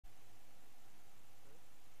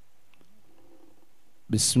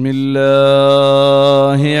بسم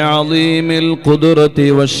الله عظيم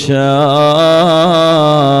القدرة والشان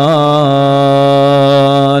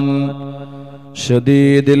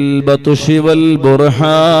شديد البطش والبرهان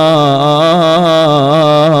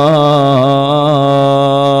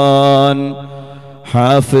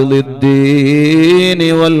حافظ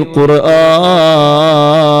الدين والقرآن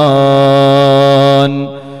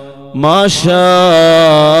ما شاء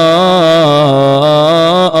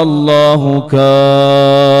الله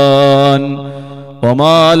كان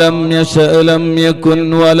وما لم يشأ لم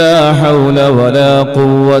يكن ولا حول ولا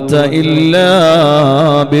قوة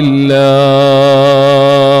إلا بالله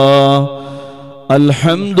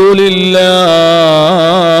الحمد لله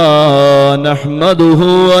نحمده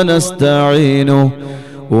ونستعينه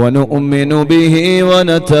ونؤمن به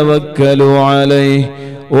ونتوكل عليه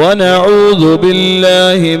ونعوذ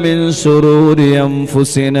بالله من شرور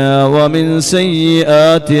أنفسنا ومن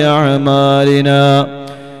سيئات أعمالنا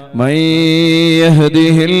من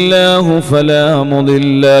يهده الله فلا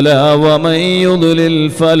مضل له ومن يضلل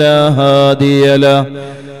فلا هادي له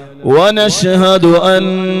ونشهد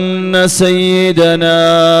أن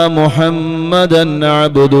سيدنا محمدا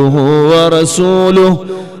عبده ورسوله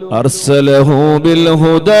أرسله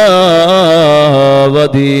بالهدى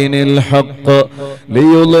ودين الحق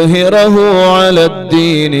ليظهره على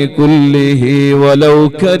الدين كله ولو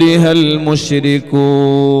كره المشركون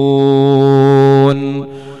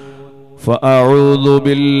فأعوذ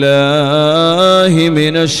بالله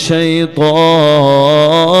من الشيطان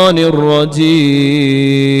الرجيم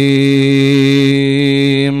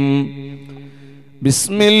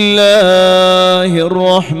بسم الله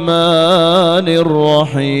الرحمن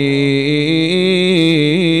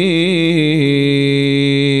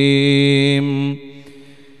الرحيم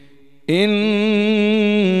إن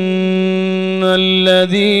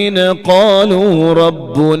الذين قالوا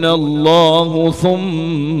ربنا الله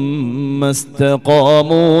ثم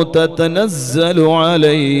استقاموا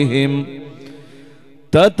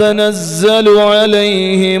تتنزل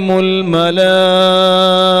عليهم الملائكة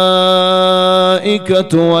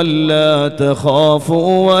ولا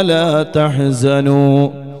تخافوا ولا تحزنوا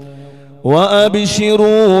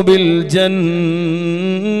وأبشروا بالجنة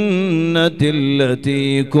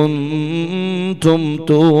التي كنتم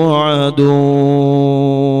توعدون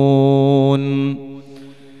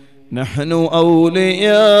نحن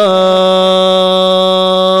أولياؤكم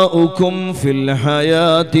في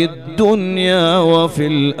الحياة الدنيا وفي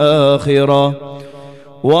الآخرة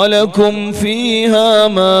ولكم فيها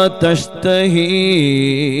ما تشتهي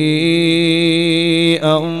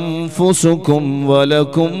أنفسكم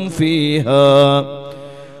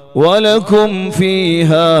ولكم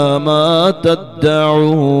فيها ما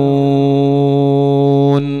تدعون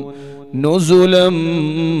نزلا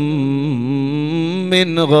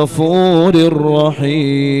من غفور رحيم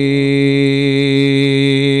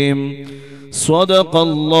صدق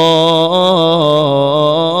الله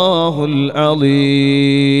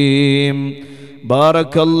العظيم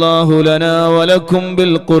بارك الله لنا ولكم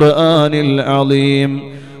بالقرآن العظيم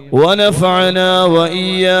ونفعنا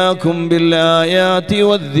وإياكم بالآيات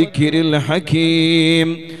والذكر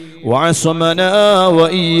الحكيم وعصمنا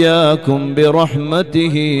وإياكم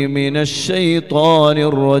برحمته من الشيطان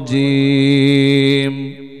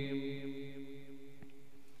الرجيم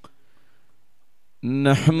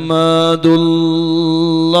نحمد الله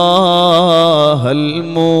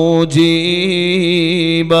المجيب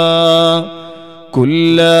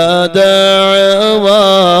كل دعوات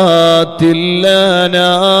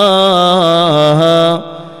لنا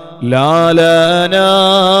لا لنا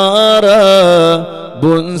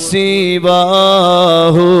رب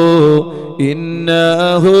سواه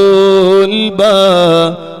إنه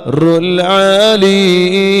البر العلي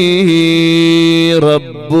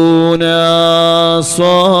ربنا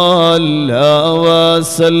صلى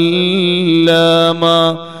وسلم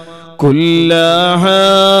كل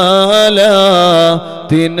حالات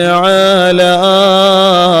على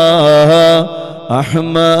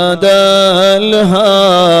أحمد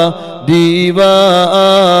الهادي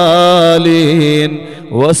وآله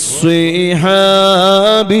والصحاب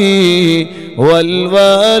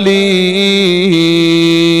والولي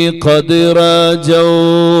قد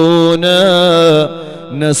رجونا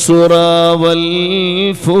نصر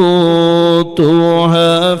والفتوح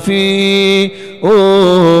في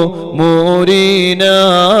أمورنا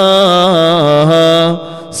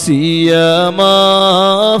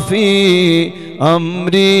سيما في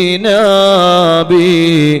أمرنا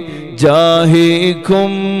بجاهكم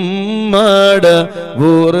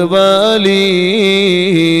مدبور ولي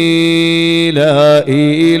لا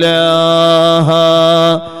إله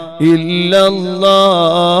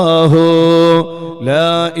ഇല്ലല്ലാഹു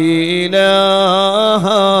ലാ ഇലാഹ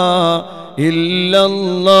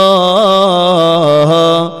ഇല്ലല്ലാഹ്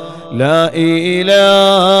ലാ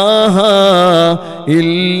ഇലാഹ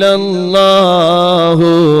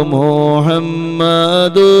ഇല്ലല്ലാഹു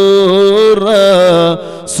മുഹമ്മദുർ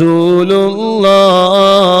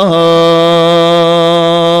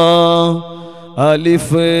റസൂലുള്ളാഹ്.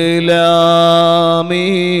 അലിഫ് ലാം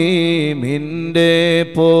മീമിന്റെ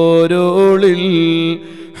പൊരുളിൽ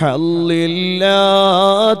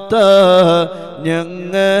ഹല്ലില്ലാത്ത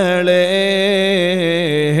ഞങ്ങളെ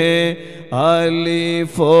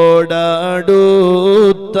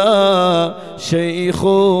അലിഫോടടുത്ത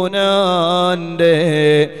ശൈഖുനാന്റെ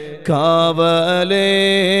കാവലേകെ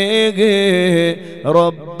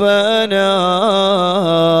റബ്ബന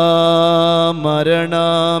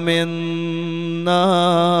മരണമെന്ന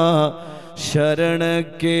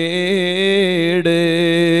ശരണക്കേട്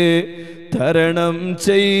തരണം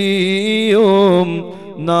ചെയ്യും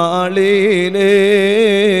നാളിലേ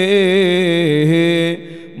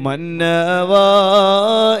മന്നവായി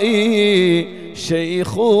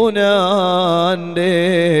ശൈഖുനാന്റെ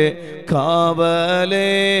കാവലേകെ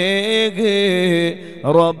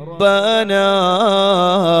റബ്ബന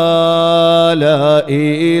ലാ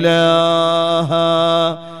ഇലാഹ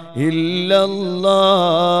ഇല്ലല്ലാഹു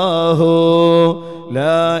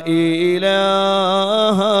ലാ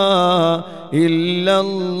ഇലാഹ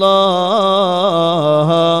ഇല്ലല്ലാഹ്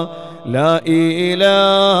ലാ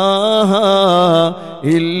ഇലാഹ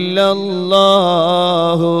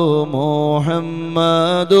ഇല്ലല്ലാഹു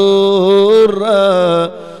മുഹമ്മദുർ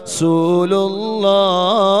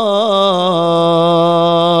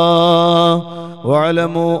റസൂലുള്ളാഹ്.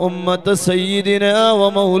 വഅലമു ഉമ്മത സയ്യിദിനാ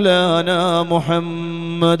വമൗലാനാ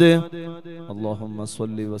മുഹമ്മദ്. അല്ലാഹുമ്മ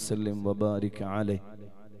സ്വല്ലി വസല്ലിം വബാരിക് അലൈഹി.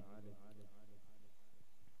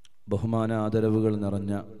 ബഹുമാന ആദരവുകൾ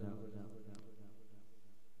നിറഞ്ഞ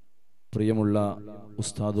പ്രിയമുള്ള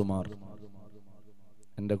ഉസ്താദുമാർ,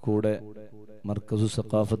 എൻ്റെ കൂടെ മർക്കസു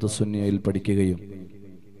സഖാഫത്ത് സുന്നിയയിൽ പഠിക്കുകയും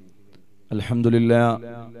അൽഹംദുലില്ലാഹ്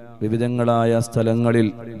വിവിധങ്ങളായ സ്ഥലങ്ങളിൽ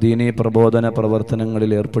ദീനീ പ്രബോധന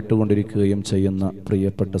പ്രവർത്തനങ്ങളിൽ ഏർപ്പെട്ടുകൊണ്ടിരിക്കുകയും ചെയ്യുന്ന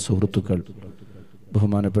പ്രിയപ്പെട്ട സുഹൃത്തുക്കൾ,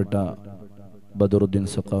 ബഹുമാനപ്പെട്ട ബദറുദ്ദീൻ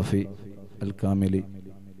സഖാഫി അൽ കാമിലി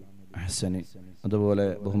അഹ്സനി, അതുപോലെ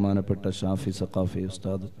ബഹുമാനപ്പെട്ട ഷാഫി സഖാഫി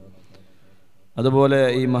ഉസ്താദ്, അതുപോലെ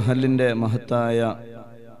ഈ മഹലിൻ്റെ മഹത്തായ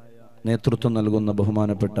നേതൃത്വം നൽകുന്ന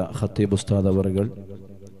ബഹുമാനപ്പെട്ട ഖത്തീബ് ഉസ്താദ് അവറുകൾ,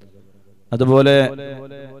 അതുപോലെ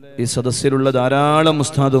ഈ സദസ്സിലുള്ള ധാരാളം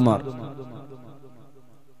ഉസ്താദുമാർ,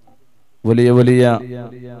 വലിയ വലിയ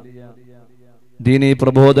ദീനീ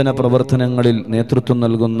പ്രബോധന പ്രവർത്തനങ്ങളിൽ നേതൃത്വം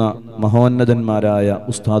നൽകുന്ന മഹോന്നതന്മാരായ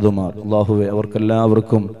ഉസ്താദുമാർ, അല്ലാഹുവേ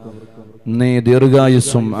അവർക്കെല്ലാവർക്കും നീ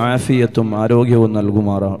ദീർഘായുസ്സും ആഫിയത്തും ആരോഗ്യവും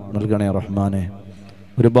നൽകണേ റഹ്മാനെ.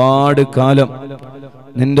 ഒരുപാട് കാലം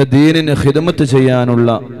നിന്റെ ദീനിന് ഖിദ്മത്ത് ചെയ്യാനുള്ള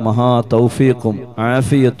മഹാ തൗഫീഖും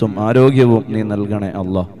ആഫിയത്തും ആരോഗ്യവും നീ നൽകണേ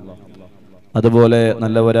അല്ലാഹ്. അതുപോലെ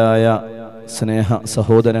നല്ലവരായ സ്നേഹ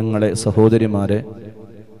സഹോദരങ്ങളെ, സഹോദരിമാരെ,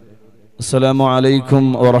 അസ്സലാമു അലൈക്കും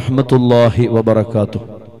വറഹ്മത്തുള്ളാഹി വബറകാതുഹു.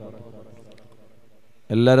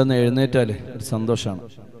 എല്ലാവരും ഒന്ന് എഴുന്നേറ്റാലേ ഒരു സന്തോഷമാണ്.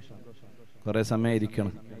 കുറേ സമയം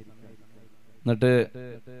ഇരിക്കണം, എന്നിട്ട്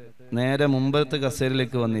നേരെ മുമ്പത്തെ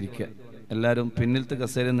കസേരയിലേക്ക് വന്നിരിക്കുക. എല്ലാവരും പിന്നിലത്തെ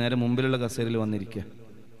കസേരയിൽ നേരെ മുമ്പിലുള്ള കസേരയിൽ വന്നിരിക്കുക.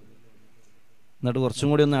 എന്നിട്ട് കുറച്ചും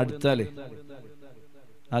കൂടി ഒന്ന് അടുത്താലേ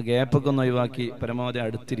ആ ഗ്യാപ്പൊക്കെ ഒന്ന് ഒഴിവാക്കി പരമാവധി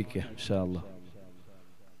അടുത്തിരിക്കുക ഇൻഷാ അല്ലാഹ്.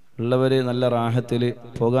 ഉള്ളവർ നല്ല റാഹത്തിൽ,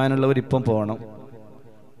 പോകാനുള്ളവർ ഇപ്പം പോകണം.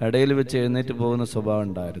 ഇടയിൽ വെച്ച് എഴുന്നേറ്റ് പോകുന്ന സ്വഭാവം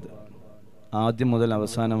ഉണ്ടാകരുത്. ആദ്യം മുതൽ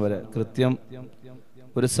അവസാനം വരെ കൃത്യം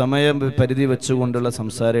ഒരു സമയം പരിധി വെച്ചുകൊണ്ടുള്ള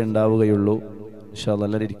സംസാരം ഉണ്ടാവുകയുള്ളൂ ഇൻഷാ അല്ലാഹ്.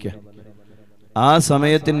 എല്ലാവരും ഇരിക്കുക. ആ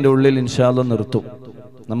സമയത്തിൻ്റെ ഉള്ളിൽ ഇൻഷാ അല്ലാഹ് നിർത്തും.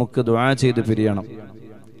 നമുക്ക് ദുആ ചെയ്ത് പിരിയണം.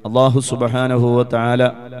 അല്ലാഹു സുബ്ഹാനഹു വ തആല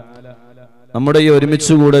നമ്മുടെ ഈ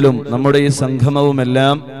ഒരുമിച്ച് കൂടലും നമ്മുടെ ഈ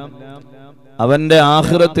സംഗമവുമെല്ലാം അവന്റെ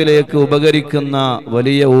ആഖിറത്തിലേക്ക് ഉപകരിക്കുന്ന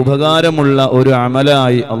വലിയ ഉപകാരമുള്ള ഒരു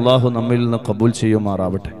അമലായി അല്ലാഹു നമ്മിൽ നിന്ന് ഖബൂൽ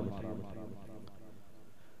ചെയ്യുമാറാവട്ടെ.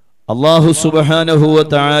 അല്ലാഹു സുബ്ഹാനഹു വ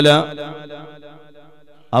തആല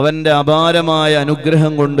അവന്റെ അപാരമായ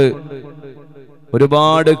അനുഗ്രഹം കൊണ്ട്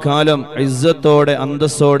ഒരുപാട് കാലം ഇസ്സത്തോടെ,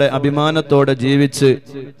 അന്തസ്സോടെ, അഭിമാനത്തോടെ ജീവിച്ച്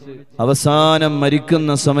അവസാനം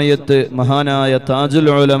മരിക്കുന്ന സമയത്ത് മഹാനായ താജുൽ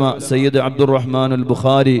ഉലമ സയ്യിദ് അബ്ദുറഹ്മാനുൽ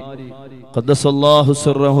ബുഖാരി ഖദ്ദസല്ലാഹു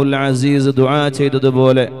സിർറഹുൽ അസീസ് ദുആ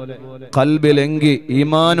ചെയ്തതുപോലെ ഖൽബിലെങ്കി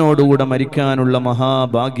ഈമാനോടുകൂടെ മരിക്കാനുള്ള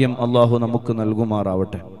മഹാഭാഗ്യം അല്ലാഹു നമുക്ക്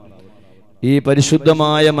നൽകുമാറാവട്ടെ. ഈ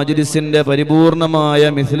പരിശുദ്ധമായ മജ്ലിസിന്റെ പരിപൂർണമായ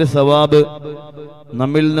മിസ്ല് സവാബ്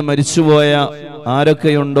നമ്മിൽ നിന്ന് മരിച്ചുപോയ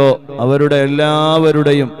ആരൊക്കെയുണ്ടോ അവരുടെ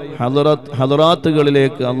എല്ലാവരുടെയും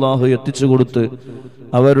ഹളറാത്തുകളിലേക്ക് അല്ലാഹു എത്തിച്ചു കൊടുത്ത്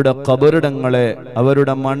അവരുടെ ഖബറിടങ്ങളെ,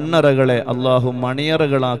 അവരുടെ മണ്ണറകളെ അള്ളാഹു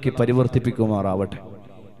മണിയറകളാക്കി പരിവർത്തിപ്പിക്കുമാറാവട്ടെ.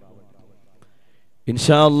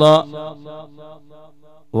 ഇൻഷാ അല്ലാഹ്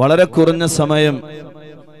വളരെ കുറഞ്ഞ സമയം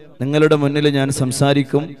നിങ്ങളുടെ മുന്നിൽ ഞാൻ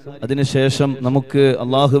സംസാരിക്കും. അതിനുശേഷം നമുക്ക്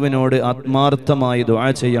അള്ളാഹുവിനോട് ആത്മാർത്ഥമായി ദുആ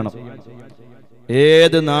ചെയ്യണം.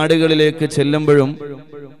 ഏത് നാടുകളിലേക്ക് ചെല്ലുമ്പോഴും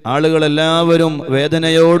ആളുകളെല്ലാവരും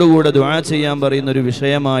വേദനയോടുകൂടെ ദുആ ചെയ്യാൻ പറയുന്ന ഒരു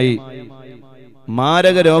വിഷയമായി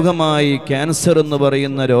മാരക രോഗമായി ക്യാൻസർ എന്ന്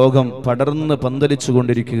പറയുന്ന രോഗം പടർന്ന് പന്തലിച്ചു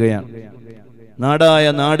കൊണ്ടിരിക്കുകയാണ്. നാടായ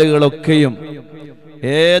നാടുകളൊക്കെയും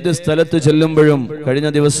ഏത് സ്ഥലത്ത് ചെല്ലുമ്പോഴും, കഴിഞ്ഞ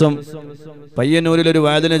ദിവസം പയ്യന്നൂരിലൊരു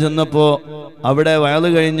വയലിന് ചെന്നപ്പോ അവിടെ വയല്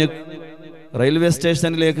കഴിഞ്ഞ് റെയിൽവേ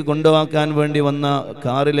സ്റ്റേഷനിലേക്ക് കൊണ്ടുപോകാൻ വേണ്ടി വന്ന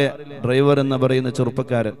കാറിലെ ഡ്രൈവർ എന്ന് പറയുന്ന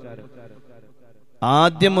ചെറുപ്പക്കാരൻ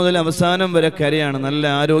ആദ്യം മുതൽ അവസാനം വരെ കരയാണ്. നല്ല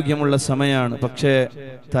ആരോഗ്യമുള്ള സമയമാണ്. പക്ഷേ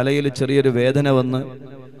തലയിൽ ചെറിയൊരു വേദന വന്ന്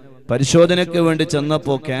പരിശോധനയ്ക്ക് വേണ്ടി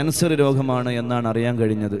ചെന്നപ്പോൾ ക്യാൻസർ രോഗമാണ് എന്നാണ് അറിയാൻ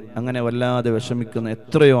കഴിഞ്ഞത്. അങ്ങനെ വല്ലാതെ വിഷമിക്കുന്ന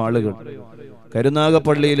എത്രയോ ആളുകൾ.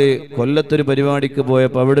 കരുനാഗപ്പള്ളിയിൽ കൊല്ലത്തൊരു പരിപാടിക്ക്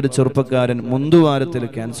പോയപ്പോൾ അവിടെ ഒരു ചെറുപ്പക്കാരൻ മുന്തുവാരത്തിൽ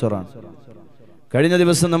ക്യാൻസറാണ്. കഴിഞ്ഞ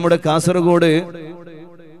ദിവസം നമ്മുടെ കാസർഗോഡ്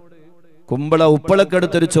കുമ്പള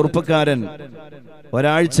ഉപ്പളക്കടുത്തൊരു ചെറുപ്പക്കാരൻ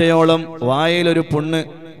ഒരാഴ്ചയോളം വായയിലൊരു പുണ്ണ്,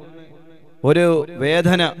 ഒരു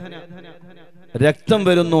വേദന, രക്തം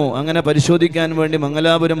വരുന്നു. അങ്ങനെ പരിശോധിക്കാൻ വേണ്ടി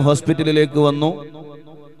മംഗലാപുരം ഹോസ്പിറ്റലിലേക്ക് വന്നു.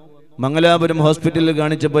 മംഗലാപുരം ഹോസ്പിറ്റലിൽ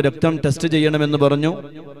കാണിച്ചപ്പോൾ രക്തം ടെസ്റ്റ് ചെയ്യണമെന്ന് പറഞ്ഞു.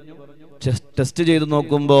 ടെസ്റ്റ് ചെയ്ത്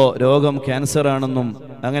നോക്കുമ്പോൾ രോഗം ക്യാൻസർ ആണെന്നും,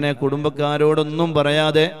 അങ്ങനെ കുടുംബക്കാരോടൊന്നും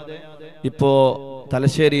പറയാതെ ഇപ്പോ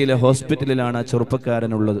തലശ്ശേരിയിലെ ഹോസ്പിറ്റലിലാണ് ആ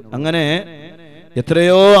ചെറുപ്പക്കാരനുള്ളത്. അങ്ങനെ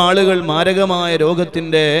എത്രയോ ആളുകൾ മാരകമായ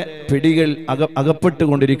രോഗത്തിന്റെ പിടികൾ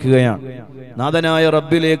അകപ്പെട്ടുകൊണ്ടിരിക്കുകയാണ്. നാഥനായ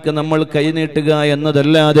റബ്ബിലേക്ക് നമ്മൾ കൈനീട്ടുക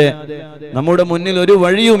എന്നതല്ലാതെ നമ്മുടെ മുന്നിൽ ഒരു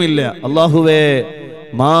വഴിയുമില്ല. അല്ലാഹുവേ,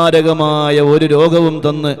 മാരകമായ ഒരു രോഗവും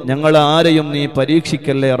തന്ന് ഞങ്ങൾ ആരെയും നീ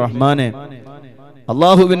പരീക്ഷിക്കല്ലേ റഹ്മാനെ.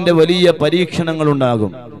 അള്ളാഹുവിന്റെ വലിയ പരീക്ഷണങ്ങൾ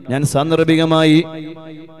ഉണ്ടാകും. ഞാൻ സാന്ദർഭികമായി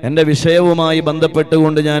എന്റെ വിഷയവുമായി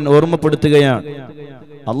ബന്ധപ്പെട്ടുകൊണ്ട് ഞാൻ ഓർമ്മപ്പെടുത്തുകയാണ്.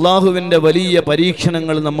 അള്ളാഹുവിന്റെ വലിയ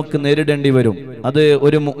പരീക്ഷണങ്ങൾ നമുക്ക് നേരിടേണ്ടി വരും. അത്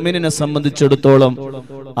ഒരു മുഅ്മിനിനെ സംബന്ധിച്ചിടത്തോളം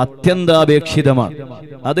അത്യന്താപേക്ഷിതമാണ്.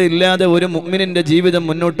 അതില്ലാതെ ഒരു മുഅ്മിനിന്റെ ജീവിതം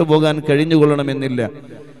മുന്നോട്ട് പോകാൻ കഴിഞ്ഞുകൊള്ളണമെന്നില്ല.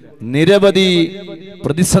 നിരവധി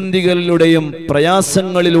പ്രതിസന്ധികളിലൂടെയും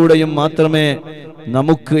പ്രയാസങ്ങളിലൂടെയും മാത്രമേ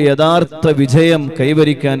നമുക്ക് യഥാർത്ഥ വിജയം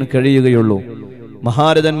കൈവരിക്കാൻ കഴിയുകയുള്ളൂ.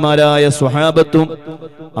 മഹാരഥന്മാരായ സ്വഹാബത്തും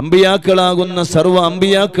അമ്പിയാക്കളാകുന്ന സർവ്വ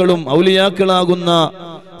അമ്പിയാക്കളും ഔലിയാക്കളാകുന്ന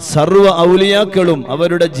സർവ്വ ഔലിയാക്കളും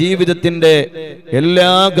അവരുടെ ജീവിതത്തിന്റെ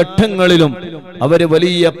എല്ലാ ഘട്ടങ്ങളിലും അവര്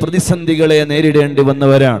വലിയ പ്രതിസന്ധികളെ നേരിടേണ്ടി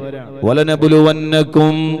വന്നവരാണ്.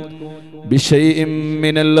 വലനബുലുവന്നകും ബിശൈഇൻ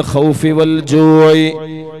മിനൽ ഖൗഫി വൽ ജൂഇ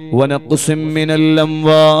വനഖ്സിൻ മിനൽ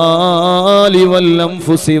അംവാലി വൽ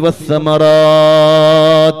അൻഫുസി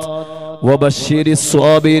വസ്സമറാത്ത് വബശ്ശിരിസ്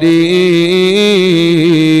സ്വാബിരീൻ.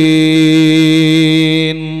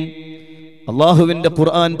 അല്ലാഹുവിന്റെ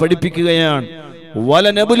ഖുർആൻ പഠിപ്പിക്കുകയാണ്,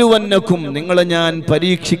 വലനബുലുവന്നകും, നിങ്ങളെ ഞാൻ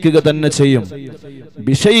പരീക്ഷിക്കുക തന്നെ ചെയ്യും.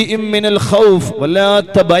 ബിശൈഇൻ മിനൽ ഖൗഫ്,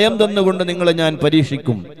 വല്ലാത്ത ഭയം തന്നുകൊണ്ട് നിങ്ങളെ ഞാൻ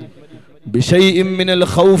പരീക്ഷിക്കും. ബിശൈഇൻ മിനൽ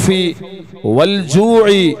ഖൗഫി വൽ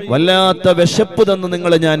ജൂഇ, വല്ലാത്ത വിശപ്പ് തന്ന്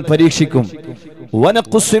നിങ്ങളെ ഞാൻ പരീക്ഷിക്കും.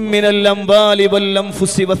 വനഖ്സിൻ മിനൽ അംവാലി വൽ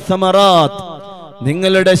അൻഫുസി വസ്സമറാത്ത്,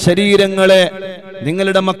 നിങ്ങളുടെ ശരീരങ്ങളെ,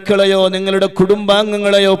 നിങ്ങളുടെ മക്കളെയോ നിങ്ങളുടെ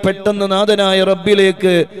കുടുംബാംഗങ്ങളെയോ പെട്ടെന്ന് നാഥനായ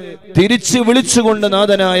റബ്ബിലേക്ക് തിരിച്ചു വിളിച്ചുകൊണ്ട്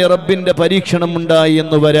നാഥനായ റബ്ബിന്റെ പരീക്ഷണം ഉണ്ടായി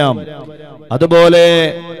എന്ന് വരാം. അതുപോലെ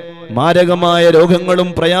മാരകമായ രോഗങ്ങളും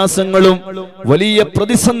പ്രയാസങ്ങളും വലിയ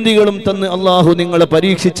പ്രതിസന്ധികളും തന്ന് അള്ളാഹു നിങ്ങളെ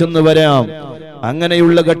പരീക്ഷിച്ചെന്ന് വരാം.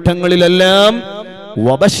 അങ്ങനെയുള്ള ഘട്ടങ്ങളിലെല്ലാം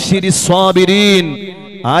വബശ്ശിരിസ് സ്വാബിരീൻ,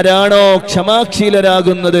 ആരാണോ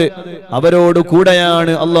ക്ഷമാശീലരാകുന്നത് അവരോട്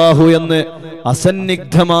കൂടെയാണ് അള്ളാഹു എന്ന്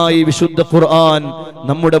അസന്നിഗ്ധമായി വിശുദ്ധ ഖുർആൻ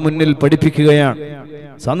നമ്മുടെ മുന്നിൽ പഠിപ്പിക്കുകയാണ്.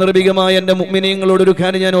 സാന്ദർഭികമായി എന്റെ മുഅ്മിനീങ്ങളോട് ഒരു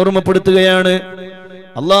കാര്യം ഞാൻ ഓർമ്മപ്പെടുത്തുകയാണ്.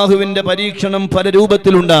 അള്ളാഹുവിന്റെ പരീക്ഷണം പല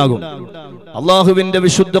രൂപത്തിലുണ്ടാകും. അള്ളാഹുവിന്റെ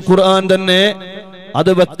വിശുദ്ധ ഖുർആൻ തന്നെ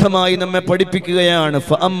അത് വ്യക്തമായി നമ്മെ പഠിപ്പിക്കുകയാണ്.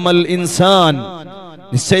 ഫഅമ്മൽ ഇൻസാൻ,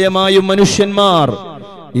 നിശ്ചയമായും മനുഷ്യന്മാർ,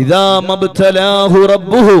 ഇദാ മബ്തലാഹു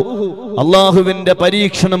റബ്ബുഹു, അള്ളാഹുവിന്റെ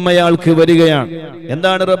പരീക്ഷണം അയാൾക്ക് വരികയാണ്.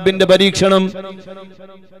 എന്താണ് റബ്ബിന്റെ പരീക്ഷണം?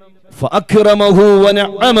 ഫഅക്രമഹു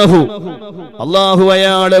വനഅമഹു, അല്ലാഹു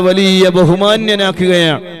അയാളെ വലിയ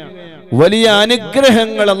ബഹുമാന്യനാക്കുകയാണ്. വലിയ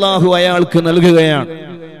അനുഗ്രഹങ്ങൾ അല്ലാഹു അയാൾക്ക് നൽകുകയാണ്.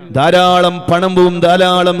 ധാരാളം പണവും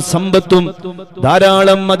ധാരാളം സമ്പത്തും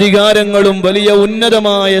ധാരാളം അധികാരങ്ങളും വലിയ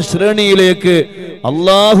ഉന്നതമായ ശ്രേണിയിലേക്ക്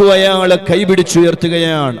അല്ലാഹു അയാളെ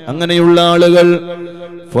കൈപിടിച്ചുയർത്തുകയാണ്. അങ്ങനെയുള്ള ആളുകൾ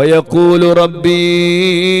ഫയഖൂലു റബ്ബി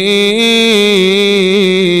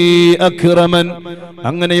അക്രമൻ,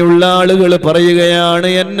 അങ്ങനെയുള്ള ആളുകൾ പറയുകയാണ്,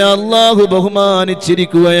 എന്നെ അല്ലാഹു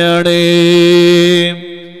ബഹുമാനിച്ചിരിക്കുകയാണ്.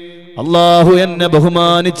 അല്ലാഹു എന്നെ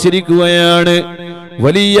ബഹുമാനിച്ചിരിക്കുകയാണ്.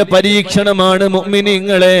 വലിയ പരീക്ഷണമാണ്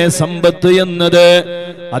മുഅ്മിനീങ്ങളെ സമ്പത്ത് എന്നത്,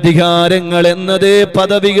 അധികാരങ്ങൾ എന്നത്,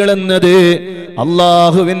 പദവികൾ എന്നത്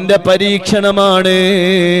അല്ലാഹുവിന്റെ പരീക്ഷണമാണ്.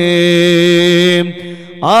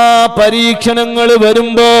 ആ പരീക്ഷണങ്ങൾ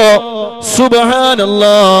വരുമ്പോ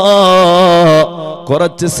സുബ്ഹാനല്ലാഹ്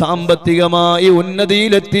കുറച്ച് സാമ്പത്തികമായി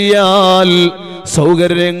ഉന്നതിയിലെത്തിയാൽ,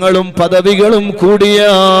 സൗകര്യങ്ങളും പദവികളും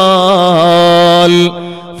കൂടിയാൽ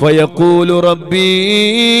ഫയഖൂലു റബ്ബി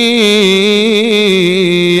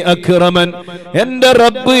അക്രമൻ, എന്റെ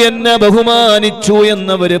റബ്ബ് എന്നെ ബഹുമാനിച്ചു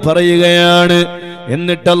എന്നവര് പറയുകയാണ്.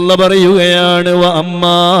 എന്നിട്ട് അല്ലാഹു പറയുകയാണ് വ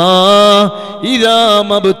അമ്മാ ഇദാ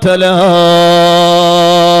മബ്തലാ,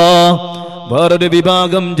 വേറൊരു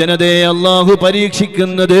വിഭാഗം ജനതയെ അല്ലാഹു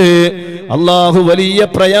പരീക്ഷിക്കുന്നത് അല്ലാഹു വലിയ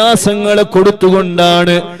പ്രയാസങ്ങൾ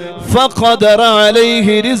കൊടുത്തുകൊണ്ടാണ്. ഫഖദറ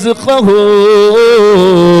അലൈഹി റിസ്ഖഹു,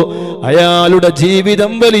 അയാളുടെ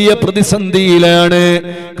ജീവിതം വലിയ പ്രതിസന്ധിയിലാണ്.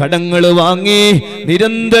 കടങ്ങൾ വാങ്ങി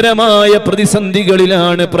നിരന്തരമായ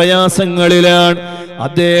പ്രതിസന്ധികളിലാണ്, പ്രയാസങ്ങളിലാണ്.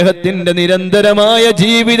 അദ്ദേഹത്തിന്റെ നിരന്തരമായ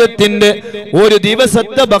ജീവിതത്തിന്റെ ഒരു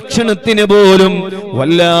ദിവസത്തെ ഭക്ഷണത്തിന് പോലും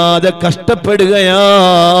വല്ലാതെ കഷ്ടപ്പെടുകയാണ്.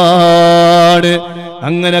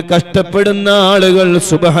 അങ്ങനെ കഷ്ടപ്പെടുന്ന ആളുകൾ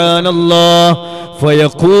സുബ്ഹാനല്ലാഹ്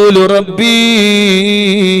ഫയഖൂലു റബ്ബി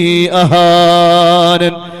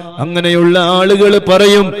അഹാനൻ, അങ്ങനെയുള്ള ആളുകൾ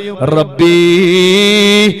പറയും റബ്ബി,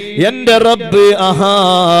 എന്റെ റബ്ബ്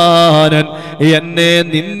അഹാനൻ, എന്നെ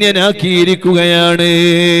നിന്ദ്യനാക്കിയിരിക്കുകയാണ്.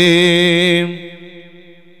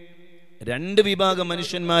 രണ്ട് വിഭാഗം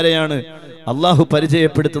മനുഷ്യന്മാരെയാണ് അള്ളാഹു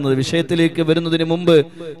പരിചയപ്പെടുത്തുന്നത്. വിഷയത്തിലേക്ക് വരുന്നതിന് മുമ്പ്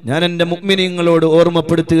ഞാൻ എന്റെ മുഅ്മിനീങ്ങളോട്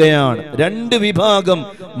ഓർമ്മപ്പെടുത്തുകയാണ്. രണ്ട് വിഭാഗം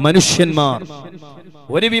മനുഷ്യന്മാർ.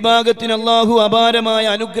 ഒരു വിഭാഗത്തിന് അള്ളാഹു അപാരമായ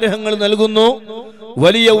അനുഗ്രഹങ്ങൾ നൽകുന്നു,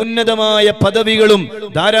 വലിയ ഉന്നതമായ പദവികളും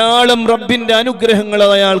ധാരാളം റബ്ബിന്റെ അനുഗ്രഹങ്ങൾ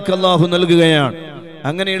അയാൾക്ക് അള്ളാഹു നൽകുകയാണ്.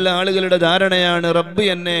 അങ്ങനെയുള്ള ആളുകളുടെ ധാരണയാണ് റബ്ബ്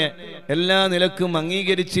എന്നെ എല്ലാ നിലക്കും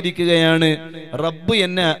അംഗീകരിച്ചിരിക്കുകയാണ്, റബ്ബ്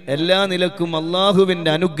എന്നെ എല്ലാ നിലക്കും അള്ളാഹുവിന്റെ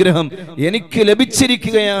അനുഗ്രഹം എനിക്ക്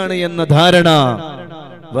ലഭിച്ചിരിക്കുകയാണ് എന്ന ധാരണ.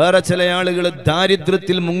 വേറെ ചില ആളുകൾ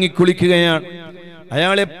ദാരിദ്ര്യത്തിൽ മുങ്ങിക്കുളിക്കുകയാണ്.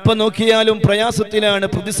 അയാൾ എപ്പോ നോക്കിയാലും പ്രയാസത്തിലാണ്,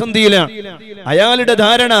 പ്രതിസന്ധിയിലാണ്. അയാളുടെ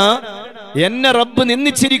ധാരണ എന്നെ റബ്ബ്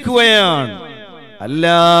നിന്ദിച്ചിരിക്കുകയാണ്. അല്ല,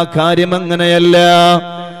 കാര്യം അങ്ങനെയല്ല.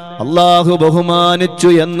 അല്ലാഹു ബഹുമാനിച്ചു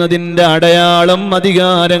എന്നതിന്റെ അടയാളം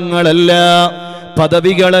അധികാരങ്ങളല്ല,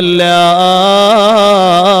 പദവികളല്ല,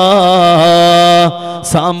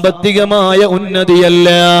 സാമ്പത്തികമായ ഉന്നതിയല്ല.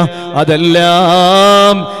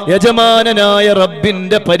 അതെല്ലാം യജമാനനായ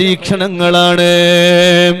റബ്ബിന്റെ പരീക്ഷണങ്ങളാണ്.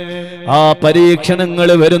 ആ പരീക്ഷണങ്ങൾ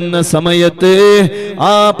വരുന്ന സമയത്ത്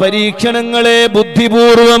ആ പരീക്ഷണങ്ങളെ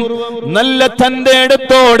ബുദ്ധിപൂർവം നല്ല തന്റെ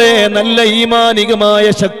ഇടത്തോടെ, നല്ല ഈമാനികമായ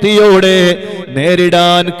ശക്തിയോടെ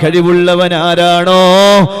നേരിടാൻ കഴിവുള്ളവൻ ആരാണോ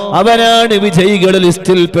അവനാണ് വിജയികളുടെ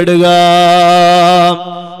ലിസ്റ്റിൽ പെടുക.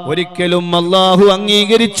 ഒരിക്കലും അല്ലാഹു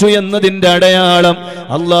അംഗീകരിച്ചു എന്നതിന്റെ അടയാളം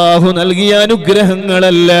അല്ലാഹു നൽകിയ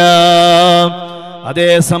അനുഗ്രഹങ്ങളല്ല.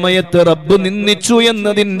 അതേ സമയത്ത് റബ്ബ് നിന്ദിച്ചു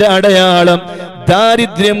എന്നതിന്റെ അടയാളം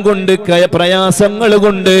ദാരിദ്ര്യം കൊണ്ട്, പ്രയാസങ്ങൾ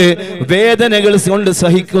കൊണ്ട്, വേദനകൾ കൊണ്ട്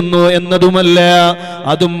സഹിക്കുന്നു എന്നതുമല്ല,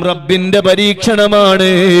 അതും റബ്ബിന്റെ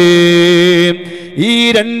പരീക്ഷണമാണ്. ഈ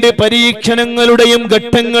രണ്ട് പരീക്ഷണങ്ങളുടെയും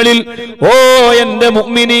ഘട്ടങ്ങളിൽ ഓ എന്റെ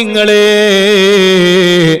മുഅ്മിനീങ്ങളെ,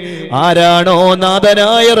 ആരാണോ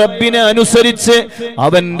നാഥനായ റബ്ബിനെ അനുസരിച്ച്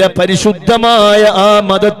അവന്റെ പരിശുദ്ധമായ ആ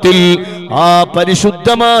മതത്തിൽ, ആ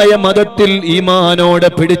പരിശുദ്ധമായ മതത്തിൽ ഈമാനോടെ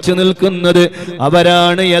പിടിച്ചു നിൽക്കുന്നത്,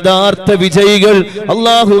 അവരാണ് യഥാർത്ഥ വിജയികൾ.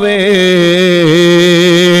 അല്ലാഹുവേ,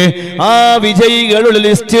 ആ വിജയികളുടെ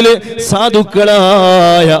ലിസ്റ്റിൽ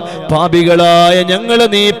സാധുക്കളായ പാപികളായ ഞങ്ങളെ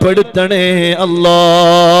നീ പെടുത്തണേ അല്ലാഹു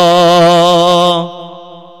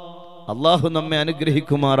നമ്മെ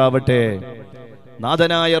അനുഗ്രഹിക്കുമാറാവട്ടെ.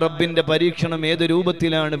 നാഥനായ റബ്ബിന്റെ പരീക്ഷണം ഏത്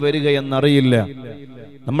രൂപത്തിലാണ് വരിക എന്നറിയില്ല.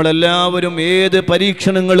 നമ്മളെല്ലാവരും ഏത്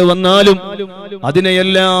പരീക്ഷണങ്ങൾ വന്നാലും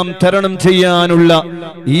അതിനെയെല്ലാം തരണം ചെയ്യാനുള്ള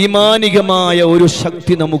ഈമാനികമായ ഒരു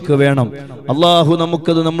ശക്തി നമുക്ക് വേണം. അല്ലാഹു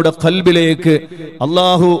നമുക്കത് നമ്മുടെ ഖൽബിലേക്ക്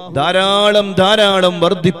അല്ലാഹു ധാരാളം ധാരാളം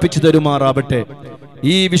വർദ്ധിപ്പിച്ചു തരുമാറാവട്ടെ.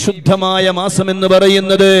 ഈ വിശുദ്ധമായ മാസം എന്ന്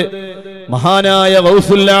പറയുന്നത് മഹാനായ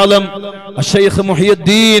ഗൗസുൽ ആലം അശൈഖ്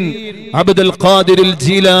മുഹിയുദ്ദീൻ അബ്ദുൽ ഖാദിറുൽ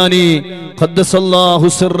ജീലാനി ഖദ്ദസല്ലാഹു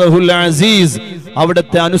സിർറഹുൽ അസീസ്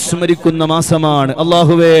അവിടത്തെ അനുസ്മരിക്കുന്ന മാസമാണ്.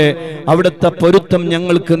 അല്ലാഹുവേ, അവിടത്തെ പൊരുത്തം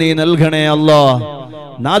ഞങ്ങൾക്ക് നീ നൽകണേ അല്ലാഹ്.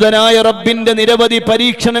 നാഥനായ റബ്ബിന്റെ നിരവധി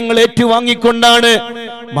പരീക്ഷണങ്ങൾ ഏറ്റുവാങ്ങിക്കൊണ്ടാണ്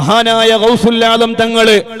മഹാനായ ഗൗസുൽ ആലം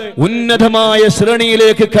തങ്ങള് ഉന്നതമായ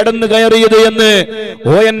ശ്രേണിയിലേക്ക് കടന്നു കയറിയത് എന്ന്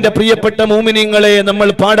ഓ എന്റെ പ്രിയപ്പെട്ട മുഅ്മിനീങ്ങളെ നമ്മൾ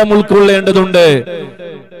പാഠം ഉൾക്കൊള്ളേണ്ടതുണ്ട്.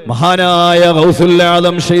 മഹാനായ ഗൗസുൽ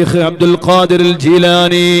ആലം ശൈഖ് അബ്ദുൽ ഖാദിറുൽ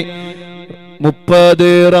ജീലാനി 30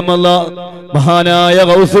 റമളാൻ മഹാനായ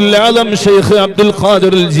ഗൗസുൽ ആലം ശൈഖ് അബ്ദുൽ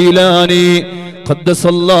ഖാദിർ ജീലാനി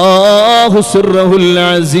ഖദ്ദസല്ലാഹു സിർറഹുൽ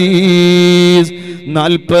അസീസ്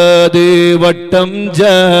 40 വട്ടം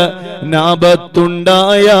ജനാബത്തുണ്ടായാരേ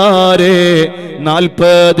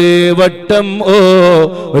 40 വട്ടം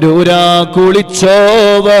ഓരൂരാ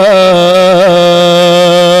കുളിച്ചോവർ.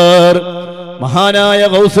 മഹാനായ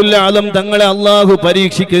ഗൗസുൽ ആലം തങ്ങളെ അല്ലാഹു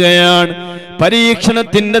പരീക്ഷിക്കുകയാണ്.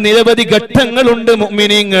 പരീക്ഷണത്തിന്റെ നിരവധി ഘട്ടങ്ങളുണ്ട്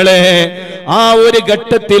മുഅ്മിനീങ്ങളെ. ആ ഒരു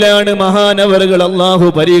ഘട്ടത്തിലാണ് മഹാനവറുകൾ അല്ലാഹു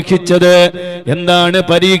പരീക്ഷിച്ചത്. എന്താണ്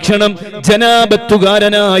പരീക്ഷണം?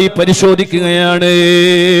 ജനാബത്തുകാരനായി പരിശോധിക്കുകയാണ്.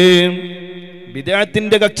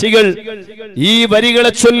 ബിദ്അത്തിന്റെ കക്ഷികൾ ഈ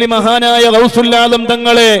വരികളെ ചൊല്ലി മഹാനായ ഗൗസുൽ ആലം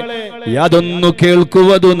തങ്ങളെ യാതൊന്നു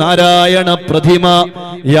കേൾക്കുവതു നാരായണ പ്രതിമ,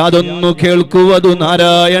 യാതൊന്നു കേൾക്കുവതു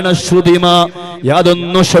നാരായണ ശ്രുതിമ,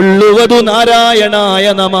 യാതൊന്നു ചൊല്ലുവതു നാരായണായ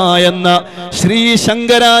നമ എന്ന ശ്രീ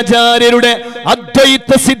ശങ്കരാചാര്യരുടെ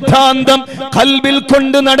അദ്വൈത സിദ്ധാന്തം ഖൽബിൽ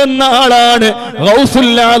കൊണ്ട് നടന്ന ആളാണ് ഗൗസുൽ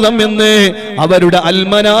ആലം എന്ന് അവരുടെ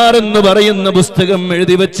അൽമനാർ എന്ന് പറയുന്ന പുസ്തകം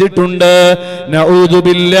എഴുതി വച്ചിട്ടുണ്ട്. നഊദു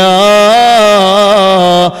ബില്ലാഹ്.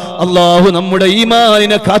 അല്ലാഹു നമ്മുടെ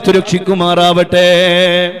ഈമാനിനെ കാത്തുരക്ഷിക്കുമാറാവട്ടെ.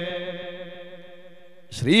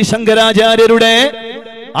 ശ്രീ ശങ്കരാചാര്യരുടെ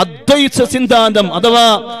അദ്വൈത സിദ്ധാന്തം അഥവാ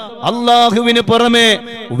അള്ളാഹുവിന് പുറമെ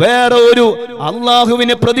വേറെ ഒരു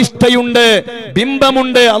അള്ളാഹുവിന് പ്രതിഷ്ഠയുണ്ട്,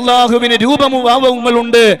 ബിംബമുണ്ട്, അള്ളാഹുവിന് രൂപവും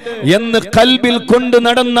ഭാവങ്ങളുണ്ട് എന്ന് ഖൽബിൽ കൊണ്ട്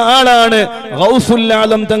നടന്ന ആളാണ് ഗൗസുൽ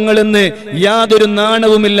ആലം തങ്ങൾ എന്ന് യാതൊരു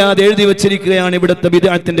നാണവുമില്ലാതെ എഴുതി വച്ചിരിക്കുകയാണ് ഇവിടുത്തെ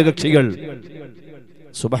ബിദ്അത്തിന്റെ കക്ഷികൾ.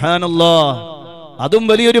 സുബ്ഹാനല്ലാഹ്. അതും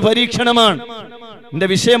വലിയൊരു പരീക്ഷണമാണ്. എന്റെ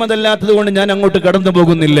വിഷയം അതല്ലാത്തത് കൊണ്ട് ഞാൻ അങ്ങോട്ട് കടന്നു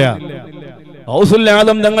പോകുന്നില്ല. ഗൗസുൽ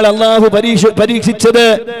ആലം തങ്ങൾ അല്ലാഹു പരീക്ഷിച്ചത്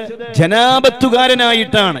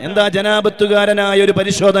ജനാബത്തുകാരനായിട്ടാണ്. എന്താ ജനാബത്തുകാരനായ ഒരു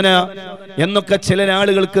പരിശോധന എന്നൊക്കെ ചില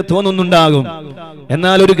ആളുകൾക്ക് തോന്നുന്നുണ്ടാകും.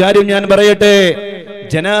 എന്നാൽ ഒരു കാര്യം ഞാൻ പറയട്ടെ,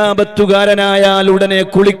 ജനാബത്തുകാരനായാൽ ഉടനെ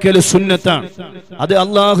കുളിക്കൽ സുന്നത്താണ്. അത്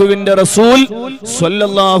അള്ളാഹുവിന്റെ റസൂൽ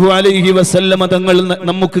സ്വല്ലല്ലാഹു അലൈഹി വസല്ലമ തങ്ങൾ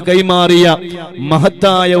നമുക്ക് കൈമാറിയ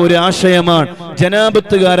മഹത്തായ ഒരു ആശയമാണ്.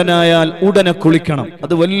 ജനാബത്തുകാരനായാൽ ഉടനെ കുളിക്കണം.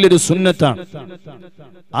 അത് വലിയൊരു സുന്നത്താണ്.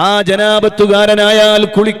 ആ ജനാബത്തുകാരനായാൽ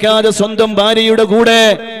കുളിക്കാതെ സ്വന്തം ഭാര്യയുടെ കൂടെ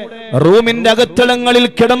റൂമിന്റെ അകത്തളങ്ങളിൽ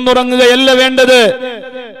കിടന്നുറങ്ങുകയല്ല വേണ്ടത്.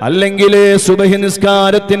 അല്ലെങ്കിൽ സുബഹി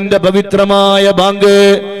നിസ്കാരത്തിന്റെ പവിത്രമായ ബാങ്ക്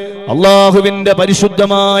അള്ളാഹുവിന്റെ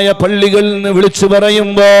പരിശുദ്ധമായ പള്ളികളിൽ നിന്ന് വിളിച്ചു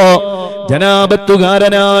പറയുമ്പോ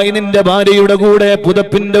ജനാബത്തുകാരനായി നിന്റെ ഭാര്യയുടെ കൂടെ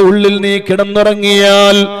പുതപ്പിന്റെ ഉള്ളിൽ നീ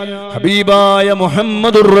കിടന്നുറങ്ങിയാൽ ഹബീബായ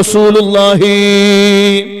മുഹമ്മദുർ റസൂലുള്ളാഹി.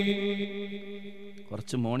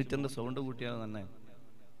 കുറച്ച് മോണിറ്ററിന്റെ സൗണ്ട് കൂട്ടിയാൽ തന്നെ.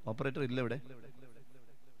 ഓപ്പറേറ്റർ ഇല്ല ഇവിടെ.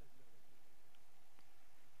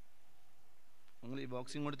 നിങ്ങൾ ഈ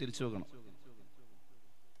ബോക്സിംഗ് കൂടി തിരിച്ചു വെക്കണം.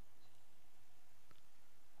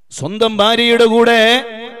 സ്വന്തം ഭാര്യയുടെ കൂടെ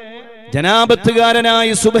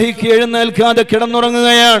ജനാബത്തുകാരനായി സുബഹിക്ക് എഴുന്നേൽക്കാതെ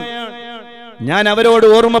കിടന്നുറങ്ങുകയാണ്. ഞാൻ അവരോട്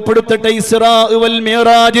ഓർമ്മപ്പെടുത്തട്ടെ, ഇസ്റാ വൽ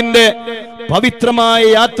മിഅ്റാജിന്റെ പവിത്രമായ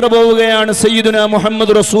യാത്ര പോവുകയാണ് സയ്യിദുനാ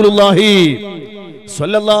മുഹമ്മദ് റസൂലുള്ളാഹി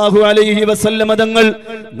സ്വല്ലല്ലാഹു അലൈഹി വസല്ലമ തങ്ങൾ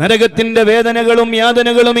നരകത്തിന്റെ വേദനകളും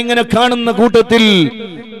യാതനകളും ഇങ്ങനെ കാണുന്ന കൂട്ടത്തിൽ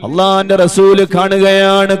അള്ളാന്റെ റസൂല്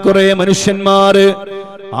കാണുകയാണ് കുറെ മനുഷ്യന്മാര്,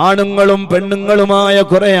 ആണുങ്ങളും പെണ്ണുങ്ങളുമായ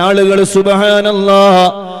കുറെ ആളുകൾ. സുബ്ഹാനല്ലാഹ്.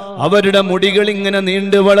 അവരുടെ മുടികൾ ഇങ്ങനെ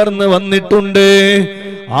നീണ്ടു വളർന്നു വന്നിട്ടുണ്ട്.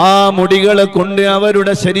 ആ മുടികളെ കൊണ്ട്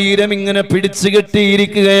അവരുടെ ശരീരം ഇങ്ങനെ പിടിച്ചു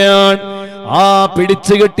കെട്ടിയിരിക്കുകയാണ്. ആ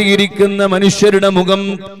പിടിച്ചു കെട്ടിയിരിക്കുന്ന മനുഷ്യരുടെ മുഖം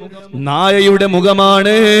നായയുടെ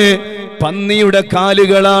മുഖമാണ്, പന്നിയുടെ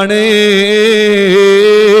കാലുകളാണ്.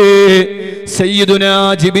 സയ്യിദുനാ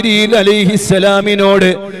ജിബ്രീൽ അലൈഹിസ്സലാമിനോട്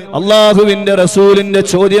അള്ളാഹുവിന്റെ റസൂലിന്റെ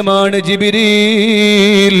ചോദ്യമാണ്,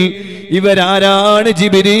 ജിബ്രീൽ ഇവരാരാണ്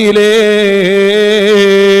ജിബ്രീലേ?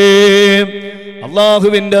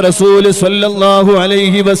 അള്ളാഹുവിന്റെ റസൂൽ സ്വല്ലല്ലാഹു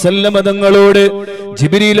അലൈഹി വസല്ലമ തങ്ങളോട്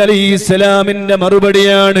ജിബ്രീൽ അലൈഹിസ്സലാമിന്റെ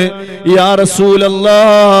മറുപടിയാണ്, യാ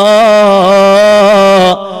റസൂലല്ലാഹ്,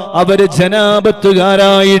 അവര്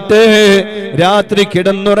ജനാബത്തുകാരായിട്ട് രാത്രി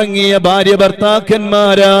കിടന്നുറങ്ങിയ ഭാര്യ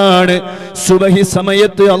ഭർത്താക്കന്മാരാണ്. സുബഹി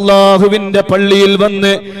സമയത്ത് അള്ളാഹുവിന്റെ പള്ളിയിൽ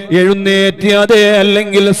വന്ന് എഴുന്നേറ്റ്, അതേ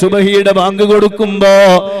അല്ലെങ്കിൽ സുബഹിയുടെ ബാങ്ക് കൊടുക്കുമ്പോ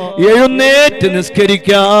എഴുന്നേറ്റ്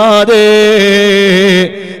നിസ്കരിക്കാതെ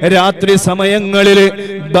രാത്രി സമയങ്ങളിൽ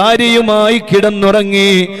ഭാര്യയുമായി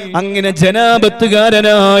കിടന്നുറങ്ങി അങ്ങനെ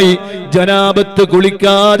ജനാബത്തുകാരനായി ജനാബത്ത്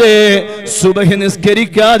കുളിക്കാതെ സുബഹി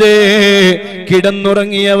നിസ്കരിക്കാതെ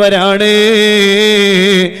കിടന്നുറങ്ങിയവരാണ്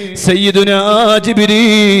സയ്യിദുനാ ജിബ്രീൽ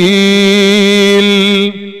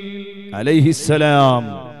അലൈഹിസ്സലാം.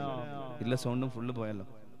 ഇല്ല, സൗണ്ടും ഫുള്ള് പോയല്ലോ.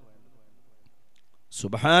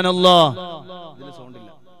 സുബ്ഹാനല്ലാഹ്. ഇതിൽ സൗണ്ട് ഇല്ല.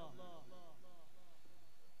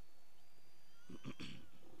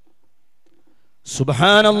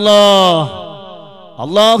 സുബ്ഹാനല്ലാഹ്.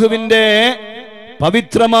 അള്ളാഹുവിന്റെ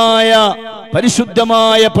പവിത്രമായ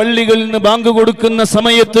പരിശുദ്ധമായ പള്ളികളിൽ നിന്ന് ബാങ്ക് കൊടുക്കുന്ന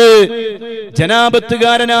സമയത്ത്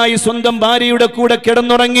ജനാപത്തുകാരനായി സ്വന്തം ഭാര്യയുടെ കൂടെ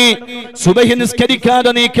കിടന്നുറങ്ങി സുബഹി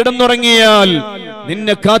നിസ്കരിക്കാതെ നീ കിടന്നുറങ്ങിയാൽ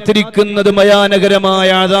നിന്നെ കാത്തിരിക്കുന്നത് ഭയാനകരമായ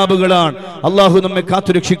അദാബുകളാണ്. അള്ളാഹു നമ്മെ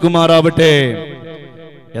കാത്തുരക്ഷിക്കുമാറാവട്ടെ.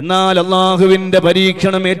 എന്നാൽ അള്ളാഹുവിന്റെ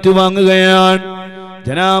പരീക്ഷണം ഏറ്റുവാങ്ങുകയാണ്.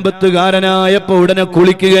 ജനാപത്തുകാരനായപ്പോ ഉടനെ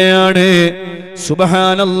കുളിക്കുകയാണ്.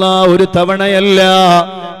 സുബ്ഹാനല്ലാഹ്, ഒരു തവണയല്ല,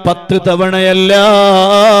 10 തവണയല്ല.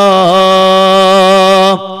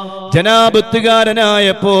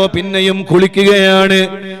 ജനാപത്തുകാരനായപ്പോ പിന്നെയും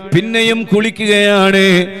കുളിക്കുകയാണ്.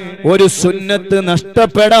 ഒരു സുന്നത്ത്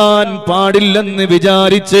നഷ്ടപ്പെടാൻ പാടില്ലെന്ന്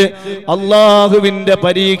വിചാരിച്ച് അള്ളാഹുവിന്റെ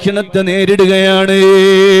പരീക്ഷണത്തെ നേരിടുകയാണ്.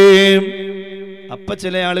 അപ്പൊ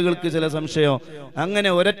ചില ആളുകൾക്ക് ചില സംശയം, അങ്ങനെ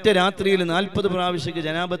ഒരൊറ്റ രാത്രിയിൽ 40 പ്രാവശ്യം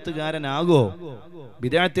ജനാപത്തുകാരനാകോ?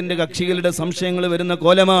 ബിദ്അത്തിന്റെ കക്ഷികളുടെ സംശയങ്ങൾ വരുന്ന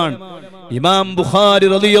കോലമാണ്. ഇമാം ബുഖാരി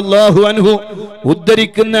റളിയല്ലാഹു അൻഹു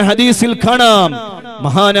ഉദ്ധരിക്കുന്ന ഹദീസിൽ കാണാം,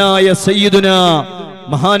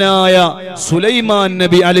 മഹാനായ സുലൈമാൻ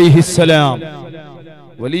നബി അലൈഹിസ്സലാം,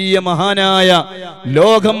 വലിയ മഹാനായ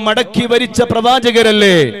ലോകം മടക്കി ഭരിച്ച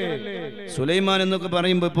പ്രവാചകരല്ലേ. സുലൈമാൻ എന്നൊക്കെ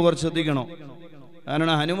പറയുമ്പോ ഇപ്പൊ കുറച്ച് ശ്രദ്ധിക്കണം.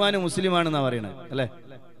 കാരണം ഹനുമാൻ മുസ്ലിമാണെന്നാ പറയണേ അല്ലെ.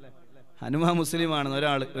 ഹനുമാൻ മുസ്ലിമാണെന്ന്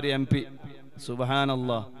ഒരു MP.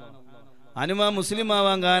 സുബ്ഹാനല്ലാഹ്, ഹനുമാൻ മുസ്ലിം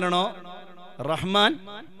ആവാൻ കാരണോ റഹ്മാൻ,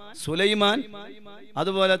 സുലൈമാൻ,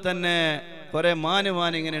 അതുപോലെ തന്നെ കുറെ മാൻ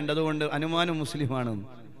ഇങ്ങനെ ഉണ്ട്, അതുകൊണ്ട് ഹനുമാനും മുസ്ലിമാണെന്ന്.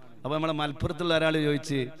 അപ്പൊ നമ്മളെ മലപ്പുറത്തുള്ള ഒരാൾ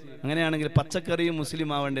ചോദിച്ച്, അങ്ങനെയാണെങ്കിൽ പച്ചക്കറിയും മുസ്ലിം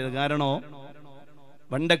ആവേണ്ടത്. കാരണോ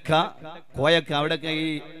വെണ്ടക്ക, കോയക്ക, അവിടെയൊക്കെ ഈ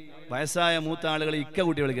വയസ്സായ മൂത്ത ആളുകൾ ഇക്ക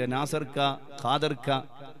കൂട്ടി വിളിക്കുക, നാസർക്ക, ഖാദർക്ക.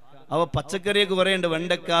 അപ്പൊ പച്ചക്കറിയൊക്കെ കുറെ ഉണ്ട്,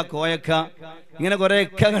 വെണ്ടക്ക, കോയക്ക, ഇങ്ങനെ കുറെ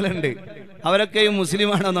ഇക്കകളുണ്ട്. അവരൊക്കെയും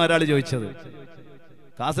മുസ്ലിമാണെന്ന് ഒരാൾ ചോദിച്ചത്.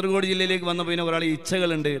 കാസർഗോഡ് ജില്ലയിലേക്ക് വന്നപ്പോൾ പിന്നെ ഒരാൾ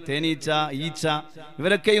ഇച്ചകളുണ്ട്, തേനീച്ച, ഈച്ച,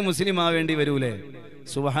 ഇവരൊക്കെയും മുസ്ലിം ആവേണ്ടി വരൂലേ.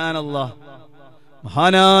 സുബ്ഹാനല്ലാഹ്.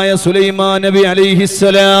 മഹാനായ സുലൈമാൻ നബി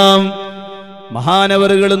അലൈഹിസ്സലാം,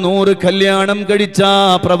 മഹാനവറുകൾ 100 കല്യാണം കഴിച്ച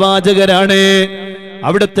പ്രവാചകരാണ്.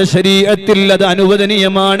 അവിടുത്തെ ശരീഅത്തിൽ അത്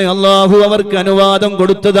അനുവദനീയമാണ്. അള്ളാഹു അവർക്ക് അനുവാദം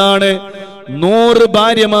കൊടുത്തതാണ്. 100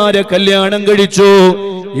 ഭാര്യമാരെ കല്യാണം കഴിച്ചു.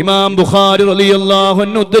 ഇമാം ബുഖാരി റളിയല്ലാഹു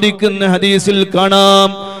അൻഹു ഉദ്ധരിക്കുന്ന ഹദീസിൽ കാണാം,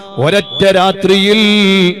 ഒരൊറ്റ രാത്രിയിൽ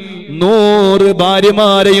 100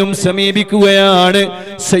 ഭാര്യമാരെയും സമീപിക്കുകയാണ്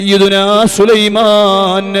സയ്യിദുനാ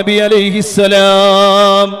സുലൈമാൻ നബി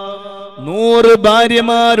അലൈഹിസ്സലാം. 100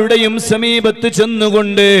 ഭാര്യമാരുടെയും സമീപത്ത്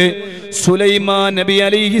ചെന്നുകൊണ്ട് സുലൈമാൻ നബി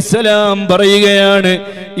അലൈഹിസ്സലാം പറയുകയാണ്,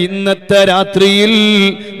 ഇന്നത്തെ രാത്രിയിൽ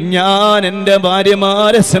ഞാൻ എൻ്റെ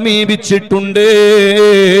ഭാര്യമാരെ സമീപിച്ചിട്ടുണ്ട്.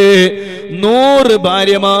 100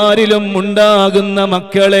 ഭാര്യമാരിലും ഉണ്ടാകുന്ന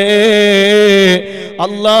മക്കളെ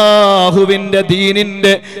അള്ളാഹുവിന്റെ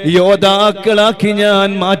ദീനിന്റെ യോദ്ധാക്കളാക്കി ഞാൻ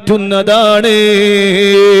മാറ്റുന്നതാണ്.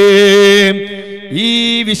 ഈ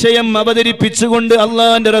വിഷയം അവതരിപ്പിച്ചുകൊണ്ട്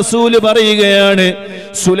അള്ളാന്റെ റസൂല് പറയുകയാണ്,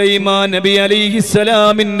 സുലൈമാൻ നബി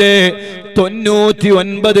അലൈഹിസ്സലാമിന്റെ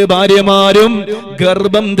 99 ഭാര്യമാരും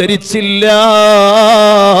ഗർഭം ധരിച്ചില്ല.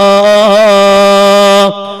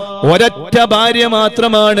 ഒരൊറ്റ ഭാര്യ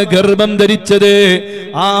മാത്രമാണ് ഗർഭം ധരിച്ചത്.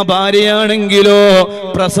 ആ ഭാര്യയാണെങ്കിലോ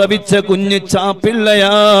പ്രസവിച്ച കുഞ്ഞ്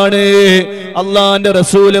ചാപ്പിള്ളയാണ്. അള്ളാന്റെ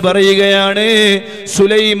റസൂല് പറയുകയാണ്,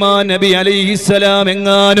 സുലൈമാൻ നബി അലൈഹിസ്സലാം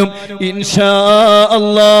എങ്ങാനും ഇൻഷാ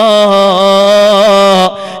അല്ലാഹ്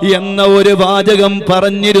എന്ന ഒരു വാചകം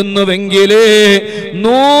പറഞ്ഞിരുന്നുവെങ്കിൽ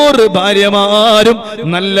 100 ഭാര്യമാരും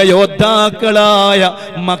നല്ല യോദ്ധാക്കളായ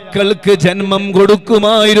മക്കൾക്ക് ജന്മം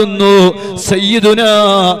കൊടുക്കുമായിരുന്നു. സയ്യിദുനാ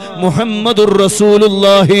മുഹമ്മദുർ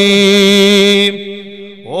റസൂലുള്ളാഹി.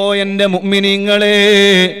 ഓ എന്റെ മുഅ്മിനീങ്ങളെ,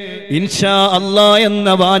 ഇൻഷാ അല്ലാഹ് എന്ന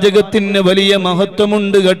വാചകത്തിന് വലിയ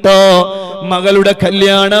മഹത്വമുണ്ട് കേട്ടോ. മകളുടെ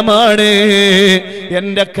കല്യാണമാണ്,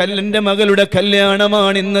 എൻ്റെ മകളുടെ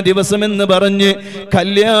കല്യാണമാണ് ഇന്ന ദിവസമെന്ന് പറഞ്ഞ്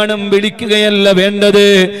കല്യാണം വിളിക്കുകയല്ല വേണ്ടത്.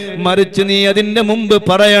 മറിച്ച് നീ അതിൻ്റെ മുമ്പ്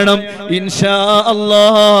പറയണം, ഇൻഷാ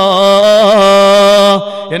അല്ലാഹ്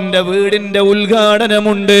എൻ്റെ വീടിൻ്റെ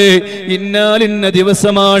ഉദ്ഘാടനമുണ്ട്, ഇന്നാലിന്ന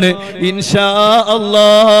ദിവസമാണ്, ഇൻഷാ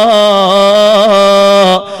അല്ലാഹ്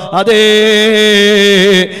അതേ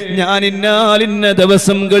ഞാൻ ഇന്നാലിന്ന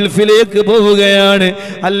ദിവസം ഗൾഫിലേക്ക് പോവുകയാണ്,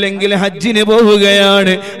 അല്ലെങ്കിൽ ഹജ്ജിന്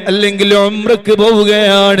പോവുകയാണ്, അല്ലെങ്കിൽ ഉംറക്ക്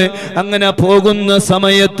പോവുകയാണ്. അങ്ങനെ പോകുന്ന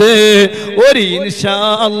സമയത്ത് ഒരു ഇൻഷാ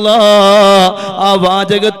അല്ലാഹ് ആ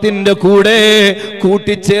വാചകത്തിന്റെ കൂടെ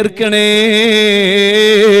കൂട്ടിച്ചേർക്കണേ.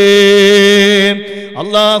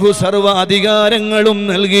 അള്ളാഹു സർവ അധികാരങ്ങളും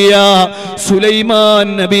നൽകിയ സുലൈമാൻ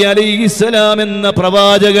നബി അലൈഹിസ്സലാം എന്ന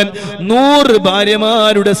പ്രവാചകൻ 100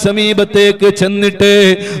 ഭാര്യമാരുടെ സമീപത്തേക്ക് ചെന്നിട്ട്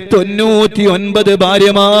 99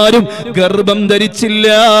 ഭാര്യമാരും ഗർഭം ധരിച്ചില്ല.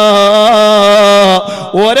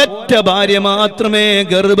 ഒരൊറ്റ ഭാര്യ മാത്രമേ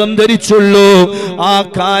ഗർഭം ധരിച്ചുള്ളൂ. ആ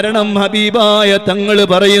കാരണം ഹബീബായ തങ്ങൾ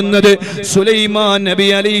പറയുന്നത് സുലൈമാൻ നബി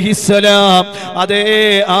അലൈഹിസ്സലാം അതേ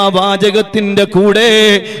ആ വാചകത്തിന്റെ കൂടെ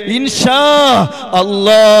ഇൻഷാ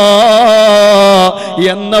അല്ലാഹ്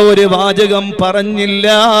എന്ന ഒരു വാചകം പറഞ്ഞില്ല.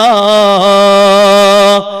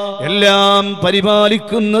 എല്ലാം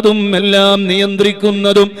പരിപാലിക്കുന്നതും എല്ലാം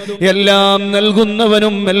നിയന്ത്രിക്കുന്നതും എല്ലാം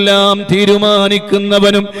നൽകുന്നവനും എല്ലാം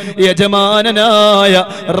തീരുമാനിക്കുന്നവനും യജമാനനായ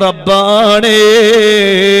റബ്ബാണേ.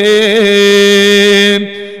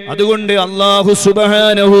 അതുകൊണ്ട് അല്ലാഹു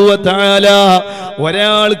സുബ്ഹാനഹു വ തആല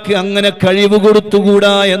ഒരാൾക്ക് അങ്ങനെ കഴിവ്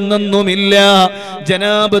കൊടുത്തുകൂടാ എന്നൊന്നുമില്ല.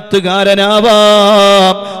 ജനാബത്തുകാരനാവാം,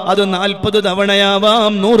 അത് 40 തവണയാവാം,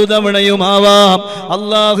 100 തവണയുമാവാം.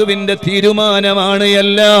 അള്ളാഹുവിന്റെ തീരുമാനമാണ്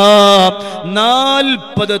എല്ലാം.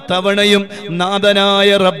 40 തവണയും നാഥനായ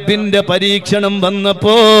റബ്ബിന്റെ പരീക്ഷണം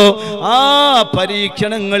വന്നപ്പോ ആ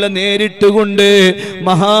പരീക്ഷണങ്ങൾ നേരിട്ടുകൊണ്ട്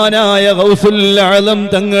മഹാനായ ഗൗസുൽ ആലം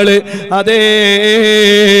തങ്ങള് അതേ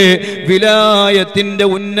വിലായത്തിന്റെ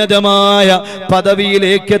ഉന്നതമായ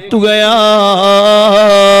പദവിയിലേക്ക് എത്തുകയാണ്.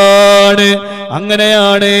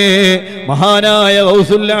 അങ്ങനെയാണ് മഹാനായ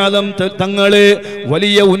ഗൗസുൽ ആലം തങ്ങള്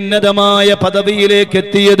വലിയ ഉന്നതമായ പദവിയിലേക്ക്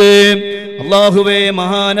എത്തിയത്. അല്ലാഹുവേ,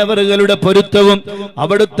 മഹാനവറുകളുടെ പൊരുത്തവും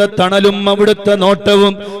അവിടുത്തെ തണലും അവിടുത്തെ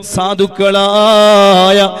നോട്ടവും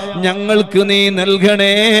സാധുക്കളായ ഞങ്ങൾക്ക് നീ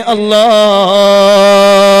നൽകണേ അല്ലാഹ്.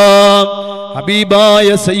 ഹബീബായ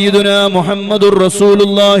സയ്യിദുനാ മുഹമ്മദുർ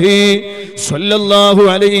റസൂലുള്ളാഹി സ്വല്ലല്ലാഹു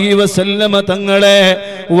അലൈഹി വസല്ലമ തങ്ങളെ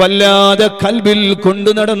വല്ലാതെ കൽബിൽ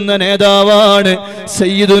കൊണ്ടു നടന്ന നേതാവാണ്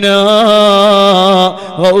സയ്യിദുനാ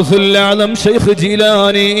ഗൗസുൽ ആലം ശൈഖ്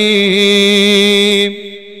ജീലാനി.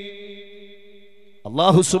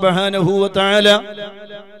 അല്ലാഹു സുബ്ഹാനഹു വ തആല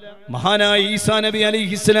മഹാനായ ഈസാ നബി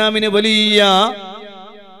അലൈഹിസ്സലാമിന് വലിയ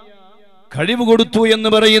കഴിവ് കൊടുത്തു എന്ന്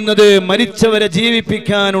പറയുന്നത് മരിച്ചവരെ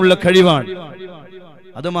ജീവിപ്പിക്കാനുള്ള കഴിവാണ്.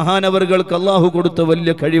 അത് മഹാനവറുകൾക്ക് അല്ലാഹു കൊടുത്ത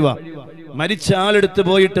വലിയ കഴിവാണ്. മരിച്ച ആളെടുത്ത്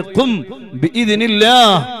പോയിട്ട് ഖും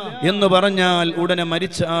ബിഇദ്നില്ലാഹ് എന്ന് പറഞ്ഞാൽ ഉടനെ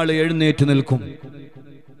മരിച്ച ആൾ എഴുന്നേറ്റ് നിൽക്കും.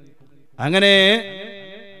 അങ്ങനെ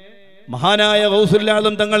മഹാനായ ഗൗസുൽ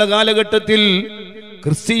ആലം തങ്ങളുടെ കാലഘട്ടത്തിൽ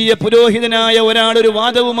ക്രിസ്തീയ പുരോഹിതനായ ഒരാൾ ഒരു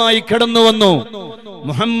വാദവുമായി കടന്നു വന്നു.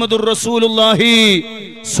 മുഹമ്മദുർ റസൂലുള്ളാഹി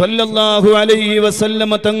സ്വല്ലല്ലാഹു അലൈഹി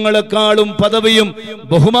വസല്ലമ തങ്ങളെക്കാളും പദവിയും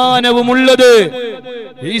ബഹുമാനവും ഉള്ളത്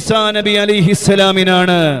ഈസാ നബി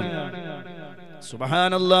അലൈഹിസ്സലാമിനാണ്.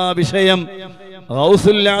 സുബ്ഹാനല്ലാഹ്. വിഷയം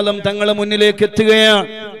ഗൗസുൽ ആലം തങ്ങളെ മുന്നിലേക്ക് എത്തുകയാണ്.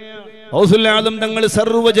 ഗൗസുൽ ആലം തങ്ങൾ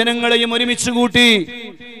സർവ്വജനങ്ങളെയും ഒരുമിച്ച് കൂട്ടി.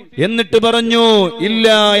 എന്നിട്ട് പറഞ്ഞു, ഇല്ല,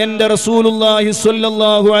 എന്റെ റസൂലുള്ളാഹി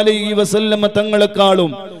സ്വല്ലല്ലാഹു അലൈഹി വസല്ലമ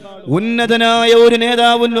തങ്ങളെക്കാളും ഉന്നതനായ ഒരു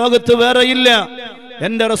നേതാവ് ലോകത്ത് വേറെയില്ല.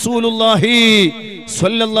 എന്റെ റസൂലുള്ളാഹി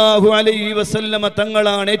സ്വല്ലല്ലാഹു അലൈഹി വസല്ലമ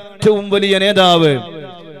തങ്ങളാണ് ഏറ്റവും വലിയ നേതാവ്.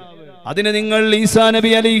 അതിന് നിങ്ങൾ ഈസാ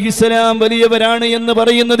നബി അലൈഹിസ്സലാം വലിയവരാണ് എന്ന്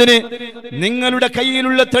പറയുന്നതിന് നിങ്ങളുടെ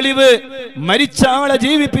കയ്യിലുള്ള തെളിവ് മരിച്ച ആളെ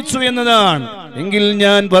ജീവിപ്പിച്ചു എന്നതാണ്. എങ്കിൽ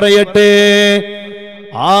ഞാൻ പറയട്ടെ,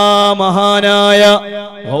 ആ മഹാനായ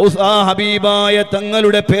ഹബീബായ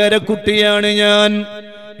തങ്ങളുടെ പേരക്കുട്ടിയാണ് ഞാൻ.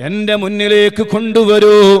 എന്റെ മുന്നിലേക്ക്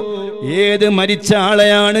കൊണ്ടുവരൂ. ഏത് മരിച്ച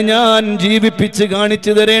ആളെയാണ് ഞാൻ ജീവിപ്പിച്ച്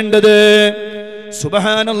കാണിച്ചു തരേണ്ടത്?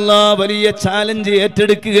 സുബ്ഹാനല്ലാഹ്. വലിയ ചാലഞ്ച്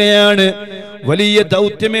ഏറ്റെടുക്കുകയാണ്, വലിയ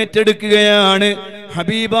ദൗത്യം ഏറ്റെടുക്കുകയാണ്.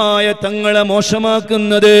 ഹബീബായ തങ്ങളെ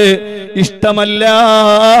മോശമാക്കുന്നത് ഇഷ്ടമല്ല.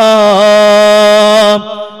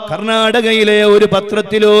 കർണാടകയിലെ ഒരു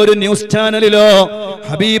പത്രത്തിലോ ഒരു ന്യൂസ് ചാനലിലോ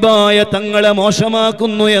ഹബീബായ തങ്ങളെ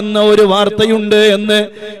മോശമാക്കുന്നു എന്ന ഒരു വാർത്തയുണ്ട് എന്ന്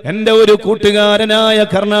എൻ്റെ ഒരു കൂട്ടുകാരനായ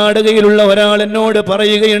കർണാടകയിലുള്ള ഒരാൾ എന്നോട്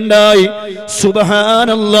പറയുകയുണ്ടായി.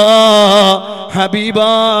 സുബ്ഹാനല്ലാഹ്.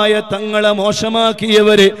 ഹബീബായ തങ്ങളെ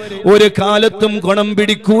മോശമാക്കിയവര് ഒരു കാലത്തും ഗുണം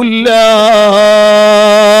പിടിക്കൂല്ല.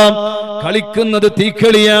 കളിക്കുന്നത്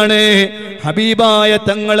തീക്കളിയാണ്. ഹബീബായ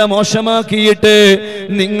തങ്ങളെ മോശമാക്കിയിട്ട്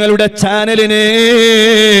നിങ്ങളുടെ ചാനലിനെ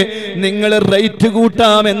നിങ്ങൾ റേറ്റ്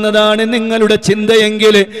കൂട്ടാം എന്നതാണ് നിങ്ങളുടെ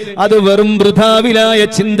ചിന്തയെങ്കിൽ അത് വെറും വൃഥാവിലായ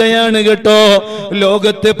ചിന്തയാണ് കേട്ടോ.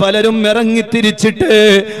 ലോകത്ത് പലരും ഇറങ്ങിത്തിരിച്ചിട്ട്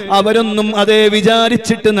അവരൊന്നും അതേ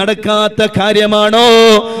വിചാരിച്ചിട്ട് നടക്കാത്ത കാര്യമാണോ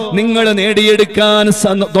നിങ്ങൾ നേടിയെടുക്കാൻ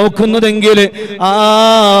നോക്കുന്നതെങ്കിൽ ആ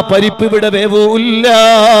പരിപ്പ് ഇവിടെ വേവൂല്ല.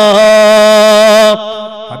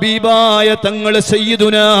 ഹബീബായ തങ്ങൾ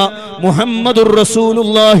സയ്യിദുനാ മുഹമ്മദുർ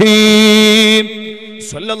റസൂലുള്ളാഹി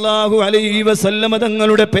സ്വല്ലല്ലാഹു അലൈഹി വസല്ലമ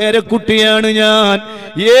തങ്ങളുടെ പേരക്കുട്ടിയാണ് ഞാൻ.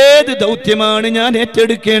 ഏത് ദൗത്യമാണ് ഞാൻ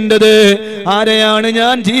ഏറ്റെടുക്കേണ്ടത്? ആരെയാണ്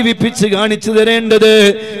ഞാൻ ജീവിപ്പിച്ച് കാണിച്ചു തരേണ്ടത്?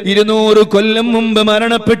 200 കൊല്ലം മുമ്പ്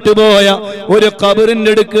മരണപ്പെട്ടു പോയ ഒരു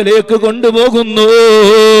ഖബറിന്റെ അടുക്കലേക്ക് കൊണ്ടുപോകുന്നു.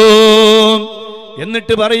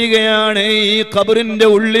 എന്നിട്ട് പറയുകയാണ്, ഈ ഖബറിന്റെ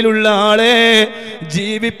ഉള്ളിലുള്ള ആളെ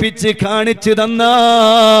ജീവിപ്പിച്ച് കാണിച്ചു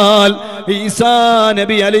തന്നാൽ ഈസാ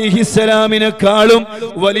നബി അലൈഹിസ്സലാമിനെക്കാളും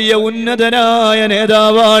വലിയ ഉന്നതനായ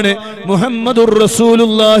നേതാവാണ് മുഹമ്മദുർ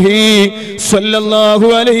റസൂലുള്ളാഹി സ്വല്ലല്ലാഹു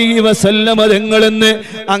അലൈഹി വസല്ലമ തങ്ങളെന്ന്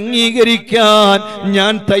അംഗീകരിക്കാൻ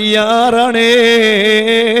ഞാൻ തയ്യാറാണ്.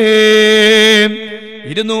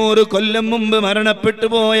 200 കൊല്ലം മുമ്പ് മരണപ്പെട്ടു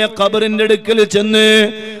പോയ ഖബറിന്റെ അടുക്കൽ ചെന്ന്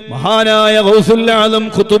മഹാനായ ഗൗസുൽ ആലം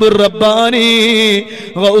ഖുതുബുർ റബ്ബാനി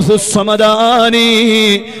ഗൗസുസ് സമദാനി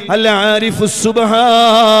അൽ ആരിഫുസ്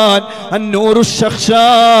സുബ്ഹാൻ അന്നൂറുശ്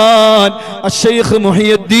ശഖ്ശാൻ അശ്ശൈഖ്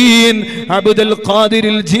മുഹിയുദ്ദീൻ അബ്ദുൽ ഖാദിർ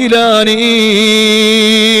ജീലാനി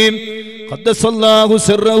ഖദ്ദസല്ലാഹു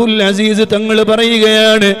സിർറഹുൽ അസീസ് തങ്ങൾ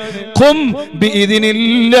പറയുകയാണ്, ഖും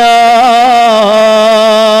ബിഇദ്നില്ലാഹ്,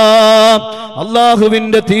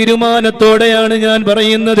 അല്ലാഹുവിന്റെ തീരുമാനത്തോടെയാണ് ഞാൻ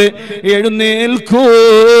പറയുന്നത്, എഴുന്നേൽക്കൂ.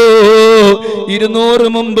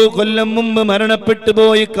 200 കൊല്ലം മുമ്പ് മരണപ്പെട്ടു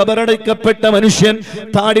പോയി കബറടക്കപ്പെട്ട മനുഷ്യൻ,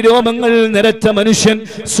 താടിരോമങ്ങൾ നിറച്ച മനുഷ്യൻ,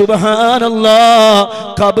 സുബ്ഹാനല്ലാഹ്,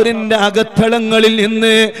 ഖബറിന്റെ അകത്തളങ്ങളിൽ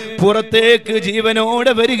നിന്ന് പുറത്തേക്ക്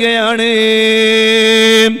ജീവനോടെ വരികയാണ്.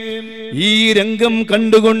 ഈ രംഗം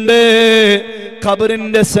കണ്ടുകൊണ്ട്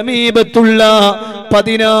ഖബറിന്റെ സമീപത്തുള്ള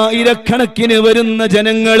 10,000 വരുന്ന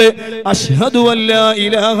ജനങ്ങള് അശ്ഹദു അല്ലാ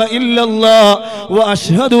ഇലാഹ ഇല്ലല്ലാഹ് വ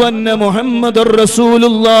അശ്ഹദു അന്ന മുഹമ്മദുർ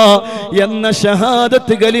റസൂലുള്ളാഹ് എന്ന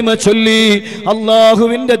ഷഹാദത്ത് കലിമ ചൊല്ലി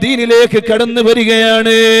അല്ലാഹുവിന്റെ ദീനിലേക്ക് കടന്നു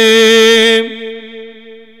വരികയാണ്.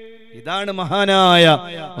 ഇതാണ് മഹാനായ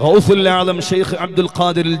ഗൗസുൽ ആലം ശൈഖ് അബ്ദുൽ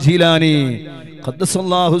ഖാദിർ ജീലാനി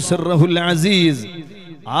ഖദ്ദസല്ലാഹു സിർറഹുൽ അസീസ്.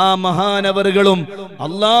 ആ മഹാനവറുകളും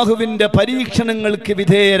അള്ളാഹുവിന്റെ പരീക്ഷണങ്ങൾക്ക്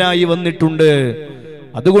വിധേയരായി വന്നിട്ടുണ്ട്.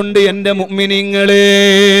 അതുകൊണ്ട് എന്റെ മുഅ്മിനീങ്ങളെ,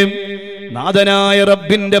 നാഥനായ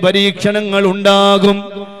റബ്ബിന്റെ പരീക്ഷണങ്ങൾ ഉണ്ടാകും.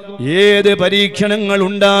 ഏത് പരീക്ഷണങ്ങൾ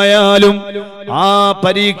ഉണ്ടായാലും ആ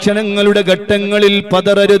പരീക്ഷണങ്ങളുടെ ഘട്ടങ്ങളിൽ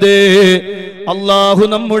പതറരുത്. അള്ളാഹു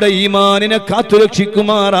നമ്മുടെ ഈമാനിനെ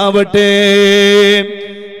കാത്തുരക്ഷിക്കുമാറാവട്ടെ.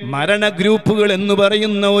 മരണ ഗ്രൂപ്പുകൾ എന്ന്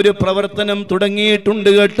പറയുന്ന ഒരു പ്രവർത്തനം തുടങ്ങിയിട്ടുണ്ട്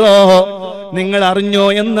കേട്ടോ. നിങ്ങൾ അറിഞ്ഞോ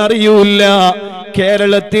എന്നറിയൂല.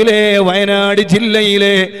 കേരളത്തിലെ വയനാട്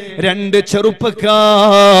ജില്ലയിലെ 2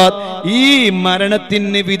 ചെറുപ്പക്കാർ ഈ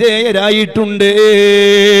മരണത്തിന് വിധേയരായിട്ടുണ്ട്.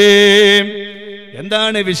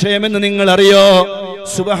 എന്താണ് വിഷയമെന്ന് നിങ്ങൾ അറിയോ?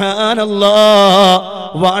 സുബ്ഹാനല്ലാഹ്,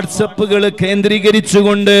 വാട്സപ്പുകൾ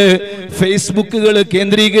കേന്ദ്രീകരിച്ചുകൊണ്ട്, ഫേസ്ബുക്കുകൾ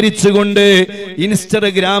കേന്ദ്രീകരിച്ചുകൊണ്ട്,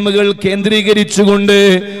 ഇൻസ്റ്റഗ്രാമുകൾ കേന്ദ്രീകരിച്ചുകൊണ്ട്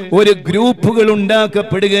ഒരു ഗ്രൂപ്പുകൾ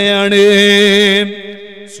ഉണ്ടാക്കപ്പെടുകയാണ്.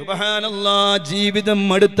 സുബ്ഹാനല്ലാഹ്, ജീവിതം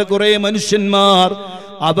മടുത്ത കുറെ മനുഷ്യന്മാർ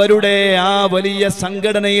അവരുടെ ആ വലിയ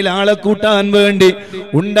സംഘടനയിൽ ആളെ കൂട്ടാൻ വേണ്ടി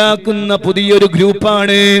ഉണ്ടാക്കുന്ന പുതിയൊരു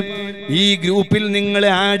ഗ്രൂപ്പാണ്. ഈ ഗ്രൂപ്പിൽ നിങ്ങൾ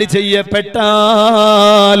ആഡ്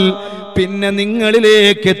ചെയ്യപ്പെട്ടാൽ പിന്നെ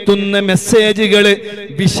നിങ്ങളിലേക്ക് എത്തുന്ന മെസ്സേജുകള്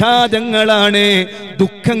വിഷാദങ്ങളാണ്,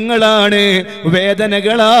 ദുഃഖങ്ങളാണ്,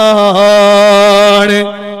 വേദനകളാണ്.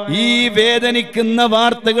 ഈ വേദനിക്കുന്ന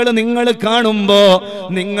വാർത്തകൾ നിങ്ങൾ കാണുമ്പോ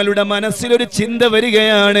നിങ്ങളുടെ മനസ്സിലൊരു ചിന്ത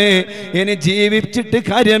വരികയാണ്, ഇനി ജീവിച്ചിട്ട്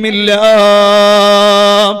കാര്യമില്ല,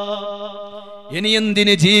 ഇനി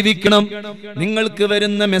എന്തിന് ജീവിക്കണം? നിങ്ങൾക്ക്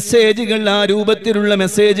വരുന്ന മെസ്സേജുകൾ ആ രൂപത്തിലുള്ള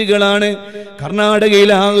മെസ്സേജുകളാണ്. കർണാടകയിൽ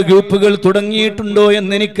ആ ഗ്രൂപ്പുകൾ തുടങ്ങിയിട്ടുണ്ടോ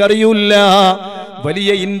എന്ന് എനിക്കറിയില്ല. വലിയ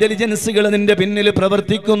ഇന്റലിജൻസുകൾ അതിന്റെ പിന്നിൽ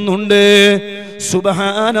പ്രവർത്തിക്കുന്നുണ്ട്.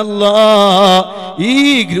 സുബ്ഹാനല്ലാഹ്, ഈ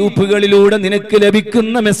ഗ്രൂപ്പുകളിലൂടെ നിനക്ക്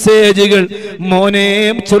ലഭിക്കുന്ന മെസ്സേജുകൾ, മോനെ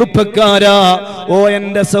ചെറുപ്പക്കാരാ, ഓ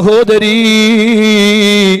എന്റെ സഹോദരീ,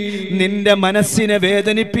 നിന്റെ മനസ്സിനെ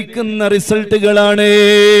വേദനിപ്പിക്കുന്ന റിസൾട്ടുകളാണ്.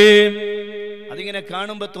 അതിങ്ങനെ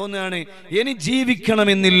കാണുമ്പോ തോന്നുകയാണ് ഇനി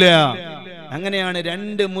ജീവിക്കണമെന്നില്ല. അങ്ങനെയാണ്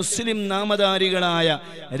 2 മുസ്ലിം നാമധാരികളായ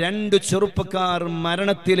 2 ചെറുപ്പക്കാർ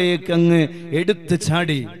മരണത്തിലേക്ക് അങ്ങ് എടുത്തു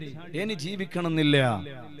ചാടി. ഇനി ജീവിക്കണമെന്നില്ല.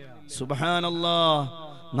 സുബ്ഹാനല്ലാഹ്,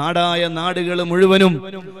 നാടായ നാടുകൾ മുഴുവനും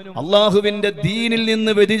അള്ളാഹുവിന്റെ ദീനിൽ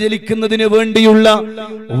നിന്ന് വ്യതിചലിക്കുന്നതിന് വേണ്ടിയുള്ള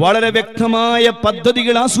വളരെ വ്യക്തമായ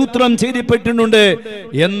പദ്ധതികൾ ആസൂത്രണം ചെയ്തിപ്പെട്ടിട്ടുണ്ട്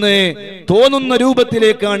എന്ന് തോന്നുന്ന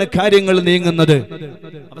രൂപത്തിലേക്കാണ് കാര്യങ്ങൾ നീങ്ങുന്നത്.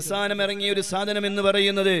 അവസാനം ഇറങ്ങിയ ഒരു സാധനം എന്ന്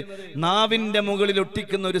പറയുന്നത് നാവിന്റെ മുകളിൽ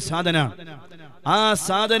ഒട്ടിക്കുന്ന ഒരു സാധനമാണ്. ആ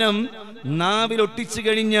സാധനം നാവിൽ ഒട്ടിച്ചു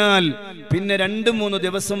കഴിഞ്ഞാൽ പിന്നെ 2-3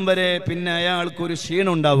 ദിവസം വരെ പിന്നെ അയാൾക്കൊരു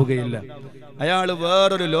ക്ഷീണം ഉണ്ടാവുകയില്ല. അയാൾ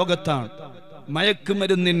വേറൊരു ലോകത്താണ്,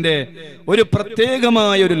 മയക്കുമരുന്നിന്റെ ഒരു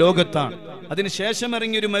പ്രത്യേകമായ ഒരു ലോകത്താണ്. അതിനുശേഷം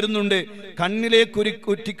ഇറങ്ങിയൊരു മരുന്നുണ്ട്, കണ്ണിലേക്ക്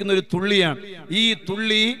ഉറ്റിക്കുന്ന ഒരു തുള്ളിയാണ്. ഈ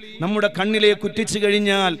തുള്ളി നമ്മുടെ കണ്ണിലേക്ക് ഉറ്റിച്ചു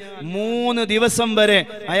കഴിഞ്ഞാൽ 3 ദിവസം വരെ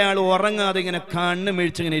അയാൾ ഉറങ്ങാതെ ഇങ്ങനെ കണ്ണ്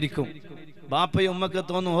മിഴിച്ചിങ്ങനെ ഇരിക്കും. ബാപ്പയും ഉമ്മക്ക്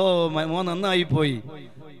തോന്നും, ഓ മോൻ നന്നായി പോയി,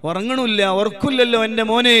 ഉറങ്ങണില്ല, ഉറക്കില്ലല്ലോ എന്റെ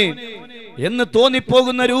മോനെ എന്ന്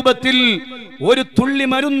തോന്നിപ്പോകുന്ന രൂപത്തിൽ ഒരു തുള്ളി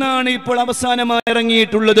മരുന്നാണ് ഇപ്പോൾ അവസാനമായി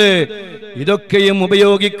ഇറങ്ങിയിട്ടുള്ളത്. ഇതൊക്കെയും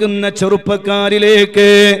ഉപയോഗിക്കുന്ന ചെറുപ്പക്കാരിലേക്ക്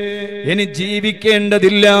ഇനി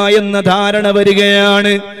ജീവിക്കേണ്ടതില്ല എന്ന ധാരണ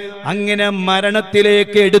വരികയാണ്. അങ്ങനെ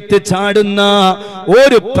മരണത്തിലേക്ക് എടുത്ത് ചാടുന്ന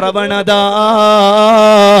ഒരു പ്രവണത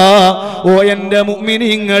ഓ എന്റെ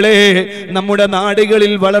മുഅ്മിനീങ്ങളെ നമ്മുടെ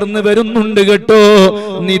നാടുകളിൽ വളർന്നു വരുന്നുണ്ട് കേട്ടോ.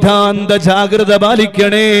 നിതാന്ത ജാഗ്രത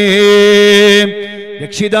പാലിക്കണേ.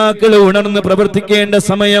 രക്ഷിതാക്കൾ ഉണർന്ന് പ്രവർത്തിക്കേണ്ട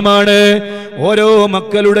സമയമാണ്. ഓരോ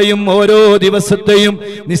മക്കളുടെയും ഓരോ ദിവസത്തെയും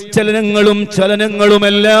നിശ്ചലനങ്ങളും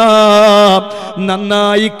ചലനങ്ങളുമെല്ലാം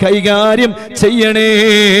നന്നായി കൈകാര്യം ചെയ്യണേ.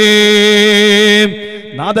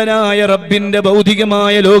 നാഥനായ റബ്ബിന്റെ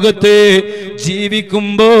ഭൗതികമായ ലോകത്ത്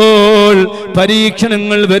ജീവിക്കുമ്പോൾ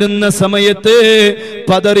പരീക്ഷണങ്ങൾ വരുന്ന സമയത്ത്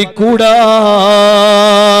പതറിക്കൂടാ.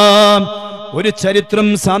 ഒരു ചരിത്രം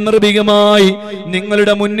സാന്ദർഭികമായി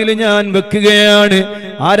നിങ്ങളുടെ മുന്നിൽ ഞാൻ വെക്കുകയാണ്.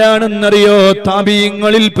 ആരാണെന്നറിയോ?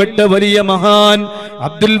 താബീങ്ങളിൽപ്പെട്ട വലിയ മഹാൻ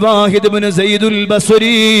അബ്ദുൽ വാഹിദ് ഇബ്നു സയ്യിദുൽ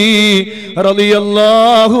ബസ്രി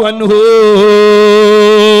റളിയല്ലാഹു അൻഹു.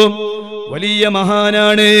 വലിയ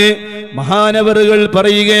മഹാനാണ്. മഹാനവറുകൾ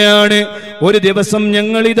പറയുകയാണ്, ഒരു ദിവസം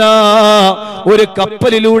ഞങ്ങളിതാ ഒരു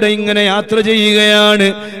കപ്പലിലൂടെ ഇങ്ങനെ യാത്ര ചെയ്യുകയാണ്.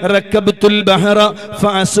 റക്കബ്തുൽ ബഹറ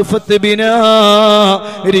ഫഅസ്ഫത് ബിനാ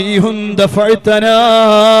റീഹുൻ ദഫഅതനാ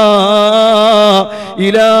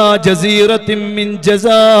ഇലാ ജസീറത്തിൻ മിൻ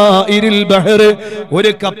ജസാഇരിൽ ബഹർ.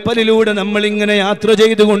 ഒരു കപ്പലിലൂടെ നമ്മൾ ഇങ്ങനെ യാത്ര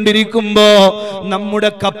ചെയ്തുകൊണ്ടിരിക്കുമ്പോ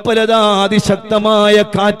നമ്മുടെ കപ്പലതാ അതിശക്തമായ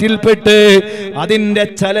കാറ്റിൽപ്പെട്ട് അതിന്റെ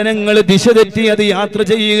ചലനങ്ങൾ ദിശ തെറ്റി അത് യാത്ര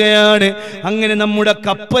ചെയ്യുകയാണ്. അങ്ങനെ നമ്മുടെ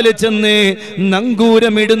കപ്പൽ ചെന്ന്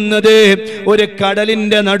നങ്കൂരമിടുന്നത് ഒരു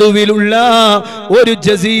കടലിന്റെ നടുവിലുള്ള ഒരു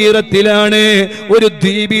ജസീറത്തിലാണ്, ഒരു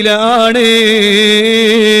ദ്വീപിലാണ്.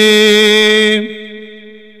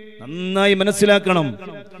 നന്നായി മനസ്സിലാക്കണം,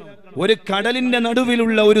 ഒരു കടലിന്റെ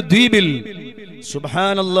നടുവിലുള്ള ഒരു ദ്വീപിൽ.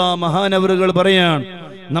 സുബ്ഹാനല്ലാഹ്, മഹാനവറുകൾ പറയാൻ,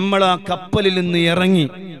 നമ്മൾ ആ കപ്പലിൽ നിന്ന്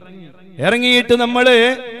ഇറങ്ങിയിട്ട് നമ്മള്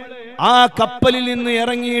ആ കപ്പലിൽ നിന്ന്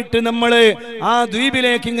ഇറങ്ങിയിട്ട് നമ്മള് ആ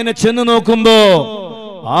ദ്വീപിലേക്ക് ഇങ്ങനെ ചെന്ന് നോക്കുമ്പോ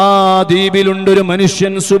ആ ദ്വീപിലുണ്ടൊരു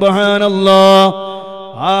മനുഷ്യൻ. സുബ്ഹാനല്ലാഹ്,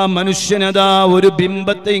 ആ മനുഷ്യനതാ ഒരു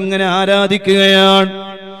ബിംബത്തെ ഇങ്ങനെ ആരാധിക്കുകയാണ്.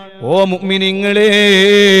 ഓ മുഅ്മിനീങ്ങളെ,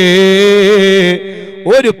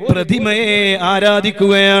 ഒരു പ്രതിമയെ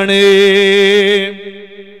ആരാധിക്കുകയാണ്.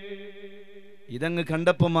 ഇതങ്ങ്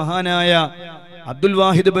കണ്ടപ്പോ മഹാനായ അബ്ദുൽ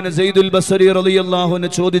വാഹിദ് ഇബ്നു സയ്യിദുൽ ബസ്രി റളിയല്ലാഹു അൻഹു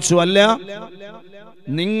ചോദിച്ചു, അല്ല,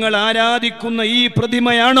 നിങ്ങൾ ആരാധിക്കുന്ന ഈ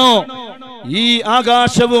പ്രതിമയാണോ ഈ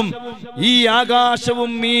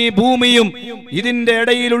ആകാശവും ഈ ഭൂമിയും ഇതിന്റെ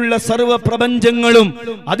ഇടയിലുള്ള സർവ്വ പ്രപഞ്ചങ്ങളും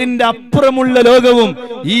അതിന്റെ അപ്പുറമുള്ള ലോകവും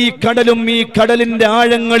ഈ കടലും ഈ കടലിന്റെ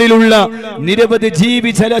ആഴങ്ങളിലുള്ള നിരവധി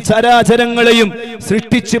ജീവി ചരാചരങ്ങളെയും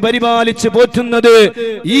സൃഷ്ടിച്ച് പരിപാലിച്ച് പോറ്റുന്നത്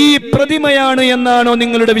ഈ പ്രതിമയാണ് എന്നാണോ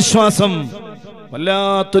നിങ്ങളുടെ വിശ്വാസം?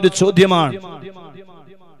 വല്ലാത്തൊരു ചോദ്യമാണ്.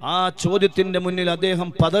 ആ ചോദ്യത്തിന്റെ മുന്നിൽ അദ്ദേഹം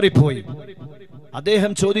പതറിപ്പോയി.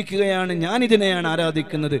 അദ്ദേഹം ചോദിക്കുകയാണ്, ഞാൻ ഇതിനെയാണ്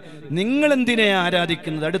ആരാധിക്കുന്നത്, നിങ്ങൾ എന്തിനെയാണ്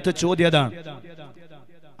ആരാധിക്കുന്നത്? അടുത്ത ചോദ്യം അതാണ്.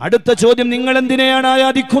 അടുത്ത ചോദ്യം, നിങ്ങൾ എന്തിനെയാണ്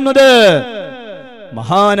ആരാധിക്കുന്നത്?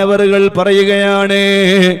 മഹാനവറുകൾ പറയുകയാണ്,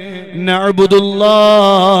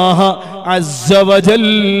 നഅ്ബുദുല്ലാഹ അസ്സ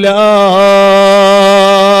വജല്ല.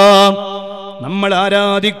 നമ്മൾ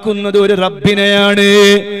ആരാധിക്കുന്നത് ഒരു റബ്ബിനെയാണ്.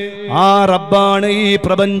 ആ റബ്ബാണ് ഈ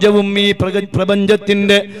പ്രപഞ്ചവും ഈ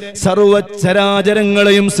പ്രപഞ്ചത്തിന്റെ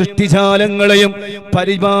സർവ്വചരാചരങ്ങളെയും സൃഷ്ടിജാലങ്ങളെയും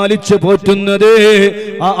പരിപാലിച്ചു പോറ്റുന്നത്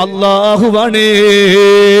ആ അല്ലാഹുവാണ്.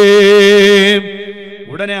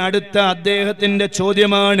 ഉടനെ അടുത്ത അദ്ദേഹത്തിന്റെ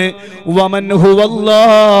ചോദ്യമാണ്, വമൻ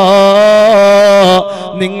ഹുവല്ലാഹ്,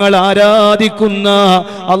 നിങ്ങൾ ആരാധിക്കുന്ന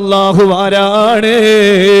അല്ലാഹു ആരാണ്?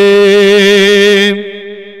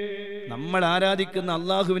 നമ്മൾ ആരാധിക്കുന്ന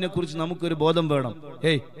അല്ലാഹുവിനെ കുറിച്ച് നമുക്കൊരു ബോധം വേണം.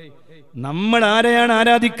 നമ്മൾ ആരെയാണ്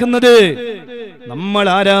ആരാധിക്കുന്നത്? നമ്മൾ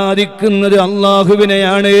ആരാധിക്കുന്നത്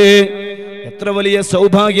അല്ലാഹുവിനെയാണ്. എത്ര വലിയ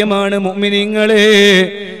സൗഭാഗ്യമാണ് മുഅ്മിനീങ്ങളെ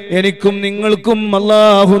എനിക്കും നിങ്ങൾക്കും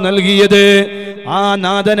അല്ലാഹു നൽകിയത്. ആ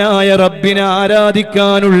നാഥനായ റബ്ബിനെ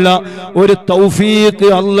ആരാധിക്കാനുള്ള ഒരു തൗഫീഖ്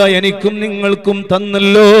അല്ലാഹ് എനിക്കും നിങ്ങൾക്കും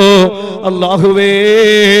തന്നല്ലോ. അല്ലാഹുവേ,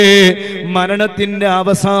 മരണത്തിന്റെ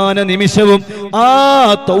അവസാന നിമിഷവും ആ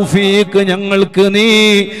തൗഫീഖ് ഞങ്ങൾക്ക് നീ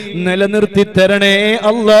നിലനിർത്തി തരണേ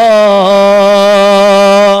അല്ലാഹ്.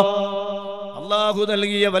 അല്ലാഹു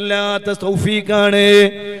നൽകിയ വല്ലാത്ത തൗഫീഖാണ്.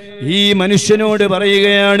 ഈ മനുഷ്യനോട്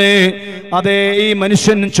പറയുകയാണ്, അതെ, ഈ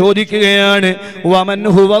മനുഷ്യൻ ചോദിക്കുകയാണ്, വമൻ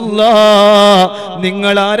ഹുവല്ലാഹ്,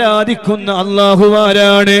 നിങ്ങൾ ആരാധിക്കുന്ന അല്ലാഹു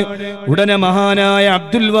ആരാണ്? ഉടനെ മഹാനായ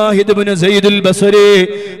അബ്ദുൽ വാഹിദ് ഇബ്നു സയ്യിദുൽ ബസരി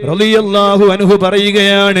റളിയല്ലാഹു അൻഹു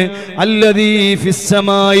പറയുകയാണ്, അല്ലദീ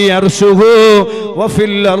ഫിസ്സമായി അർശുഹു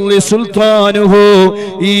വഫിൽ അർളി സുൽത്താനുഹു.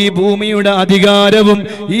 ഈ ഭൂമിയുടെ അധികാരവും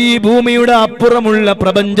ഈ ഭൂമിയുടെ അപ്പുറമുള്ള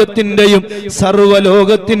പ്രപഞ്ചത്തിന്റെയും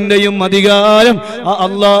സർവ്വലോകത്തിന്റെയും അധികാരം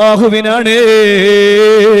അല്ലാഹുവിനാണ്.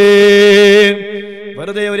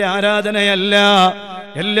 വെറുതെ ഒരു ആരാധനയല്ല,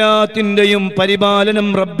 എല്ലാത്തിന്റെയും പരിപാലനം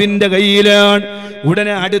റബ്ബിന്റെ കയ്യിലാണ്.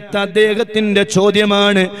 ഉടനെ അടുത്ത അദ്ദേഹത്തിന്റെ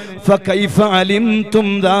ചോദ്യമാണ്, ഫകൈഫ അലിംതും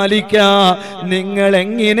ദാലിക, നിങ്ങൾ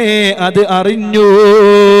എങ്ങനെ അത് അറിഞ്ഞു?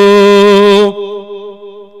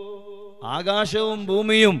 ആകാശവും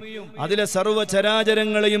ഭൂമിയും അതിലെ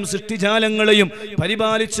സർവ്വചരാചരങ്ങളെയും സൃഷ്ടിജാലങ്ങളെയും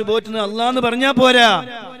പരിപാലിച്ചു പോറ്റുന്ന അല്ലാഹ് എന്ന് പറഞ്ഞാ പോരാ,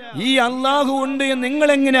 ഈ അല്ലാഹു ഉണ്ട് എന്ന് നിങ്ങൾ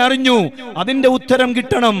എങ്ങനെ അറിഞ്ഞു? അതിന്റെ ഉത്തരം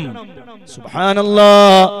കിട്ടണം.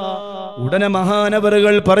 സുബ്ഹാനല്ലാഹ്. ഉടനെ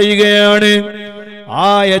മഹാനവറുകൾ പറയുകയാണ്, ആ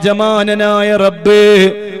യജമാനനായ റബ്ബ്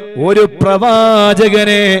ഒരു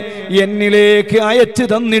പ്രവാചകനെ എന്നിലേക്ക് അയച്ചു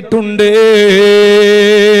തന്നിട്ടുണ്ട്.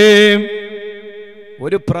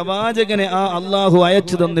 ഒരു പ്രവാചകനെ ആ അല്ലാഹു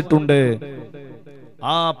അയച്ചു തന്നിട്ടുണ്ട്.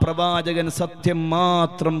 ആ പ്രവാചകൻ സത്യം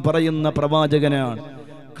മാത്രം പറയുന്ന പ്രവാചകനാണ്,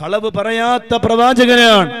 കളവ് പറയാത്ത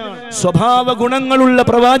പ്രവാചകനാണ്, സ്വഭാവ ഗുണങ്ങളുള്ള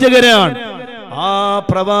പ്രവാചകനാണ്. ആ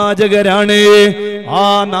പ്രവാചകരാണ് ആ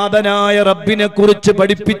നാഥനായ റബ്ബിനെ കുറിച്ച്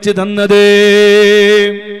പഠിപ്പിച്ചു തന്നത്.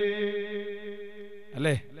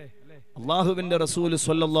 അല്ലേ? അല്ലാഹുവിന്റെ റസൂൽ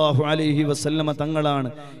സ്വല്ലല്ലാഹു അലൈഹി വസല്ലമ തങ്ങളാണ്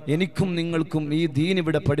എനിക്കും നിങ്ങൾക്കും ഈ ദീൻ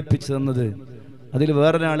ഇവിടെ പഠിപ്പിച്ചു തന്നത്. അതിൽ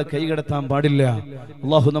വേറൊരാൾ കൈകടത്താൻ പാടില്ല.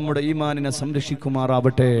 അല്ലാഹു നമ്മുടെ ഈമാനിനെ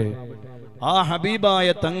സംരക്ഷിക്കുമാറാവട്ടെ. ആ ഹബീബായ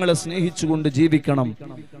തങ്ങളെ സ്നേഹിച്ചുകൊണ്ട് ജീവിക്കണം.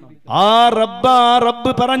 ആ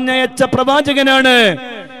റബ്ബ് പറഞ്ഞയച്ച പ്രവാചകനാണ്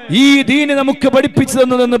ഈ ദീന് നമുക്ക് പഠിപ്പിച്ചു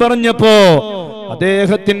തന്നതെന്ന് പറഞ്ഞപ്പോ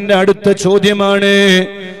അദ്ദേഹത്തിന്റെ അടുത്ത ചോദ്യമാണ്,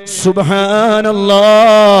 സുബ്ഹാനല്ലാഹ്,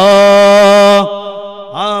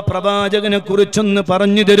 ആ പ്രവാചകനെ കുറിച്ചൊന്ന്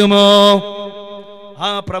പറഞ്ഞു തരുമോ?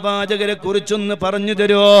 ആ പ്രവാചകരെ കുറിച്ചൊന്ന് പറഞ്ഞു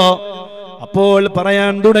തരുമോ? അപ്പോൾ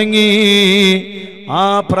പറയാൻ തുടങ്ങി, ആ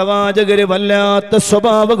പ്രവാചകര് വല്ലാത്ത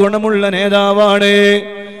സ്വഭാവ ഗുണമുള്ള നേതാവാണ്.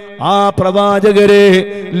 ആ പ്രവാചകര്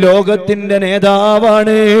ലോകത്തിന്റെ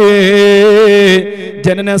നേതാവാണ്.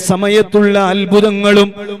 ജനന സമയത്തുള്ള അത്ഭുതങ്ങളും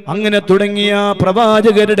അങ്ങനെ തുടങ്ങിയ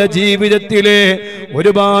പ്രവാചകരുടെ ജീവിതത്തിലെ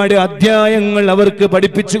ഒരുപാട് അധ്യായങ്ങൾ അവർക്ക്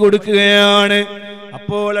പഠിപ്പിച്ചു കൊടുക്കുകയാണ്.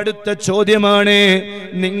 അപ്പോൾ അടുത്ത ചോദ്യമാണ്,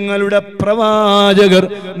 നിങ്ങളുടെ പ്രവാചകർ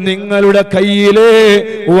നിങ്ങളുടെ കയ്യിലെ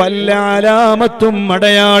വല്ല അലാമത്തും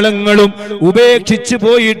അടയാളങ്ങളും ഉപേക്ഷിച്ചു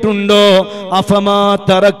പോയിട്ടുണ്ടോ? അഫമാ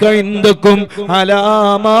തറക ഇൻദകും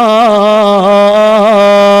അലാമാ,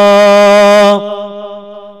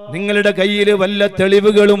 നിങ്ങളുടെ കയ്യിൽ വല്ല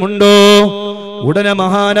തെളിവുകളുമുണ്ടോ? ഉടനെ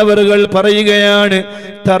മഹാനവറുകൾ പറയുകയാണ്,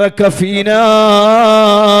 തറക ഫീനാ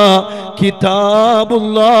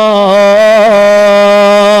കിതാബുല്ലാഹ്,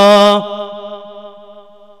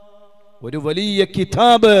 ഒരു വലിയ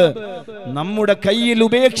കിതാബ് നമ്മുടെ കയ്യിൽ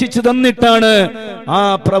ഉപേക്ഷിച്ചു തന്നിട്ടാണ് ആ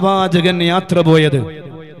പ്രവാചകൻ യാത്ര പോയത്.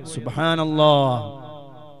 സുബ്ഹാനല്ലാഹ്.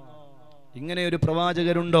 ഇങ്ങനെ ഒരു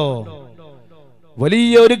പ്രവാചകരുണ്ടോ?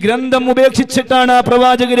 വലിയ ഒരു ഗ്രന്ഥം ഉപേക്ഷിച്ചിട്ടാണ് ആ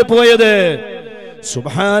പ്രവാചകര് പോയത്.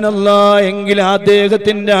 സുബ്ഹാനല്ലാഹ്. എങ്കിൽ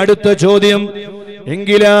അദ്ദേഹത്തിന്റെ അടുത്ത ചോദ്യം,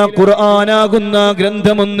 എങ്കിലാ ഖുർആനാകുന്ന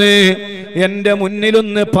ഗ്രന്ഥമൊന്ന് എന്റെ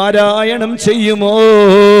മുന്നിലൊന്ന് പാരായണം ചെയ്യുമോ?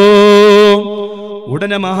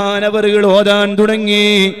 ഉടനെ മഹാനവറുകൾ ഓതാൻ തുടങ്ങി,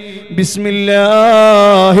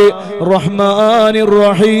 ബിസ്മില്ലാഹി റഹ്മാനിർ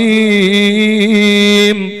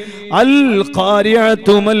റഹീം. അൽ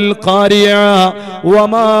ഖാരിഅതു മൽ ഖാരിഅ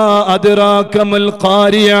വമാ അദ്റാക മൽ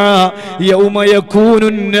ഖാരിഅ യൗമ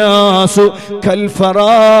യകൂനുൻ നാസു കൽ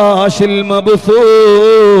ഫറാശിൽ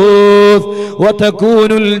മബ്സൂസ്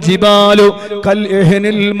വതകൂനുൽ ജിബാലു കൽ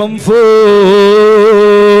ഇഹ്നിൽ മൻഫൂസ്.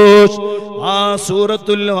 ആ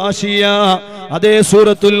സൂറത്തുൽ വാശിയ, അതേ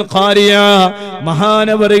സൂറത്തുൽ ഖാരിയ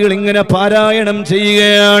മഹാനവറുകൾ ഇങ്ങനെ പാരായണം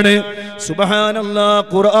ചെയ്യുകയാണ്. സുബ്ഹാനല്ലാഹ്.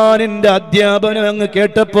 ഖുർആനിന്റെ അധ്യാപനം അങ്ങ്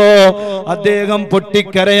കേട്ടപ്പോ അദ്ദേഹം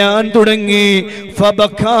പൊട്ടിക്കരയാൻ തുടങ്ങി.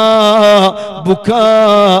 ഫബകാ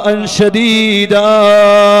ബുകാഅൻ ശദീദാ.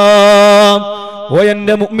 ഓ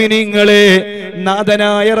എന്റെ മുഅ്മിനീങ്ങളെ,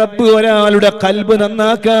 നാഥനായ റബ്ബ് ഒരാളുടെ ഖൽബ്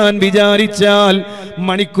നന്നാക്കാൻ വിചാരിച്ചാൽ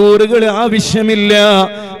മണിക്കൂറുകൾ ആവശ്യമില്ല,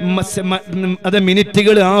 അത്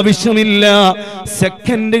മിനിറ്റുകൾ ആവശ്യമില്ല,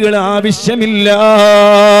 സെക്കൻഡുകൾ ആവശ്യമില്ല.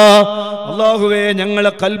 അല്ലാഹുവേ,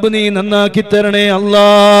 ഞങ്ങളെ ഖൽബ് നീ നന്നാക്കി തരണേ അല്ലാ.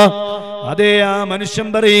 അതേ ആ മനുഷ്യൻ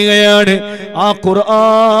പറയുകയാണ്, ആ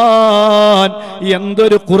ഖുർആൻ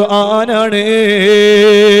എന്തൊരു ഖുർആനാണ്.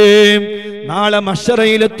 നാളെ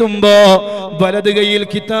മഹ്ശറയിലെത്തുമ്പോ വലത് കൈയിൽ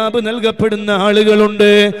കിതാബ് നൽകപ്പെടുന്ന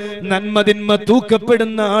ആളുകളുണ്ട്, നന്മതിന്മ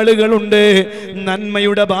തൂക്കപ്പെടുന്ന ആളുകളുണ്ട്.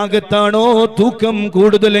 നന്മയുടെ ഭാഗത്താണോ തൂക്കം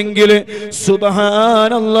കൂടുതലെങ്കിൽ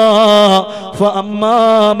സുബ്ഹാനല്ലാഹ് ഫഅമ്മാ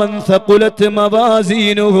മൻ സഖുലത്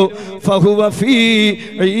മവാസീനുഹു ഫഹുവ ഫീ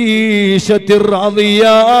ഈശത്തിർ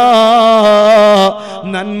റാദിയാ.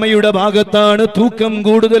 നന്മയുടെ ഭാഗത്താണ് തൂക്കം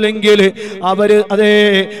കൂടുതലെങ്കിൽ അവര് അതേ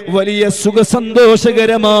വലിയ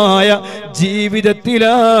സുഖസന്തോഷകരമായ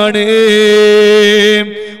ജീവിതത്തിലാണ്.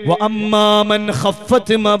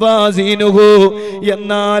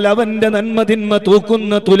 എന്നാൽ അവന്റെ നന്മതിന്മ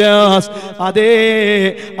തൂക്കുന്ന തുലാസ്, അതേ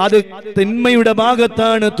അത് തിന്മയുടെ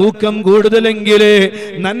ഭാഗത്താണ് തൂക്കം കൂടുതലെങ്കിൽ,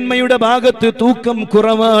 നന്മയുടെ ഭാഗത്ത് തൂക്കം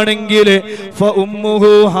കുറവാണെങ്കിൽ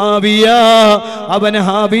അവൻ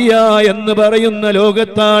ഹാവിയ എന്ന് പറയുന്ന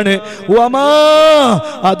ലോകത്താണ്. വമാ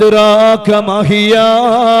അദ്റാക മഹിയ,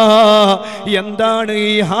 എന്താണ്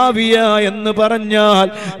ഈ ഹാവിയ എന്ന് പറഞ്ഞാൽ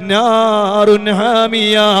നാറുൻ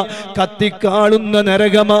ഹാമിയ, കത്തിക്കാളുന്ന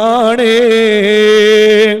നരകമാണ്.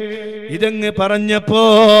 ഇതങ്ങ് പറഞ്ഞപ്പോ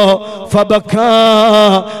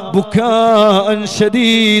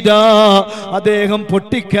അദ്ദേഹം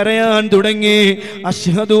പൊട്ടിക്കരയാൻ തുടങ്ങി.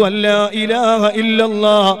 അശ്ഹദു അല്ലാ ഇലാഹ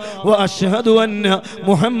ഇല്ലല്ലാഹ് വ അശ്ഹദു അന്ന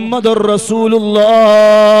മുഹമ്മദുർ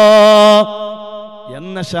റസൂലുള്ളാഹ്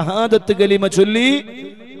എന്ന ഷഹാദത്ത് കലിമ ചൊല്ലി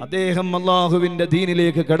അദ്ദേഹം അല്ലാഹുവിന്റെ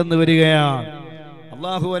ദീനിലേക്ക് കടന്നു വരികയാണ്.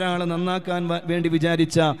 അല്ലാഹു ഒരാളെ നന്നാക്കാൻ വേണ്ടി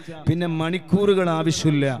വിചാരിച്ച പിന്നെ മണിക്കൂറുകൾ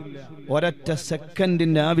ആവശ്യമില്ല, ഒരൊറ്റ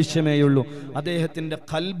സെക്കൻഡിന്റെ ആവശ്യമേയുള്ളൂ. അദ്ദേഹത്തിന്റെ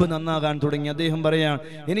ഖൽബ് നന്നാകാൻ തുടങ്ങി. അദ്ദേഹം പറയാൻ,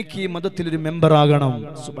 എനിക്ക് ഈ മതത്തിലൊരു മെമ്പർ ആകണം.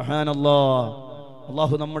 സുബ്ഹാനല്ലാഹ്,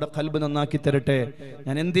 അല്ലാഹു നമ്മുടെ ഖൽബ് നന്നാക്കി തരട്ടെ.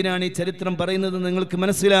 ഞാൻ എന്തിനാണ് ഈ ചരിത്രം പറയുന്നത് നിങ്ങൾക്ക്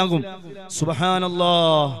മനസ്സിലാകും.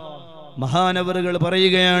 സുബ്ഹാനല്ലാഹ്, മഹാനവറുകൾ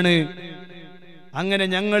പറയുകയാണ്, അങ്ങനെ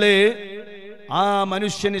ഞങ്ങള് ആ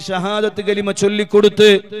മനുഷ്യന് ഷഹാദത്ത് കലിമ ചൊല്ലിക്കൊടുത്ത്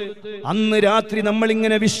അന്ന് രാത്രി നമ്മൾ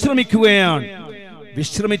ഇങ്ങനെ വിശ്രമിക്കുകയാണ്.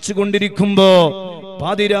 വിശ്രമിച്ചു കൊണ്ടിരിക്കുമ്പോ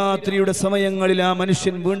പാതിരാത്രിയുടെ സമയങ്ങളിൽ ആ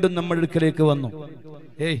മനുഷ്യൻ വീണ്ടും നമ്മുടെ അടുക്കലേക്ക് വന്നു.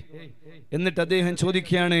 എന്നിട്ട് അദ്ദേഹം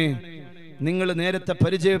ചോദിക്കുകയാണ്, നിങ്ങൾ നേരത്തെ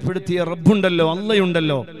പരിചയപ്പെടുത്തിയ റബ്ബുണ്ടല്ലോ,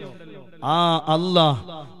 അള്ളയുണ്ടല്ലോ, ആ അല്ലാഹ്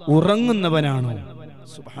ഉറങ്ങുന്നവനാണോ?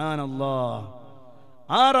 സുബ്ഹാനല്ലാഹ്,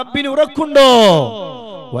 ആ റബ്ബിന് ഉറക്കുണ്ടോ?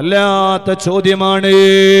 വല്ലാത്ത ചോദ്യമാണ്.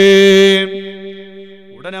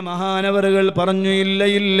 ഉടനെ മഹാനവറുകൾ പറഞ്ഞു, ഇല്ല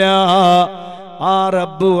ഇല്ല, ആ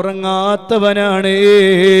റബ്ബ് ഉറങ്ങാത്തവനാണ്,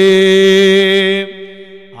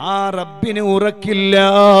 ആ റബ്ബിന് ഉറക്കില്ല.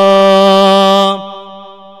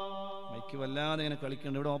 മൈക്ക് വല്ലാതെ ഇങ്ങനെ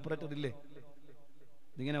കളിക്കണ്ട. ഇവിടെ ഓപ്പറേറ്റർ ഇല്ലേ?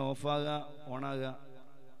 ഇതിങ്ങനെ ഓഫാകുക ഓണാകുക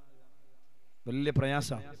വലിയ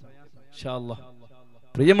പ്രയാസമാണ്. ഇൻഷാ അല്ലാഹ്,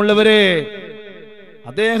 പ്രിയമുള്ളവരെ,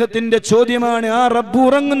 അദ്ദേഹത്തിന്റെ ചോദ്യമാണ്, ആ റബ്ബ്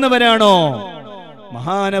ഉറങ്ങുന്നവനാണോ?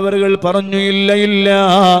 മഹാനവറുകൾ പറഞ്ഞു, ഇല്ല ഇല്ല,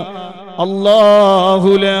 അല്ലാഹു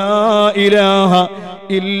ലാ ഇലാഹ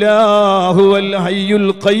ഇല്ലാ ഹുവൽ ഹയ്യുൽ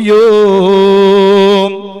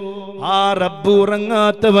ഖയ്യൂം. ആ റബ്ബ്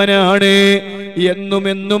ഉറങ്ങാത്തവനാണ്,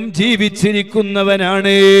 എന്നുമെന്നും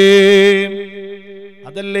ജീവിച്ചിരിക്കുന്നവനാണ്.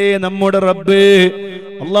 അതല്ലേ നമ്മുടെ റബ്ബ്.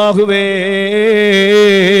 അല്ലാഹുവേ,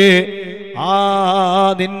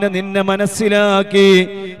 നിന്നെ മനസ്സിലാക്കി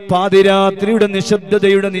പാതിരാത്രിയുടെ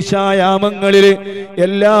നിശബ്ദതയുടെ നിശായാമങ്ങളിൽ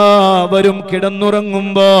എല്ലാവരും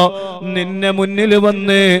കിടന്നുറങ്ങുമ്പോ നിന്നെ മുന്നിൽ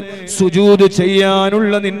വന്ന് സുജൂദ്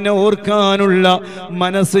ചെയ്യാനുള്ള, നിന്നെ ഓർക്കാനുള്ള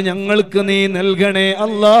മനസ്സ് ഞങ്ങൾക്ക് നീ നൽകണേ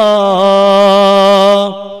അല്ലാഹ്.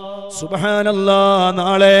 സുബ്ഹാനല്ലാഹ്,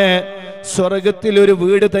 നാളെ സ്വർഗത്തിൽ ഒരു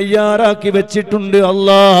വീട് തയ്യാറാക്കി വെച്ചിട്ടുണ്ട്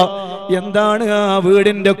അല്ലാഹ്. എന്താണ് ആ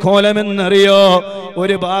വീടിന്റെ കോലമെന്നറിയോ?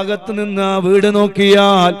 ഒരു ഭാഗത്ത് നിന്ന് ആ വീട്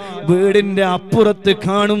നോക്കിയാൽ വീടിന്റെ അപ്പുറത്ത്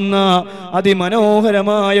കാണുന്ന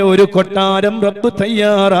അതിമനോഹരമായ ഒരു കൊട്ടാരം റബ്ബ്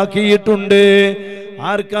തയ്യാറാക്കിയിട്ടുണ്ട്.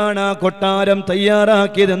 ആർക്കാണ് ആ കൊട്ടാരം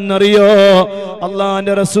തയ്യാറാക്കിയതെന്നറിയോ?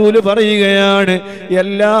 അള്ളാന്റെ റസൂല് പറയുകയാണ്,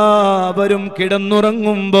 എല്ലാവരും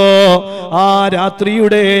കിടന്നുറങ്ങുമ്പോ ആ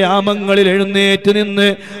രാത്രിയുടെ യാമങ്ങളിൽ എഴുന്നേറ്റ് നിന്ന്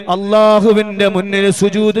അള്ളാഹുവിന്റെ മുന്നിൽ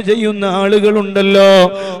സുജൂദ് ചെയ്യുന്ന ആളുകളുണ്ടല്ലോ,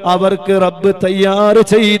 അവർക്ക് റബ്ബ് തയ്യാർ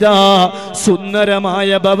ചെയ്ത സുന്ദരമായ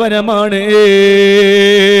ഭവനമാണ്.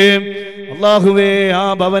 അല്ലാഹുവേ, ആ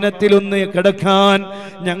ഭവനത്തിലൊന്ന് കിടക്കാൻ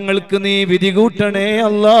ഞങ്ങൾക്ക് നീ വിധി കൂട്ടണേ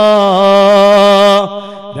അല്ലാഹ്.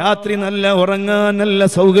 രാത്രി നല്ല ഉറങ്ങാൻ നല്ല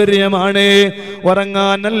സൗകര്യമാണ്,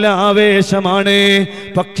 ഉറങ്ങാൻ നല്ല ആവേശമാണ്.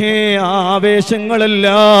 പക്ഷേ ആ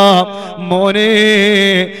ആവേശങ്ങളെല്ലാം മോനെ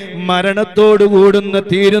മരണത്തോട് കൂടുന്ന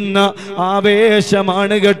തീരുന്ന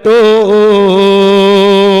ആവേശമാണ് കേട്ടോ.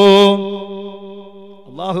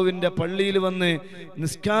 അള്ളാഹുവിൻ്റെ പള്ളിയിൽ വന്ന്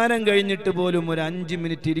നിസ്കാരം കഴിഞ്ഞിട്ട് പോലും ഒരു 5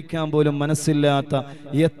 മിനിറ്റ് ഇരിക്കാൻ പോലും മനസ്സില്ലാത്ത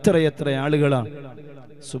എത്ര ആളുകളാണ്.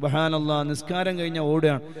 സുബ്ഹാനല്ലാഹ്. നിസ്കാരം കഴിഞ്ഞാൽ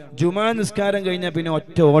ഓടുകയാണ്. ജുമാ നിസ്കാരം കഴിഞ്ഞാൽ പിന്നെ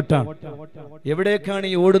ഒറ്റ ഓട്ടാണ്. എവിടേക്കാണ്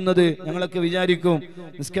ഈ ഓടുന്നത്? ഞങ്ങളൊക്കെ വിചാരിക്കും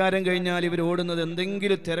നിസ്കാരം കഴിഞ്ഞാൽ ഇവർ ഓടുന്നത്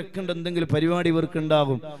എന്തെങ്കിലും തിരക്കുണ്ട്, എന്തെങ്കിലും പരിപാടി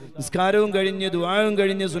ഇവർക്കുണ്ടാകും. നിസ്കാരവും കഴിഞ്ഞ് ദുആവും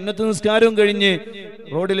കഴിഞ്ഞ് സുന്നത്ത് നിസ്കാരവും കഴിഞ്ഞ്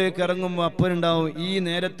റോഡിലേക്ക് ഇറങ്ങുമ്പോൾ അപ്പനുണ്ടാവും ഈ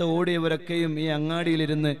നേരത്തെ ഓടിയവരൊക്കെയും ഈ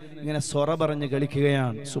അങ്ങാടിയിലിരുന്ന് ഇങ്ങനെ സൊറ പറഞ്ഞ്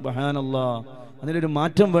കളിക്കുകയാണ്. സുബ്ഹാനല്ലാഹ്. അതിലൊരു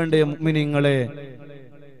മാറ്റം വേണ്ടേ മുഅ്മിനീങ്ങളെ?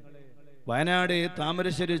 വയനാട്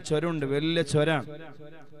താമരശ്ശേരി ചുരമുണ്ട്, വലിയ ചുരാണ്.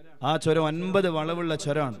 ആ ചുരം 9 വളവുള്ള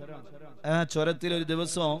ചുരമാണ്. ആ ചുരത്തിൽ ഒരു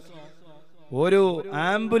ദിവസം ഒരു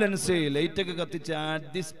ആംബുലൻസ് ലൈറ്റൊക്കെ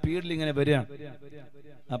കത്തിച്ച് സ്പീഡിൽ ഇങ്ങനെ വരികയാണ്.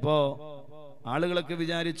 അപ്പോ ആളുകളൊക്കെ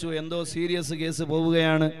വിചാരിച്ചു എന്തോ സീരിയസ് കേസ്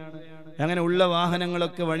പോവുകയാണ്. അങ്ങനെ ഉള്ള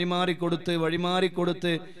വാഹനങ്ങളൊക്കെ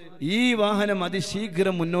വഴിമാറിക്കൊടുത്ത് ഈ വാഹനം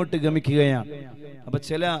അതിശീഘ്രം മുന്നോട്ട് ഗമിക്കുകയാണ്. അപ്പൊ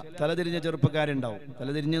ചില തലതിരിഞ്ഞ ചെറുപ്പക്കാരുണ്ടാവും,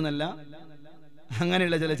 തലതിരിഞ്ഞെന്നല്ല,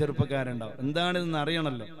 അങ്ങനെയുള്ള ചില ചെറുപ്പക്കാരുണ്ടാവും. എന്താണിതെന്ന്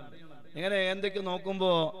അറിയണമല്ലോ. ഇങ്ങനെ എന്തൊക്കെ നോക്കുമ്പോ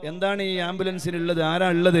എന്താണ് ഈ ആംബുലൻസിനുള്ളത്, ആരാ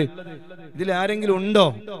ഉള്ളത്, ഇതിൽ ആരെങ്കിലും ഉണ്ടോ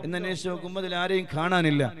എന്ന് അന്വേഷിച്ച് നോക്കുമ്പോൾ ഇതിൽ ആരെയും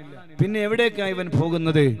കാണാനില്ല. പിന്നെ എവിടേക്കാണ് ഇവൻ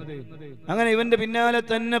പോകുന്നത്? അങ്ങനെ ഇവന്റെ പിന്നാലെ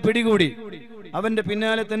തന്നെ പിടികൂടി, അവന്റെ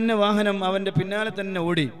പിന്നാലെ തന്നെ വാഹനം അവന്റെ പിന്നാലെ തന്നെ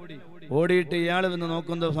ഓടിയിട്ട് ഇയാൾ വന്ന്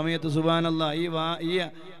നോക്കുന്ന സമയത്ത് സുബ്ഹാനല്ലാഹ്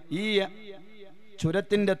ഈ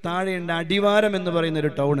ചുരത്തിന്റെ താഴെയുണ്ട് അടിവാരം എന്ന് പറയുന്ന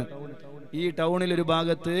ഒരു ടൗണ്. ഈ ടൗണിൽ ഒരു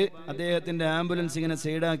ഭാഗത്ത് അദ്ദേഹത്തിന്റെ ആംബുലൻസ് ഇങ്ങനെ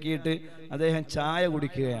സൈഡാക്കിയിട്ട് അദ്ദേഹം ചായ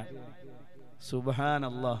കുടിക്കുകയാണ്.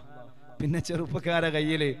 സുബ്ഹാനല്ലാഹ്. പിന്നെ ചെറുപ്പക്കാരെ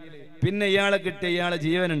കയ്യില് പിന്നെ ഇയാളെ കിട്ടിയ ഇയാളെ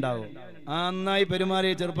ജീവൻ ഉണ്ടാവും. ആ നന്നായി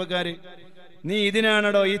പെരുമാറിയ ചെറുപ്പക്കാര്, നീ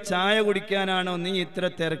ഇതിനാണോ, ഈ ചായ കുടിക്കാനാണോ നീ ഇത്ര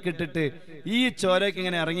തിരക്കിട്ടിട്ട് ഈ ചോരക്ക്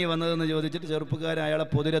ഇങ്ങനെ ഇറങ്ങി വന്നതെന്ന് ചോദിച്ചിട്ട് ചെറുപ്പക്കാരൻ അയാളെ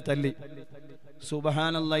പൊതിരെ തല്ലി.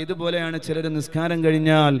 സുബ്ഹാനല്ലാഹ്. ഇതുപോലെയാണ് ചിലർ നിസ്കാരം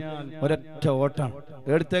കഴിഞ്ഞാൽ ഒരൊറ്റ ഓട്ടാണ്.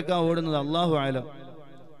 എടുത്തേക്കാ ഓടുന്നത് അല്ലാഹു അഅലം.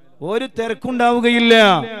 ഒരു തിരക്കുണ്ടാവുകയില്ല.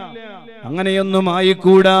 അങ്ങനെയൊന്നും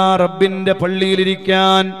ആയിക്കൂടാ. റബ്ബിന്റെ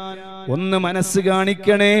പള്ളിയിലിരിക്കാൻ ഒന്ന് മനസ്സ്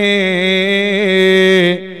കാണിക്കണേ.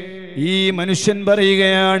 ഈ മനുഷ്യൻ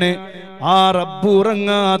പറയുകയാണ്, ആ റബ്ബ്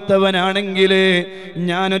ഉറങ്ങാത്തവനാണെങ്കിൽ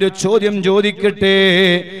ഞാനൊരു ചോദ്യം ചോദിക്കട്ടെ,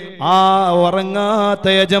 ആ ഉറങ്ങാത്ത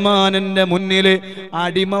യജമാനന്റെ മുന്നിൽ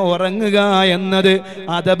അടിമ ഉറങ്ങുക എന്നത്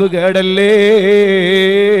അദബ് കേടല്ലേ?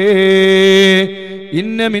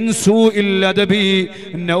 ഇന്ന മിൻ സൂഇൽ അദബി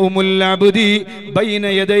നൗമുൽ അബ്ദി ബൈന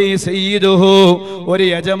യദൈ സയ്യിദുഹു. ഒരു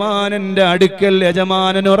യജമാനന്റെ അടുക്കൽ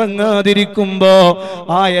യജമാനൻ ഉറങ്ങാതിരിക്കുമ്പോ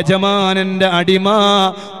ആ യജമാനന്റെ അടിമ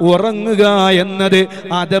ഉറങ്ങുക എന്നത്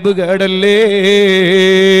അദബ് കേടല്ലേ?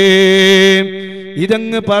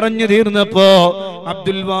 ഇതങ്ങ് പറഞ്ഞു തീർന്നപ്പോ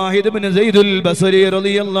അബ്ദുൽ വാഹിദ് ഇബ്നു സൈദുൽ ബസ്രി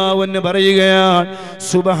റളിയല്ലാഹു അൻഹു പറയുകയാണ്,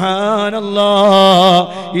 സുബ്ഹാനല്ലാഹ്.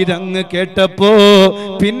 ഇതങ്ങ് കേട്ടപ്പോ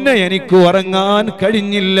പിന്നെ എനിക്ക് ഉറങ്ങാൻ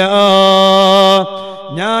കഴിഞ്ഞില്ല.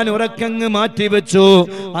 ഞാൻ ഉറക്കങ്ങ് മാറ്റിവെച്ചു.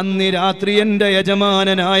 അന്ന് രാത്രി എന്റെ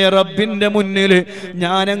യജമാനനായ റബ്ബിന്റെ മുന്നിൽ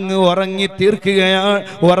ഞാനങ്ങ് ഉറങ്ങി തീർക്കുകയാണ്.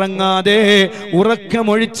 ഉറങ്ങാതെ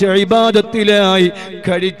ഉറക്കമൊഴിച്ച് ഇബാദത്തിലായി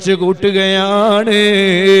കഴിച്ചു കൂട്ടുകയാണ്.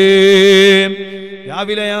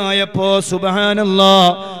 രാവിലെയായപ്പോ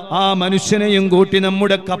സുബ്ഹാനല്ലാഹ് ആ മനുഷ്യനെയും കൂട്ടി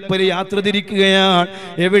നമ്മുടെ കപ്പൽ യാത്ര തിരിക്കുകയാണ്.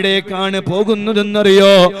 എവിടേക്കാണ്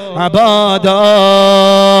പോകുന്നതെന്നറിയോ?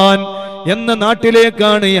 അബാദാൻ എന്ന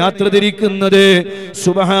നാട്ടിലേക്കാണ് യാത്ര തിരിക്കുന്നത്.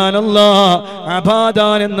 സുബ്ഹാനല്ലാഹ്.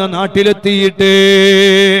 അബാദാൻ എന്ന നാട്ടിലെത്തിയിട്ട്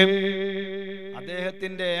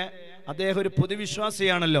അദ്ദേഹം ഒരു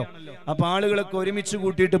പൊതുവിശ്വാസിയാണല്ലോ. അപ്പൊ ആളുകളൊക്കെ ഒരുമിച്ച്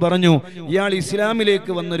കൂട്ടിയിട്ട് പറഞ്ഞു, ഇയാൾ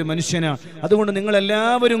ഇസ്ലാമിലേക്ക് വന്നൊരു മനുഷ്യനാണ്, അതുകൊണ്ട് നിങ്ങൾ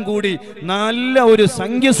എല്ലാവരും കൂടി നല്ല ഒരു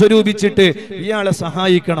സംഖ്യ സ്വരൂപിച്ചിട്ട് ഇയാളെ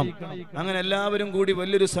സഹായിക്കണം. അങ്ങനെ എല്ലാവരും കൂടി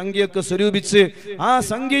വലിയൊരു സംഖ്യയൊക്കെ സ്വരൂപിച്ച് ആ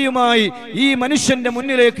സംഖ്യയുമായി ഈ മനുഷ്യന്റെ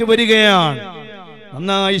മുന്നിലേക്ക് വരികയാണ്.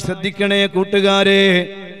 നന്നായി ശ്രദ്ധിക്കണേ കൂട്ടുകാരെ.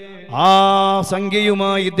 ആ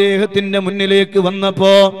സംഖ്യയുമായി ഇദ്ദേഹത്തിന്റെ മുന്നിലേക്ക്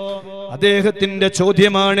വന്നപ്പോ അദ്ദേഹത്തിന്റെ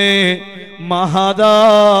ചോദ്യമാണ്, മഹദാ,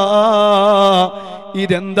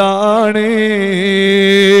 ഇതെന്താണ്?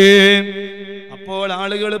 അപ്പോൾ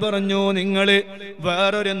ആളുകൾ പറഞ്ഞു, നിങ്ങള്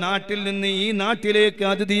വേറൊരു നാട്ടിൽ നിന്ന് ഈ നാട്ടിലേക്ക്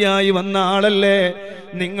അതിഥിയായി വന്ന ആളല്ലേ,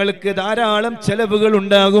 നിങ്ങൾക്ക് ധാരാളം ചെലവുകൾ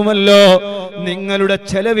ഉണ്ടാകുമല്ലോ. നിങ്ങളുടെ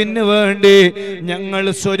ചെലവിന് വേണ്ടി ഞങ്ങൾ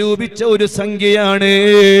സ്വരൂപിച്ച ഒരു സംഖ്യയാണ്.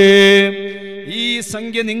 ഈ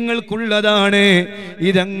സംഖ്യ നിങ്ങൾക്കുള്ളതാണ്.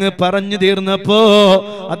 ഇതങ്ങ് പറഞ്ഞു തീർന്നപ്പോ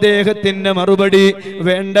അദ്ദേഹത്തിന്റെ മറുപടി,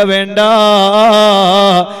 വേണ്ട വേണ്ട,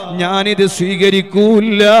 ഞാനിത്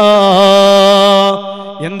സ്വീകരിക്കൂല.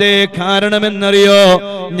 എന്തേ കാരണമെന്നറിയോ?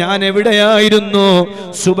 ഞാൻ എവിടെയായിരുന്നു?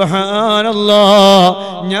 സുബ്ഹാനല്ലാഹ്,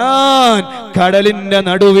 ഞാൻ കടലിന്റെ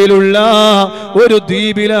നടുവിലുള്ള ഒരു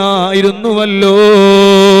ദ്വീപിലായിരുന്നുവല്ലോ.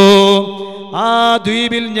 ആ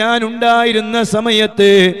ദ്വീപിൽ ഞാൻ ഉണ്ടായിരുന്ന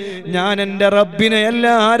സമയത്ത് ഞാൻ എൻ്റെ റബ്ബിനെയല്ല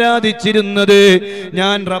ആരാധിച്ചിരുന്നത്.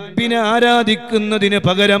 ഞാൻ റബ്ബിനെ ആരാധിക്കുന്നതിന്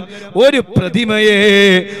പകരം ഒരു പ്രതിമയെ,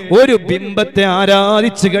 ഒരു ബിംബത്തെ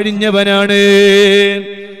ആരാധിച്ചു കഴിഞ്ഞവനാണ്.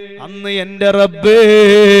 അന്ന് എൻ്റെ റബ്ബ്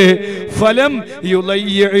ഫലം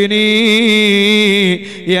യുളയ്യിനി,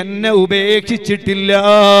 എന്നെ ഉപേക്ഷിച്ചിട്ടില്ല.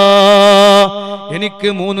 എനിക്ക്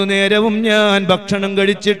 3 നേരവും ഞാൻ ഭക്ഷണം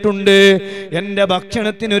കഴിച്ചിട്ടുണ്ട്. എൻ്റെ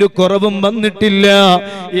ഭക്ഷണത്തിനൊരു കുറവും വന്നിട്ടില്ല.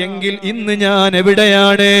 എങ്കിൽ ഇന്ന് ഞാൻ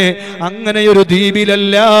എവിടെയാണ്? അങ്ങനെയൊരു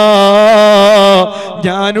ദ്വീപിലല്ല,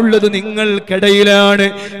 ഞാനുള്ളത് നിങ്ങൾക്കിടയിലാണ്.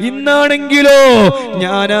 ഇന്നാണെങ്കിലോ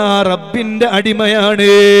ഞാൻ ആ റബ്ബിന്റെ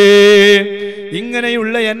അടിമയാണ്.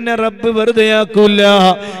 ഇങ്ങനെയുള്ള എന്നെ റബ്ബ് വെറുതെയാക്കൂല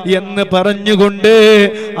എന്ന് പറഞ്ഞുകൊണ്ട്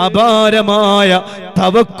അപാരമായ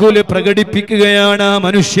തവക്കുല് പ്രകടിപ്പിക്കുകയാണ് ആ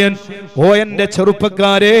മനുഷ്യൻ. ഓ എൻ്റെ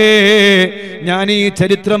ചെറുപ്പക്കാരെ, ഞാൻ ഈ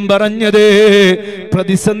ചരിത്രം പറഞ്ഞത്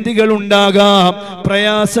പ്രതിസന്ധികൾ ഉണ്ടാകാം,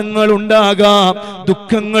 പ്രയാസങ്ങൾ ഉണ്ടാകാം,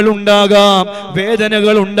 ദുഃഖങ്ങൾ ഉണ്ടാകാം,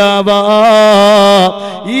 വേദനകൾ ഉണ്ടാവാം.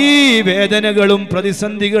 ഈ വേദനകളും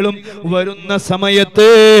പ്രതിസന്ധികളും വരുന്ന സമയത്ത്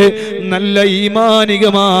നല്ല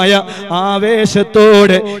ഈമാനികമായ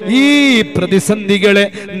ആവേശത്തോടെ ഈ പ്രതിസന്ധികളെ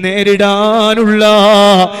നേരിടാനുള്ള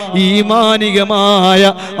ഈമാനികമായ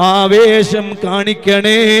ആവേശം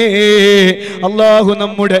കാണിക്കണേ. അല്ലാഹു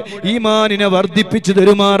നമ്മുടെ ഈമാനിനെ വർദ്ധിപ്പിച്ചു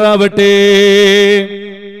തരുമാറാവട്ടെ.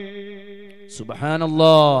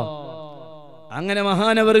 സുബ്ഹാനല്ലാഹ്. അങ്ങനെ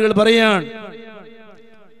മഹാനവറുകൾ പറയാൻ,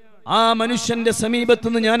 ആ മനുഷ്യന്റെ സമീപത്ത്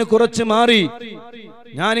നിന്ന് ഞാൻ കുറച്ച് മാറി.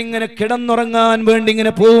 ഞാനിങ്ങനെ കിടന്നുറങ്ങാൻ വേണ്ടി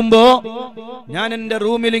ഇങ്ങനെ പോകുമ്പോ, ഞാൻ എൻ്റെ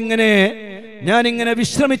റൂമിൽ ഞാനിങ്ങനെ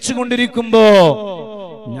വിശ്രമിച്ചു കൊണ്ടിരിക്കുമ്പോ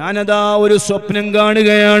ഞാനതാ ഒരു സ്വപ്നം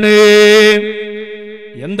കാണുകയാണ്.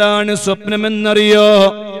 എന്താണ് സ്വപ്നമെന്നറിയോ?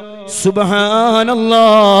 സുബ്ഹാനല്ലാഹ്.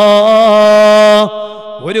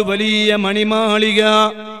 ഒരു വലിയ മണിമാളിക.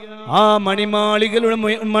 ആ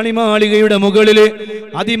മണിമാളികയുടെ മുകളിൽ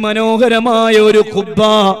അതിമനോഹരമായ ഒരു ഖുബ്ബ.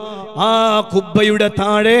 ആ ഖുബ്ബയുടെ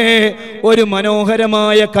താഴെ ഒരു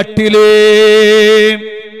മനോഹരമായ കട്ടില്.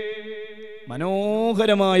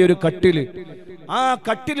 മനോഹരമായ ഒരു കട്ടില്. ആ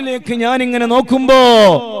കട്ടിലിലേക്ക് ഞാൻ ഇങ്ങനെ നോക്കുമ്പോ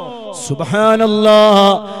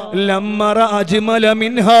സുബ്ഹാനല്ലാഹ്, ലമ്മറ അജ്മല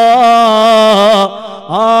മിൻഹാ.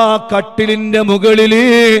 ആ കട്ടിലിന്റെ മുകളില്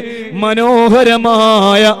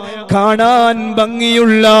മനോഹരമായ, കാണാൻ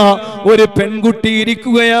ഭംഗിയുള്ള ഒരു പെൺകുട്ടി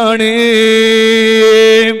ഇരിക്കുകയാണ്.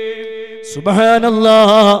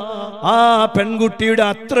 സുബ്ഹാനല്ലാഹ്. ആ പെൺകുട്ടിയുടെ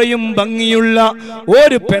അത്രയും ഭംഗിയുള്ള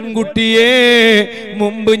ഒരു പെൺകുട്ടിയെ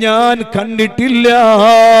മുമ്പ് ഞാൻ കണ്ടിട്ടില്ല.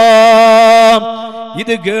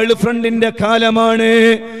 ഇത് ഗേൾ ഫ്രണ്ടിന്റെ കാലമാണ്,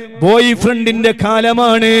 ബോയ് ഫ്രണ്ടിന്റെ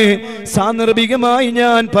കാലമാണ്. സാന്ദർഭികമായി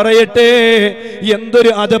ഞാൻ പറയട്ടെ,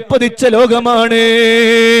 എന്തൊരു അധപ്പതിച്ച ലോകമാണ്,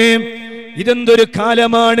 ഇതെന്തൊരു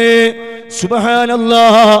കാലമാണ്.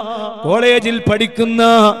 സുബ്ഹാനല്ലാഹ്. കോളേജിൽ പഠിക്കുന്ന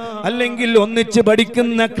അല്ലെങ്കിൽ ഒന്നിച്ച്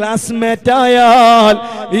പഠിക്കുന്ന ക്ലാസ്മേറ്റ് ആയാൽ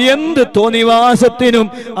എന്ത് തോന്നിവാസത്തിനും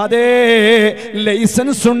അതേ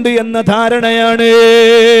ലൈസൻസ് ഉണ്ട് എന്ന ധാരണയാണ്.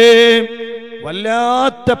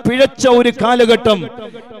 വല്ലാത്ത പിഴച്ച ഒരു കാലഘട്ടം.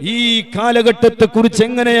 ഈ കാലഘട്ടത്തെ കുറിച്ച്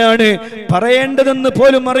എങ്ങനെയാണ് പറയേണ്ടതെന്ന്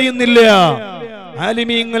പോലും അറിയുന്നില്ല.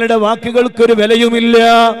 ആലിമീങ്ങളുടെ വാക്കുകൾക്കൊരു വിലയുമില്ല,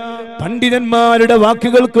 പണ്ഡിതന്മാരുടെ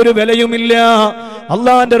വാക്കുകൾക്കൊരു വിലയുമില്ല.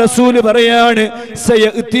 അള്ളാന്റെ റസൂല് പറയാണ്,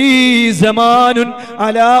 സയഅതി സമാനുൻ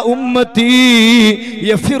അലാ ഉമ്മത്തി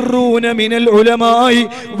യഫിറൂന മിനൽ ഉലമായി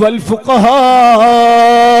വൽ ഫുഖഹാ.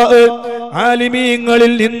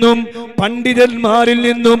 ആലിമീങ്ങളിൽ നിന്നും പണ്ഡിതന്മാരിൽ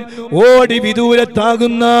നിന്നും ഓടി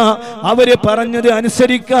വിദൂരത്താകുന്ന, അവര് പറഞ്ഞത്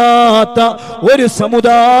അനുസരിക്കാത്ത ഒരു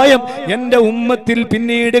സമുദായം എന്റെ ഉമ്മത്തിൽ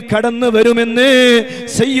പിന്നീട് കടന്നു വരുമെന്ന്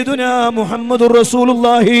സയ്യിദുനാ മുഹമ്മദുർ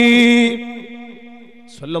റസൂലുള്ളാഹി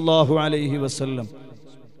സ്വല്ലല്ലാഹു അലൈഹി വസല്ലം.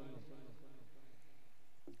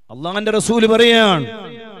 അള്ളാഹുവിന്റെ റസൂൽ പറയാണ്,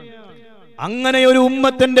 അങ്ങനെ ഒരു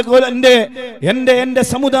ഉമ്മത്തിന്റെ എന്റെ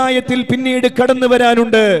സമുദായത്തിൽ പിന്നീട് കടന്നു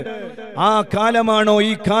വരാനുണ്ട്. ആ കാലമാണോ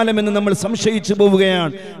ഈ കാലമെന്ന് നമ്മൾ സംശയിച്ചു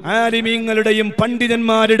പോവുകയാണ്. ആലിമീങ്ങളുടെയും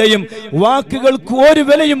പണ്ഡിതന്മാരുടെയും വാക്കുകൾക്ക് ഒരു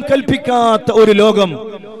വിലയും കൽപ്പിക്കാത്ത ഒരു ലോകം.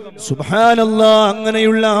 സുബ്ഹാനല്ലാഹ്.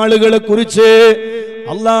 അങ്ങനെയുള്ള ആളുകളെ കുറിച്ച്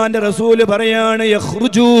അള്ളാന്റെ റസൂല് പറയാണ്,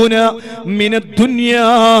 യഖ്റുജൂന മിനദ് ദുനിയാ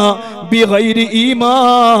ബിഗൈരി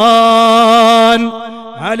ഈമാൻ.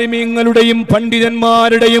 ആലിമീങ്ങളുടെയും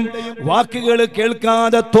പണ്ഡിതന്മാരുടെയും വാക്കുകൾ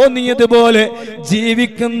കേൾക്കാതെ തോന്നിയതുപോലെ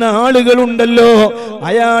ജീവിക്കുന്ന ആളുകളുണ്ടല്ലോ,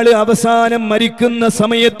 അയാള് അവസാനം മരിക്കുന്ന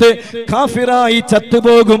സമയത്ത് കാഫിറായി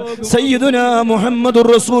ചത്തുപോകും. സയ്യിദുനാ മുഹമ്മദുർ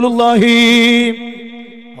റസൂലുള്ളാഹി.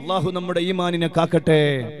 അല്ലാഹു നമ്മുടെ ഈമാനിനെ കാക്കട്ടെ.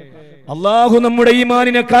 അല്ലാഹു നമ്മുടെ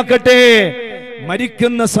ഈമാനിനെ കാക്കട്ടെ.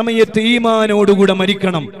 മരിക്കുന്ന സമയത്ത് ഈമാനോടുകൂടെ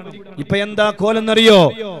മരിക്കണം. ഇപ്പൊ എന്താ കോലെന്നറിയോ?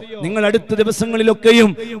 നിങ്ങൾ അടുത്ത ദിവസങ്ങളിലൊക്കെയും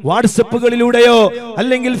വാട്സപ്പുകളിലൂടെയോ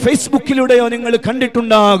അല്ലെങ്കിൽ ഫേസ്ബുക്കിലൂടെയോ നിങ്ങൾ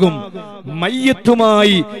കണ്ടിട്ടുണ്ടാകും.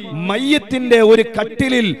 മയ്യത്തുമായി മയ്യത്തിന്റെ ഒരു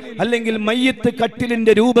കട്ടിലിൽ അല്ലെങ്കിൽ മയ്യത്ത്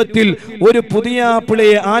കട്ടിലിന്റെ രൂപത്തിൽ ഒരു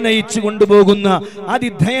പുതിയാപ്പിളയെ ആനയിച്ചു കൊണ്ടുപോകുന്ന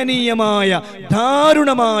അതിദയനീയമായ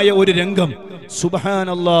ദാരുണമായ ഒരു രംഗം.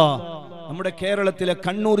 സുബ്ഹാനല്ലാഹ്, നമ്മുടെ കേരളത്തിലെ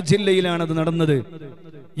കണ്ണൂർ ജില്ലയിലാണ് അത് നടന്നത്.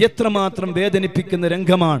 എത്രമാത്രം വേദനിപ്പിക്കുന്ന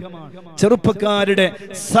രംഗമാണ്. ചെറുപ്പക്കാരുടെ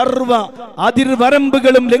സർവ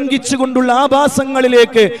അതിർവരമ്പുകളും ലംഘിച്ചുകൊണ്ടുള്ള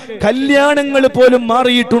ആഭാസങ്ങളിലേക്ക് കല്യാണങ്ങൾ പോലും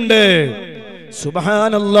മാറിയിട്ടുണ്ട്.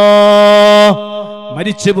 സുബ്ഹാനല്ലാഹ്,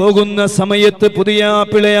 മരിച്ചു പോകുന്ന സമയത്ത്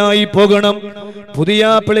പുതിയാപ്പിളയായി പോകണം.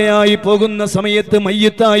 പുതിയാപ്പിളയായി പോകുന്ന സമയത്ത്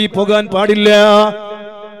മയ്യത്തായി പോകാൻ പാടില്ല.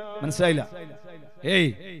 മനസ്സിലായില്ല?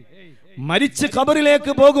 മരിച്ച്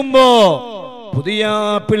ഖബറിലേക്ക് പോകുമ്പോ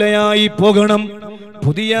പുതിയാപ്പിളയായി പോകണം.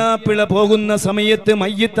 പുതിയാപ്പിള പോകുന്ന സമയത്ത്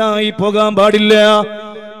മയ്യത്തായി പോകാൻ പാടില്ല.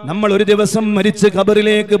 നമ്മൾ ഒരു ദിവസം മരിച്ച്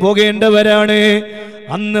ഖബറിലേക്ക് പോകേണ്ടവരാണ്.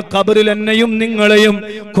 അന്ന് ഖബറിൽ എന്നെയും നിങ്ങളെയും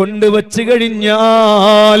കൊണ്ടുവച്ച്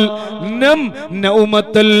കഴിഞ്ഞാൽ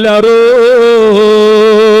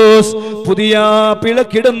പുതിയാപ്പിള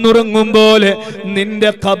കിടന്നുറങ്ങും പോലെ നിന്റെ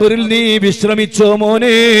ഖബറിൽ നീ വിശ്രമിച്ചോ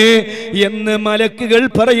മോനെ എന്ന് മലക്കുകൾ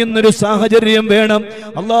പറയുന്നൊരു സാഹചര്യം വേണം.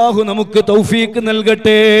 അല്ലാഹു നമുക്ക് തൗഫീക്ക്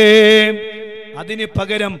നൽകട്ടെ. അതിന്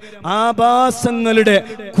പകരം ആഭാസങ്ങളുടെ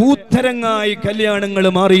കൂത്തരങ്ങായി കല്യാണങ്ങൾ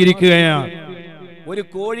മാറിയിരിക്കുകയാണ്. ഒരു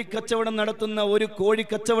കോഴിക്കച്ചവടം നടത്തുന്ന ഒരു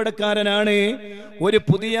കോഴിക്കച്ചവടക്കാരനാണ് ഒരു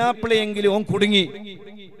പുതിയാപ്പിളയെങ്കിലും ഓൻ കുടുങ്ങി.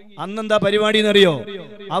 അന്നെന്താ പരിപാടി എന്നറിയോ?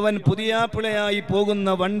 അവൻ പുതിയാപ്പിളയായി പോകുന്ന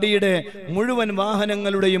വണ്ടിയുടെ മുഴുവൻ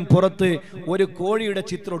വാഹനങ്ങളുടെയും പുറത്ത് ഒരു കോഴിയുടെ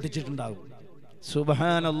ചിത്രം ഒട്ടിച്ചിട്ടുണ്ടാകും.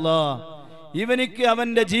 സുബ്ഹാനല്ലാഹ്, ഇവനിക്ക്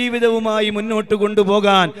അവന്റെ ജീവിതവുമായി മുന്നോട്ട്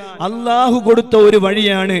കൊണ്ടുപോകാൻ അള്ളാഹു കൊടുത്ത ഒരു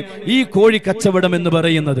വഴിയാണ് ഈ കോഴിക്കച്ചവടം എന്ന്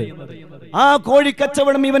പറയുന്നത്. ആ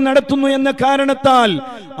കോഴിക്കച്ചവടം ഇവൻ നടത്തുന്നു എന്ന കാരണത്താൽ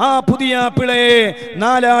ആ പുതിയാപ്പിളയെ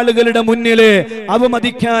നാലാളുകളുടെ മുന്നില്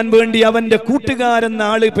അവമതിക്കാൻ വേണ്ടി അവന്റെ കൂട്ടുകാരെന്ന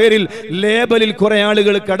ആള് പേരിൽ ലേബലിൽ കുറെ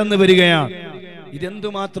ആളുകൾ കടന്നു വരികയാണ്.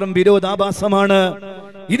 ഇതെന്തുമാത്രം വിരോധാഭാസമാണ്,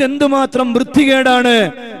 ഇതെന്തുമാത്രം വൃത്തികേടാണ്.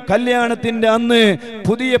 കല്യാണത്തിന്റെ അന്ന്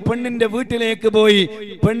പുതിയ പെണ്ണിന്റെ വീട്ടിലേക്ക് പോയി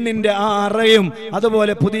പെണ്ണിന്റെ ആ അറയും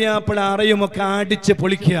അതുപോലെ പുതിയാപ്പിള അറയും ഒക്കെ അടിച്ച്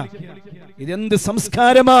പൊളിക്കുക. ഇതെന്ത്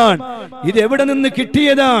സംസ്കാരമാണ്? ഇത് എവിടെ നിന്ന്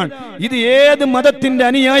കിട്ടിയതാണ്? ഇത് ഏത് മതത്തിന്റെ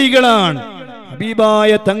അനുയായികളാണ്?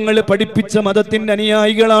 ഹബീബായ തങ്ങൾ പഠിപ്പിച്ച മതത്തിന്റെ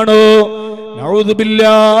അനുയായികളാണോ? നഊദു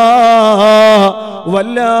ബില്ലാഹ്,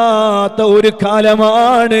 വല്ലാത്ത ഒരു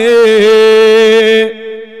കാലമാണ്.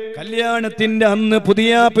 കല്യാണത്തിന്റെ അന്ന്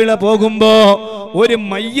പുതിയാപ്പിള പോകുമ്പോ ഒരു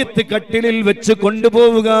മയ്യത്ത് കട്ടിലിൽ വെച്ച്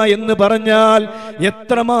കൊണ്ടുപോവുക എന്ന് പറഞ്ഞാൽ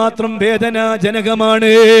എത്രമാത്രം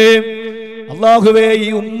വേദനാജനകമാണ്. അല്ലാഹുവേ, ഈ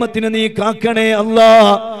ഉമ്മത്തിനെ നീ കാക്കണേ അല്ലാ.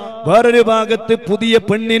 വേറൊരു ഭാഗത്ത് പുതിയ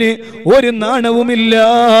പെണ്ണിന് ഒരു നാണവുമില്ല,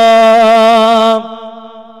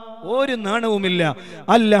 ഒരു നാണവുമില്ല.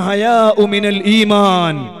 അൽ ഹയാഉ മിനൽ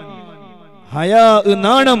ഈമാൻ, ഹയാ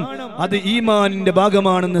നാണം അത് ഈമാനിന്റെ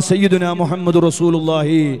ഭാഗമാണെന്ന് സയ്യിദുനാ മുഹമ്മദ്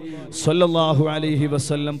റസൂലുള്ളാഹി സ്വല്ലല്ലാഹു അലൈഹി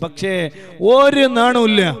വസല്ലം. പക്ഷേ ഒരു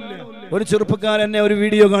നാണവുമില്ല. ഒരു ചെറുപ്പക്കാരൻ എന്നെ ഒരു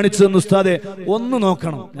വീഡിയോ കാണിച്ചു തന്നു, ഉസ്താദെ ഒന്ന്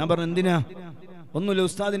നോക്കണം. ഞാൻ പറഞ്ഞു എന്തിനാ? ഒന്നുമില്ല,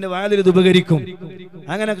 ഉസ്താദിന്റെ വാതിൽ ഇത് ഉപകരിക്കും.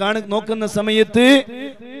 അങ്ങനെ നോക്കുന്ന സമയത്ത്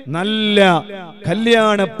നല്ല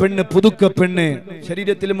കല്യാണ പെണ്ണ്, പുതുക്ക പെണ്ണ്,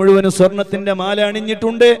 ശരീരത്തിൽ മുഴുവനും സ്വർണത്തിന്റെ മാല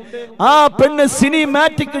അണിഞ്ഞിട്ടുണ്ട്. ആ പെണ്ണ്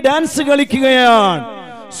സിനിമാറ്റിക് ഡാൻസ് കളിക്കുകയാണ്.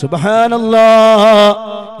 സുബ്ഹാനല്ലാഹ്,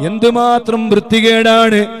 എന്തുമാത്രം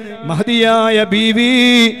വൃത്തികേടാണ്. മഹദിയായ ബീവി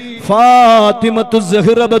ഫാത്തിമത്തു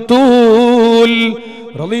സഹ്റ ബത്തൂൽ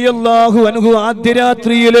റളിയല്ലാഹു അൻഹു ആദ്യ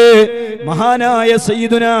രാത്രിയിലെ മഹാനായ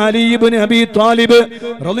സയ്യിദുനാ അലി ഇബ്നു അബീ ത്വാലിബ്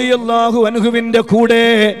റളിയല്ലാഹു അൻഹുവിന്റെ കൂടെ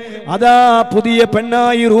അതാ പുതിയ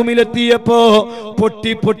പെണ്ണായി റൂമിലെത്തിയപ്പോ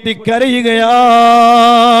പൊട്ടി പൊട്ടി കരയുകയാണ്.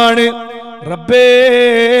 റബ്ബേ,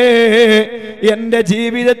 എന്റെ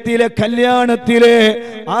ജീവിതത്തിലെ കല്യാണത്തിലെ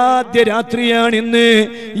ആദ്യ രാത്രിയാണിന്ന്.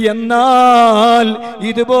 എന്നാൽ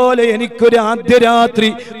ഇതുപോലെ എനിക്കൊരു ആദ്യ രാത്രി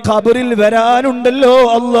ഖബറിൽ വരാനുണ്ടല്ലോ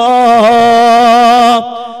അല്ലാഹ്.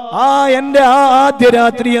 എന്റെ ആദ്യ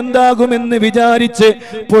രാത്രി എന്താകുമെന്ന് വിചാരിച്ച്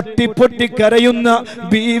പൊട്ടി പൊട്ടി കരയുന്ന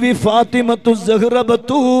ബീവി ഫാത്തിമത്തു സഹ്റ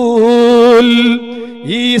ബത്തൂൽ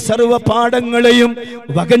ഈ സർവ പാഠങ്ങളെയും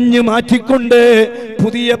വകഞ്ഞു മാറ്റിക്കൊണ്ട്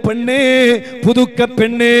പുതിയ പെണ്ണ്, പുതുക്ക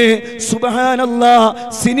പെണ്ണ് സുബ്ഹാനല്ലാഹ്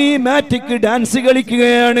സിനിമാറ്റിക് ഡാൻസ്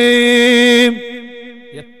കളിക്കുകയാണ്.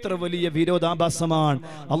 എത്ര വലിയ വിരോധാഭാസമാണ്.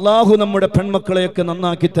 അള്ളാഹു നമ്മുടെ പെൺമക്കളെയൊക്കെ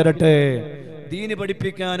നന്നാക്കി തരട്ടെ. ദീന്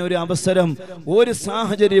പഠിപ്പിക്കാൻ ഒരു അവസരം, ഒരു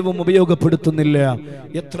സാഹചര്യവും ഉപയോഗപ്പെടുത്തുന്നില്ല.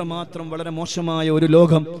 എത്രമാത്രം വളരെ മോശമായ ഒരു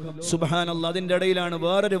ലോകം. സുബ്ഹാനല്ലാഹ്. അതിൻ്റെ ഇടയിലാണ്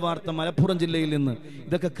വേറൊരു വാർത്ത മലപ്പുറം ജില്ലയിൽ നിന്ന്.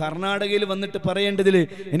 ഇതൊക്കെ കർണാടകയിൽ വന്നിട്ട് പറയേണ്ടതിൽ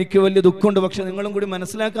എനിക്ക് വലിയ ദുഃഖമുണ്ട്. പക്ഷെ നിങ്ങളും കൂടി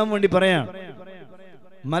മനസ്സിലാക്കാൻ വേണ്ടി പറയാം.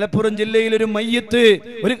 മലപ്പുറം ജില്ലയിൽ ഒരു മയ്യത്ത്,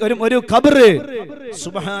 ഒരു ഖബറ്,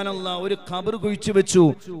 സുബ്ഹാനല്ലാഹ്, ഒരു ഖബർ കുഴിച്ചു വെച്ചു.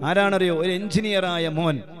 ആരാണറിയോ? ഒരു എഞ്ചിനീയറായ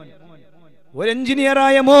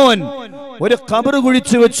മോൻ ഒരു ഖബർ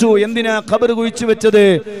കുഴിച്ചു വെച്ചു. എന്തിനാ ഖബർ കുഴിച്ചു വെച്ചത്?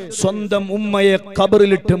 സ്വന്തം ഉമ്മയെ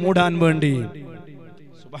ഖബറിലിട്ട് മൂടാൻ വേണ്ടി.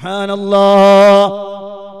 സുബ്ഹാനല്ലാഹ്.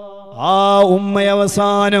 ആ ഉമ്മ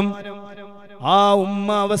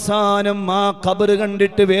അവസാനം ആ ഖബർ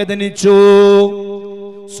കണ്ടിട്ട് വേദനിച്ചു.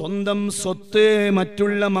 സ്വന്തം സ്വത്ത്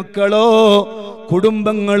മറ്റുള്ള മക്കളോ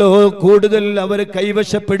കുടുംബങ്ങളോ കൂടുതൽ അവർ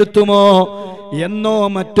കൈവശപ്പെടുത്തുമോ എന്നോ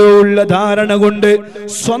മറ്റോ ഉള്ള ധാരണ കൊണ്ട്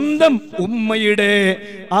സ്വന്തം ഉമ്മയുടെ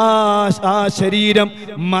ആ ശരീരം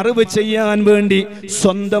മറവ് ചെയ്യാൻ വേണ്ടി,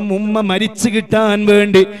 സ്വന്തം ഉമ്മ മരിച്ചു കിട്ടാൻ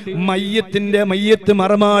വേണ്ടി, മയ്യത്ത്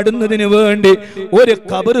മറമാടുന്നതിന് വേണ്ടി ഒരു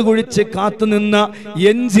ഖബർ കുഴിച്ച് കാത്തുനിന്ന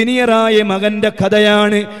എഞ്ചിനീയറായ മകന്റെ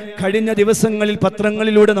കഥയാണ് കഴിഞ്ഞ ദിവസങ്ങളിൽ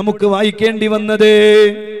പത്രങ്ങളിലൂടെ നമുക്ക് വായിക്കേണ്ടി വന്നത്.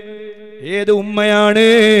 ഏത് ഉമ്മയാണ്?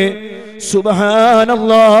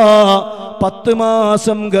 സുബ്ഹാനല്ലാഹ്, 10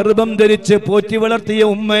 മാസം ഗർഭം ധരിച്ച് പോറ്റി വളർത്തിയ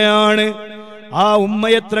ഉമ്മയാണ്. ആ ഉമ്മ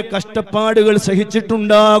എത്ര കഷ്ടപ്പാടുകൾ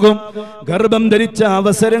സഹിച്ചിട്ടുണ്ടാകും. ഗർഭം ധരിച്ച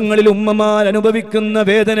അവസരങ്ങളിൽ ഉമ്മമാർ അനുഭവിക്കുന്ന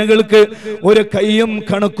വേദനകൾക്ക് ഒരു കയ്യും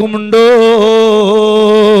കണക്കുമുണ്ടോ?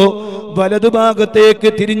 വലതുഭാഗത്തേക്ക്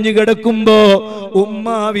തിരിഞ്ഞു കിടക്കുമ്പോ ഉമ്മ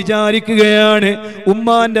വിചാരിക്കുകയാണ്,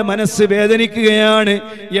 ഉമ്മാന്റെ മനസ്സ് വേദനിക്കുകയാണ്.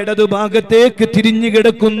 ഇടതുഭാഗത്തേക്ക് തിരിഞ്ഞു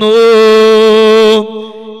കിടക്കുന്നു.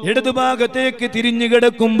 ഇടതുഭാഗത്തേക്ക് തിരിഞ്ഞു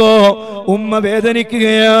കിടക്കുമ്പോ ഉമ്മ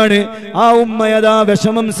വേദനിക്കുകയാണ്. ആ ഉമ്മയതാ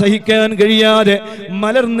വിഷമം സഹിക്കാൻ കഴിയാതെ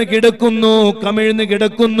മലർന്ന് കിടക്കുന്നു, കമിഴ്ന്ന്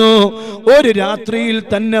കിടക്കുന്നു. ഒരു രാത്രിയിൽ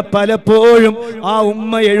തന്നെ പലപ്പോഴും ആ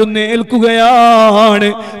ഉമ്മ എഴുന്നേൽക്കുകയാണ്.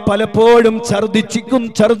 പലപ്പോഴും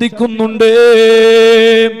ഛർദിക്കുന്നുണ്ട്.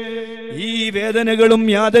 ഈ വേദനകളും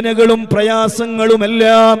യാതനകളും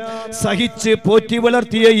പ്രയാസങ്ങളുമെല്ലാം സഹിച്ച് പോറ്റി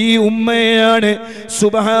വളർത്തിയ ഈ ഉമ്മയാണ്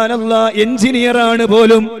സുബ്ഹാനല്ലാഹ് എഞ്ചിനീയറാണ്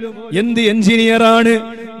പോലും. എന്ത് എഞ്ചിനീയറാണ്?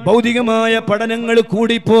 ഭൗതികമായ പഠനങ്ങൾ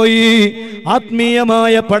കൂടിപ്പോയി,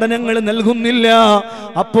 ആത്മീയമായ പഠനങ്ങൾ നൽകുന്നില്ല.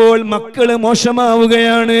 അപ്പോൾ മക്കള്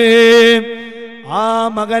മോശമാവുകയാണ്. ആ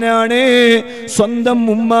മകനാണ് സ്വന്തം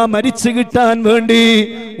ഉമ്മ മരിച്ചു കിട്ടാൻ വേണ്ടി,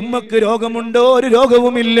 ഉമ്മക്ക് രോഗമുണ്ടോ? ഒരു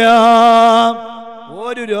രോഗവുമില്ല,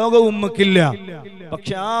 ഒരു രോഗവും ഉമ്മക്കില്ല.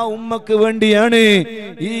 പക്ഷെ ആ ഉമ്മക്ക് വേണ്ടിയാണ്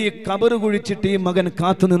ഈ ഖബർ കുഴിച്ചിട്ട് ഈ മകൻ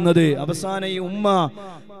കാത്തു നിന്നത്. അവസാനം ഈ ഉമ്മ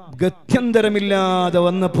ഗത്യന്തരമില്ലാതെ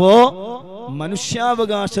വന്നപ്പോ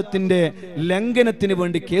മനുഷ്യാവകാശത്തിന്റെ ലംഘനത്തിന്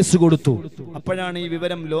വേണ്ടി കേസ് കൊടുത്തു. അപ്പോഴാണ് ഈ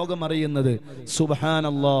വിവരം ലോകമറിയുന്നത്.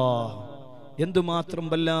 സുബ്ഹാനല്ലാഹ്, എന്തുമാത്രം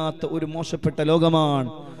വല്ലാത്ത ഒരു മോശപ്പെട്ട ലോകമാണ്.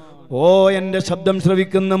 ഓ എന്റെ ശബ്ദം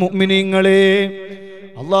ശ്രവിക്കുന്ന മുഅ്മിനീങ്ങളെ,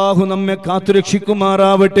 അല്ലാഹു നമ്മെ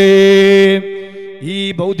കാത്തുരക്ഷിക്കുമാറാവട്ടെ. ഈ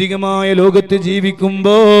ഭൗതികമായ ലോകത്ത്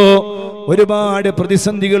ജീവിക്കുമ്പോ ഒരുപാട്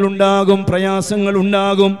പ്രതിസന്ധികൾ ഉണ്ടാകും, പ്രയാസങ്ങൾ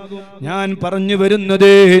ഉണ്ടാകും. ഞാൻ പറഞ്ഞു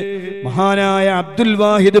വരുന്നത് മഹാനായ അബ്ദുൽ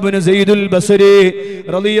വാഹിദ് ഇബ്നു സയ്യിദുൽ ബസരി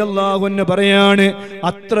റളിയല്ലാഹു അൻഹു പറയാണ്,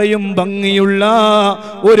 അത്രയും ഭംഗിയുള്ള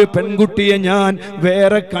ഒരു പെൺകുട്ടിയെ ഞാൻ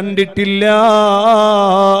വേറെ കണ്ടിട്ടില്ല.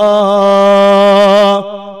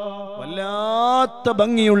 വല്ലാത്ത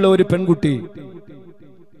ഭംഗിയുള്ള ഒരു പെൺകുട്ടി.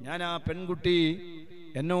 ഞാൻ ആ പെൺകുട്ടി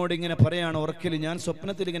എന്നോട് ഇങ്ങനെ പറയാണ്, ഉറക്കല് ഞാൻ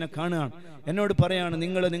സ്വപ്നത്തിൽ ഇങ്ങനെ കാണുകയാണ്. എന്നോട് പറയാണ്,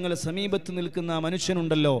 നിങ്ങളെ സമീപത്ത് നിൽക്കുന്ന ആ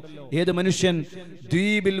മനുഷ്യനുണ്ടല്ലോ, ഏത് മനുഷ്യൻ?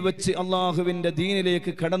 ദ്വീപിൽ വെച്ച് അള്ളാഹുവിന്റെ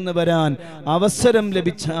ദീനിലേക്ക് കടന്നു വരാൻ അവസരം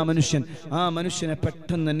ലഭിച്ച ആ മനുഷ്യനെ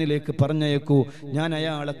പെട്ടെന്ന് എന്നിലേക്ക് പറഞ്ഞയക്കൂ, ഞാൻ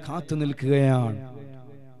അയാളെ കാത്തു നിൽക്കുകയാണ്.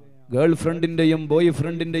 ഗേൾ ഫ്രണ്ടിന്റെയും ബോയ്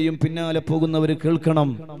ഫ്രണ്ടിന്റെയും പിന്നാലെ പോകുന്നവർ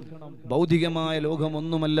കേൾക്കണം, ഭൗതികമായ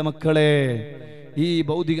ലോകമൊന്നുമല്ല മക്കളെ. ഈ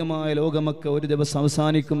ഭൗതികമായ ലോകമൊക്കെ ഒരു ദിവസം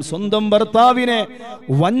അവസാനിക്കും. സ്വന്തം ഭർത്താവിനെ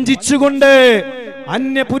വഞ്ചിച്ചുകൊണ്ട്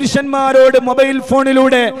അന്യ പുരുഷന്മാരോട് മൊബൈൽ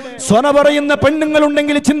ഫോണിലൂടെ സ്വന പറയുന്ന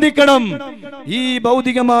പെണ്ണുങ്ങളുണ്ടെങ്കിൽ ചിന്തിക്കണം, ഈ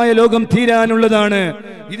ഭൗതികമായ ലോകം തീരാനുള്ളതാണ്.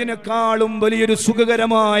 ഇതിനേക്കാളും വലിയൊരു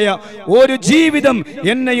സുഖകരമായ ഒരു ജീവിതം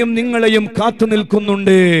എന്നെയും നിങ്ങളെയും കാത്തു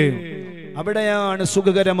നിൽക്കുന്നുണ്ട്. അവിടെയാണ്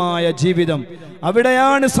സുഖകരമായ ജീവിതം,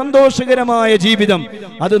 അവിടെയാണ് സന്തോഷകരമായ ജീവിതം.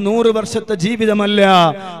 അത് 100 വർഷത്തെ ജീവിതമല്ല,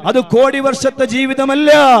 അത് കോടി വർഷത്തെ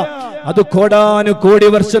ജീവിതമല്ല, അത് കോടാനുകോടി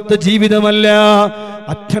വർഷത്തെ ജീവിതമല്ല.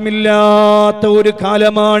 അറ്റമില്ലാത്ത ഒരു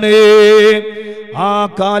കാലമാണ്. ആ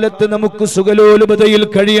കാലത്ത് നമുക്ക് സുഖലോലുപതയിൽ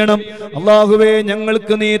കഴിയണം. അല്ലാഹുവേ,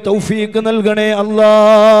 ഞങ്ങൾക്ക് നീ തൗഫീഖ് നൽകണേ അല്ലാ.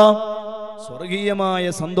 സ്വർഗീയമായ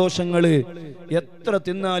സന്തോഷങ്ങള് എത്ര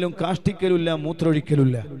തിന്നാലും കാഷ്ടിക്കലില്ല,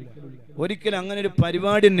 മൂത്രൊഴിക്കലില്ല. ഒരിക്കലും അങ്ങനെ ഒരു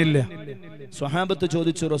പരിപാടി തന്നെയില്ല. സ്വഹാബത്ത്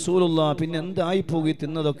ചോദിച്ചു, റസൂലുള്ളാഹ്, പിന്നെ എന്തായി പോയി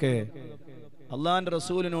തിന്നതൊക്കെ? അള്ളാന്റെ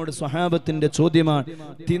റസൂലിനോട് സ്വഹാബത്തിന്റെ ചോദ്യമാണ്,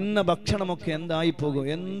 തിന്ന ഭക്ഷണമൊക്കെ എന്തായി പോകും?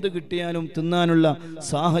 എന്ത് കിട്ടിയാലും തിന്നാനുള്ള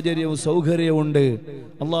സാഹചര്യവും സൗകര്യവും ഉണ്ട്,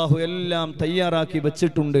 അള്ളാഹു എല്ലാം തയ്യാറാക്കി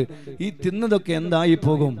വെച്ചിട്ടുണ്ട്. ഈ തിന്നതൊക്കെ എന്തായി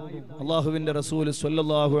പോകും? അള്ളാഹുവിന്റെ റസൂൽ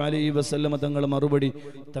സ്വല്ലല്ലാഹു അലൈഹി വസല്ലമ തങ്ങൾ മറുപടി,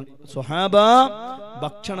 സ്വഹാബ,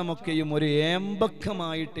 ഭക്ഷണമൊക്കെയും ഒരു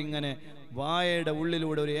ഏമ്പക്കമായിട്ട് ഇങ്ങനെ വായയുടെ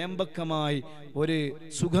ഉള്ളിലൂടെ ഒരു ഏമ്പക്കമായി, ഒരു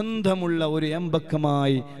സുഗന്ധമുള്ള ഒരു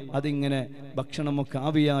ഏമ്പക്കമായി അതിങ്ങനെ ഭക്ഷണമൊക്കെ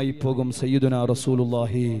ആവിയായി പോകും. സയ്യിദുനാ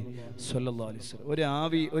റസൂലുള്ളാഹി സ്വല്ലല്ലാഹു അലൈഹി വസല്ലം ഒരു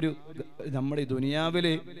ആവി, ഒരു നമ്മുടെ ഈ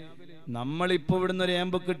ദുനിയാവില് നമ്മളിപ്പോൾ ഇവിടുന്ന് ഒരു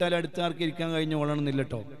ഏമ്പക്കിട്ടാൽ അടുത്താർക്ക് ഇരിക്കാൻ കഴിഞ്ഞ് കൊള്ളണമെന്നില്ല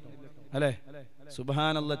കേട്ടോ, അല്ലേ?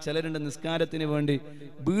 സുബ്ഹാനല്ലാഹ്, ചിലരുണ്ട് നിസ്കാരത്തിന് വേണ്ടി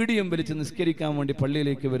ബീഡിയും വലിച്ച് നിസ്കരിക്കാൻ വേണ്ടി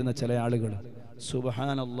പള്ളിയിലേക്ക് വരുന്ന ചില ആളുകൾ.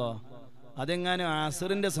 സുബ്ഹാനല്ലാഹ്, അതെങ്ങാനും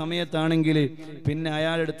അസറിന്റെ സമയത്താണെങ്കിൽ പിന്നെ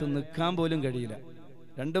അയാളെടുത്ത് നിൽക്കാൻ പോലും കഴിയില്ല.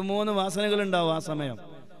 2-3 വാസനകൾ ഉണ്ടാവും ആ സമയം.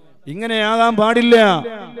 ഇങ്ങനെയാകാൻ പാടില്ല.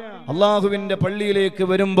 അള്ളാഹുവിന്റെ പള്ളിയിലേക്ക്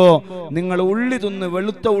വരുമ്പോ നിങ്ങൾ ഉള്ളി തിന്ന്,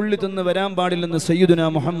 വെളുത്ത ഉള്ളി തിന്ന് വരാൻ പാടില്ലെന്ന് സയ്യിദുനാ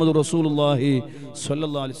മുഹമ്മദ് റസൂലുള്ളാഹി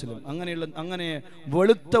സ്വല്ലല്ലാഹു അലൈഹി വസല്ലം. അങ്ങനെ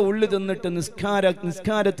വെളുത്ത ഉള്ളി തിന്നിട്ട്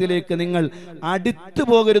നിസ്കാരത്തിലേക്ക് നിങ്ങൾ അടുത്തു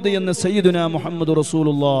പോകരുത് എന്ന് സയ്യിദുനാ മുഹമ്മദ്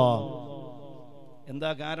റസൂലുള്ളാഹി.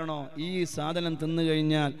 എന്താ കാരണം? ഈ സാധനം തിന്നു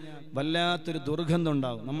കഴിഞ്ഞാൽ വല്ലാത്തൊരു ദുർഗന്ധം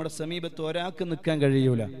ഉണ്ടാകും, നമ്മുടെ സമീപത്ത് ഒരാൾക്ക് നിൽക്കാൻ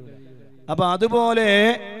കഴിയൂല. അപ്പൊ അതുപോലെ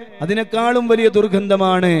അതിനേക്കാളും വലിയ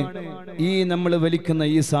ദുർഗന്ധമാണ് ഈ നമ്മൾ വലിക്കുന്ന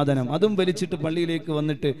ഈ സാധനം. അതും വലിച്ചിട്ട് പള്ളിയിലേക്ക്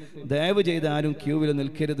വന്നിട്ട് ദയവ് ചെയ്ത് ആരും ക്യൂവിൽ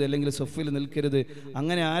നിൽക്കരുത്, അല്ലെങ്കിൽ സൊഫിൽ നിൽക്കരുത്.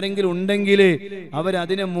 അങ്ങനെ ആരെങ്കിലും ഉണ്ടെങ്കിൽ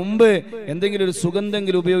അവരതിന് മുമ്പ് എന്തെങ്കിലും ഒരു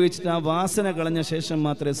സുഗന്ധമെങ്കിലും ഉപയോഗിച്ചിട്ട് ആ വാസന കളഞ്ഞ ശേഷം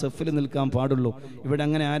മാത്രമേ സൊഫിൽ നിൽക്കാൻ പാടുള്ളൂ. ഇവിടെ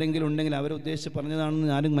അങ്ങനെ ആരെങ്കിലും ഉണ്ടെങ്കിൽ അവരെ ഉദ്ദേശിച്ച്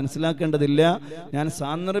പറഞ്ഞതാണെന്ന് ആരും മനസ്സിലാക്കേണ്ടതില്ല. ഞാൻ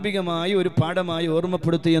സാന്ദർഭികമായി ഒരു പാഠമായി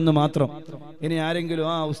ഓർമ്മപ്പെടുത്തി എന്ന് മാത്രം. ഇനി ആരെങ്കിലും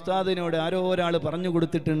ആ ഉസ്താദിനോട് ആരോ ഒരാൾ പറഞ്ഞു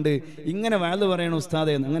കൊടുത്തിട്ടുണ്ട് ഇങ്ങനെ വഅദ് പറയണം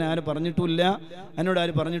ഉസ്താദേ എന്ന്, അങ്ങനെ ആരും പറഞ്ഞിട്ടില്ല, എന്നോട്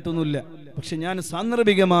ആരും പറഞ്ഞിട്ടൊന്നുമില്ല. പക്ഷെ ഞാൻ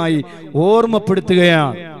സാന്ദർഭികമായി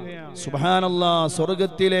ഓർമ്മപ്പെടുത്തുകയാണ്. സുബ്ഹാനല്ലാഹ്,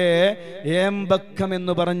 സ്വർഗത്തിലെ ഏമ്പക്കം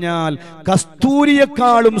എന്ന് പറഞ്ഞാൽ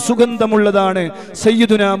കസ്തൂരിയെക്കാളും സുഗന്ധമുള്ളതാണ്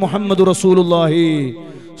സയ്യിദുനാ മുഹമ്മദ് റസൂലുള്ളാഹി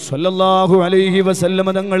സ്വല്ലല്ലാഹു അലൈഹി വസല്ലം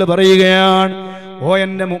തങ്ങൾ പറയുകയാണ്, ഓ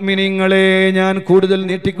എന്റെ മുഅ്മിനീങ്ങളെ, ഞാൻ കൂടുതൽ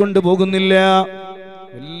നീട്ടിക്കൊണ്ടു പോകുന്നില്ല.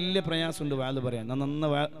 വലിയ പ്രയാസമുണ്ട് വഅദ് പറയാൻ.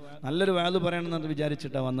 നല്ലൊരു വഅദ് പറയണമെന്ന്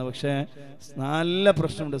വിചാരിച്ചിട്ടാണ് വന്നത്, പക്ഷേ നല്ല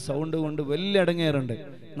പ്രശ്നമുണ്ട്, സൗണ്ട് കൊണ്ട് വലിയ ഇടങ്ങേറുണ്ട്.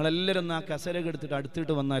 നിങ്ങളെല്ലാവരും ഒന്ന് ആ കസേരയൊക്കെ എടുത്തിട്ട്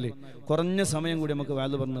അടുത്തിട്ട് വന്നാൽ കുറഞ്ഞ സമയം കൂടി നമുക്ക്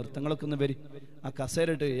വഅദ് പറഞ്ഞ് നിർത്താം. നിങ്ങളൊക്കെ ഒന്ന് വരി, ആ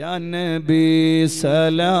കസേരയിട്ട് യാ നബി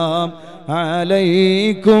സലാം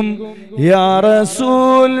അലൈക്കും, യാ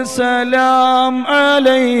റസൂൽ സലാം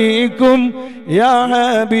അലൈക്കും, യാ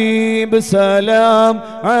ഹബീബ് സലാം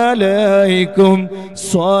അലൈക്കും,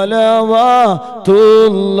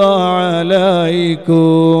 സ്വലവാത്തുല്ലാഹി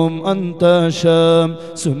അലൈക്കും, അൻത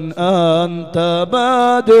ശംസുൻ അൻത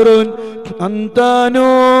ബദ്റുൻ അൻത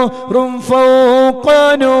നൂറുൻ ഫൗഖ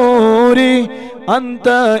നൂരി, أنت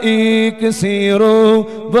إكسير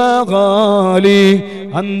وغالي،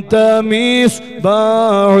 أنت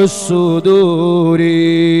مصباح الصدور،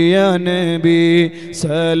 يا نبي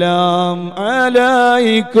سلام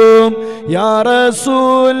عليكم، يا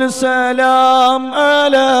رسول سلام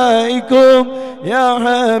عليكم، يا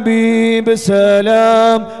حبيب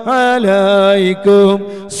سلام عليكم،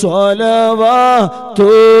 صلوات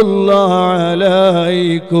الله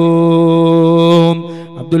عليكم.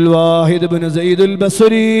 അബ്ദുൽവാഹിദ് ഇബ്നു സയ്യിദുൽ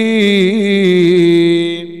ബസ്രി.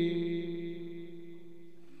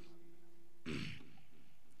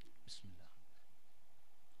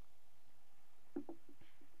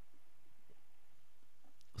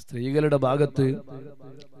 സ്ത്രീകളുടെ ഭാഗത്ത്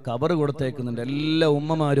ഖബർ കൊടുത്തേക്കുന്നുണ്ട്. എല്ലാ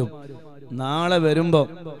ഉമ്മമാരും നാളെ വരുമ്പോ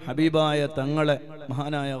ഹബീബായ തങ്ങളെ,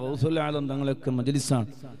 മഹാനായ ഗൗസുൽ ആലം തങ്ങളൊക്കെ മജ്ലിസാണ്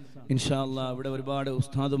ഇൻഷാ അല്ലാഹ്. ഇവിടെ ഒരുപാട്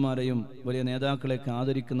ഉസ്താദുമാരെയും വലിയ നേതാക്കളെയൊക്കെ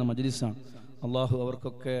ആദരിക്കുന്ന മജ്ലിസാണ്. അള്ളാഹു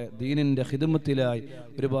അവർക്കൊക്കെ ദീനിന്റെ ഖിദ്മത്തിലായി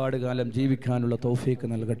ഒരുപാട് കാലം ജീവിക്കാനുള്ള തൗഫീക്ക്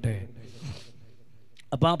നൽകട്ടെ.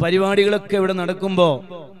 അപ്പൊ ആ പരിപാടികളൊക്കെ ഇവിടെ നടക്കുമ്പോ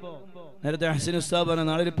നേരത്തെ ഹസൻ ഉസ്താദ് പറഞ്ഞ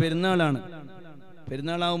നാളെ ഒരു പെരുന്നാളാണ്.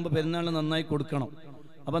 പെരുന്നാളാവുമ്പോൾ പെരുന്നാളിന് നന്നായി കൊടുക്കണം.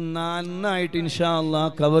 അപ്പൊ നന്നായിട്ട് ഇൻഷാ അല്ലാഹ്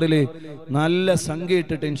കവറില് നല്ല സംഖ്യ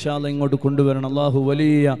ഇട്ടിട്ട് ഇൻഷാ അല്ലാഹ് ഇങ്ങോട്ട് കൊണ്ടുവരണം. അള്ളാഹു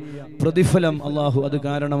വലിയ പ്രതിഫലം അള്ളാഹു അത്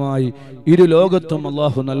കാരണമായി ഇരു ലോകത്തും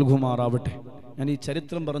അള്ളാഹു നൽകുമാറാവട്ടെ. ഞാൻ ഈ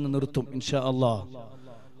ചരിത്രം പറഞ്ഞ് നിർത്തും ഇൻഷാ അല്ലാഹ്.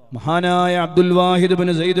 മഹാനായ അബ്ദുൽവാഹിദ്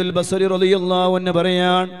ഇബ്നു സയ്യിദുൽ ബസ്രി റളിയല്ലാഹു അൻഹു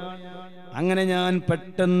പറയാൻ, അങ്ങനെ ഞാൻ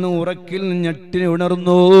പെട്ടെന്ന് ഉറക്കിൽ ഞെട്ടി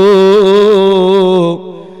ഉണർന്നു.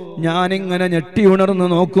 ഞാനിങ്ങനെ ഞെട്ടി ഉണർന്നു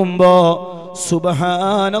നോക്കുമ്പോ സുബ്ഹാനല്ലാഹ്,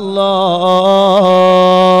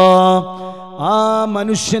 ആ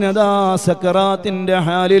മനുഷ്യനതാ സക്കറാത്തിന്റെ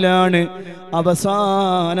ഹാലിലാണ്,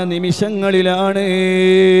 അവസാന നിമിഷങ്ങളിലാണ്.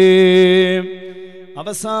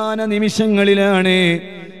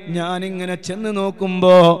 ഞാനിങ്ങനെ ചെന്ന്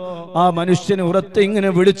നോക്കുമ്പോ ആ മനുഷ്യൻ ഉറത്ത് ഇങ്ങനെ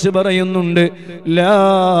വിളിച്ചു പറയുന്നുണ്ട്, ലാ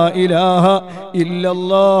ഇലാഹ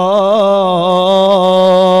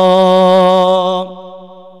ഇല്ലല്ലാഹ്.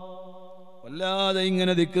 വല്ലാതെ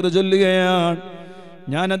ഇങ്ങനെ ദിക്ർ ചൊല്ലുകയാണ്.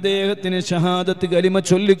 ഞാൻ അദ്ദേഹത്തിന് ഷഹാദത്ത് കലിമ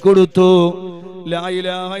ചൊല്ലിക്കൊടുത്തു, ലാ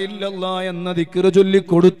ഇലാഹ ഇല്ലല്ലാഹ് എന്ന ദിക്ർ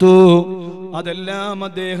ചൊല്ലിക്കൊടുത്തു. അതെല്ലാം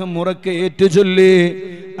അദ്ദേഹം ഉറക്കെ ഏറ്റുചൊല്ലി.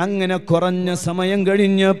 അങ്ങനെ കുറഞ്ഞ സമയം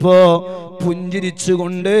കഴിഞ്ഞപ്പോ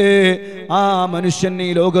പുഞ്ചിരിച്ചുകൊണ്ട് ആ മനുഷ്യൻ ഈ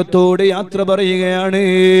ലോകത്തോട് യാത്ര പറയുകയാണ്.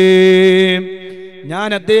 ഞാൻ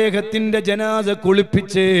അദ്ദേഹത്തിന്റെ ജനാസ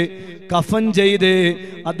കുളിപ്പിച്ച് കഫൻ ചെയ്ത്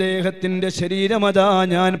അദ്ദേഹത്തിന്റെ ശരീരമതാ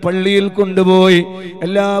ഞാൻ പള്ളിയിൽ കൊണ്ടുപോയി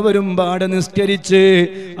എല്ലാവരും പാടെ നിസ്കരിച്ച്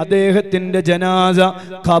അദ്ദേഹത്തിന്റെ ജനാസ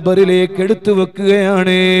ഖബറിലേക്ക് എടുത്തു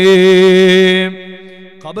വെക്കുകയാണ്.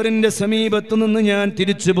 ഖബറിന്റെ സമീപത്തു നിന്ന് ഞാൻ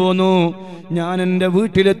തിരിച്ചു പോന്നു. ഞാൻ എൻ്റെ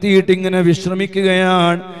വീട്ടിലെത്തിയിട്ട് ഇങ്ങനെ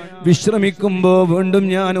വിശ്രമിക്കുകയാണ്. വിശ്രമിക്കുമ്പോൾ വീണ്ടും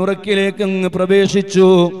ഞാൻ ഉറക്കിലേക്ക് അങ്ങ് പ്രവേശിച്ചു.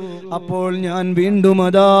 അപ്പോൾ ഞാൻ വീണ്ടും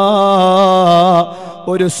അതാ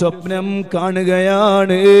ഒരു സ്വപ്നം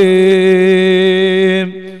കാണുകയാണ്.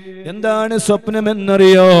 എന്താണ്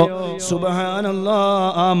സ്വപ്നമെന്നറിയോ? സുബ്ഹാനല്ലാഹ്,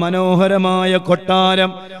 ആ മനോഹരമായ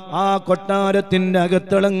കൊട്ടാരം, ആ കൊട്ടാരത്തിന്റെ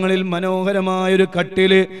അകത്തളങ്ങളിൽ മനോഹരമായൊരു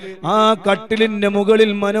കട്ടില്, ആ കട്ടിലിന്റെ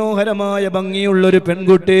മുകളിൽ മനോഹരമായ ഭംഗിയുള്ളൊരു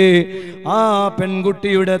പെൺകുട്ടി. ആ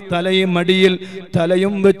പെൺകുട്ടിയുടെ തലയും മടിയിൽ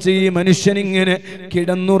തലയും വെച്ച് ഈ മനുഷ്യനിങ്ങനെ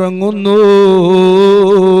കിടന്നുറങ്ങുന്നു.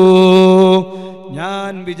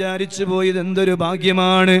 ഞാൻ വിചാരിച്ചു പോയത് എന്തൊരു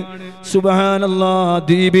ഭാഗ്യമാണ്. സുബ്ഹാനല്ലാഹ്,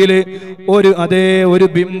 ദ്വീപില് ഒരു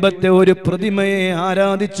ബിംബത്തെ, ഒരു പ്രതിമയെ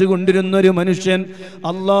ആരാധിച്ചു കൊണ്ടിരുന്ന ഒരു മനുഷ്യൻ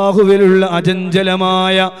അല്ലാഹുവിലുള്ള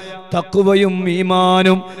അചഞ്ചലമായ തഖ്വയും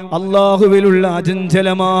ഈമാനും, അല്ലാഹുവിലുള്ള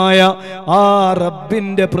അചഞ്ചലമായ ആ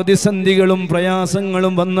റബ്ബിന്റെ പ്രതിസന്ധികളും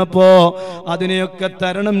പ്രയാസങ്ങളും വന്നപ്പോ അതിനെയൊക്കെ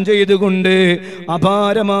തരണം ചെയ്തുകൊണ്ട്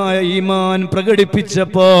അപാരമായ ഈമാൻ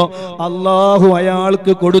പ്രകടിപ്പിച്ചപ്പോ അല്ലാഹു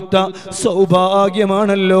അയാൾക്ക് കൊടുത്ത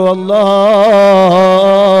സൗഭാഗ്യമാണല്ലോ അല്ലാഹ്.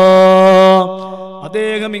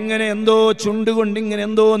 അദ്ദേഹം ഇങ്ങനെ എന്തോ ചുണ്ടുകൊണ്ട് ഇങ്ങനെ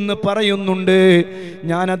എന്തോ എന്ന് പറയുന്നുണ്ട്.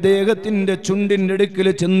 ഞാൻ അദ്ദേഹത്തിന്റെ ചുണ്ടിന്റെ അടുക്കൽ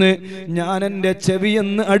ചെന്ന് ഞാൻ എൻ്റെ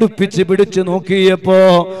ചെവിയെന്ന് അടുപ്പിച്ച് പിടിച്ചു നോക്കിയപ്പോ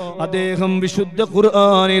അദ്ദേഹം വിശുദ്ധ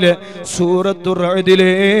ഖുർആനിലെ സൂറത്തുർ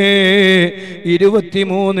റഅദിലെ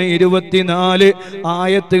 23, 24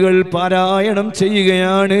 ആയത്തുകൾ പാരായണം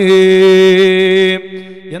ചെയ്യുകയാണ്.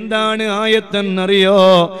 എന്താണ് ആയത്തെന്നറിയോ?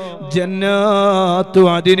 ജന്നാത്തു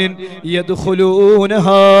അദ്നിൻ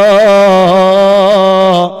യദ്ഖുലൂനഹാ,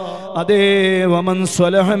 അതേ, വമൻ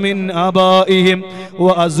സ്വലഹ മിൻ ആബാഇഹിം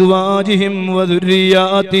വഅസ്വാജിഹിം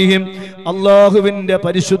വദുരിയാതിഹിം, അല്ലാഹുവിന്റെ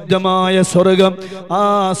പരിശുദ്ധമായ സ്വർഗം. ആ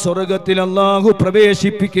സ്വർഗത്തിൽ അല്ലാഹു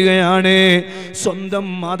പ്രവേശിപ്പിക്കുകയാണ് സ്വന്തം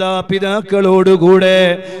മാതാപിതാക്കളോടുകൂടെ,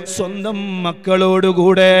 സ്വന്തം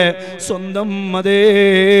മക്കളോടുകൂടെ, സ്വന്തം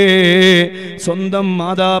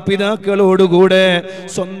മാതാപിതാക്കളോടുകൂടെ,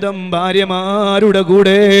 സ്വന്തം ഭാര്യമാരുടെ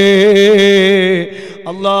കൂടെ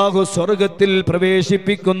അല്ലാഹു സ്വർഗത്തിൽ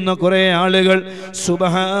പ്രവേശിപ്പിക്കുന്ന കുറെ ആളുകൾ.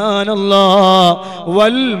 സുബ്ഹാനല്ലാഹ്,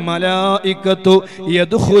 വൽ മലായികത്തു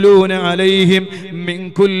യദ്ഖുലൂന അലൈഹിം മിൻ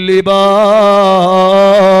കുല്ലി ബാബ്,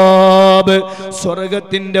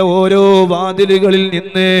 സ്വർഗത്തിന്റെ ഓരോ വാതിലുകളിൽ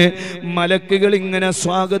നിന്ന് മലക്കുകൾ ഇങ്ങനെ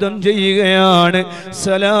സ്വാഗതം ചെയ്യുകയാണ്.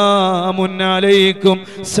 സലാമുൻ അലൈക്കും,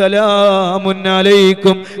 സലാമുൻ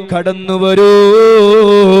അലൈക്കും, കടന്നു വരൂ,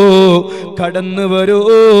 കടന്നു വരൂ,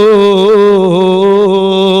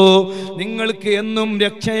 നിങ്ങൾക്ക് എന്നും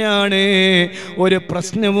രക്ഷയാണ്, ഒരു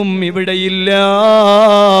പ്രശ്നവും ഇവിടെയില്ല,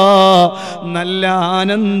 നല്ല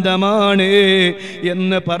ആനന്ദമാണ്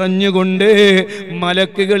എന്ന് പറഞ്ഞുകൊണ്ട്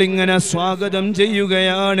മലക്കുകൾ ഇങ്ങനെ സ്വാഗതം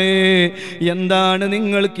ചെയ്യുകയാണ്. എന്താണ്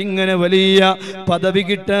നിങ്ങൾക്ക് ഇങ്ങനെ വലിയ പദവി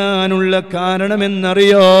കിട്ടാനുള്ള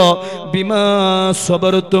കാരണമെന്നറിയോ? ബിമാ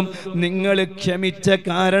സ്വബർത്തും, നിങ്ങൾ ക്ഷമിച്ച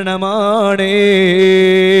കാരണമാണ്.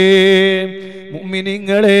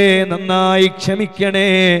 മുഅ്മിനീങ്ങളെ, നന്നായി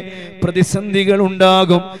ക്ഷമിക്കണേ. പ്രതിസന്ധികൾ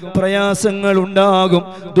ഉണ്ടാകും, പ്രയാസങ്ങൾ ഉണ്ടാകും,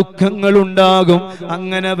 ദുഃഖങ്ങൾ ഉണ്ടാകും.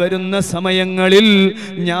 അങ്ങനെ വരുന്ന സമയങ്ങളിൽ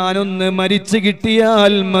ഞാനൊന്ന് മരിച്ചു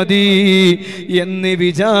കിട്ടിയാൽ മതി എന്ന്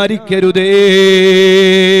വിചാരിക്കരുതേ.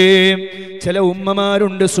 ചില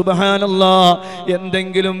ഉമ്മമാരുണ്ട്, സുബ്ഹാനല്ലാഹ്,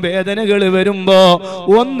 എന്തെങ്കിലും വേദനകൾ വരുമ്പോ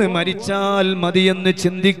ഒന്ന് മരിച്ചാൽ മതിയെന്ന്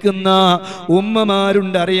ചിന്തിക്കുന്ന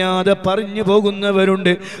ഉമ്മമാരുണ്ട്, അറിയാതെ പറഞ്ഞു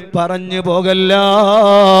പോകുന്നവരുണ്ട്. പറഞ്ഞു പോകല്ല.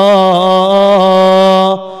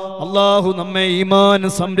 അല്ലാഹു നമ്മെ ഈമാൻ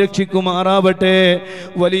സംരക്ഷിക്കുമാറാവട്ടെ.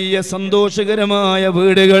 വലിയ സന്തോഷകരമായ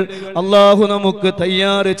വീടുകൾ അല്ലാഹു നമുക്ക്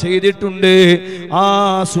തയ്യാർ ചെയ്തിട്ടുണ്ട്. ആ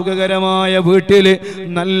സുഖകരമായ വീട്ടിൽ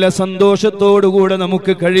നല്ല സന്തോഷത്തോടുകൂടെ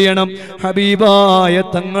നമുക്ക് കഴിയണം. ഹബീബായ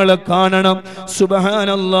തങ്ങളെ കാണണം.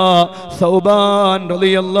 സുബ്ഹാനല്ലാഹ്, സൗബാൻ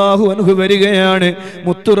റളിയല്ലാഹു അൻഹു വരികയാണ്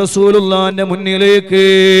മുത്തു റസൂലുള്ളാഹിന്റെ മുന്നിലേക്ക്.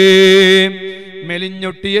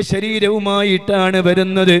 മെലിഞ്ഞൊട്ടിയ ശരീരവുമായിട്ടാണ്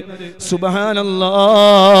വരുന്നത്.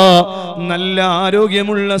 സുബ്ഹാനല്ലാഹ്, നല്ല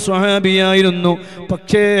ആരോഗ്യമുള്ള സ്വഹാബിയായിരുന്നു.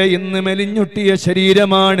 പക്ഷേ ഇന്ന് മെലിഞ്ഞൊട്ടിയ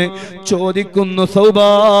ശരീരമാണ്. ചോദിക്കുന്നു,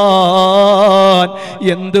 സൗബാൻ,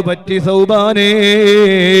 എന്ത് പറ്റി സൗബാനേ?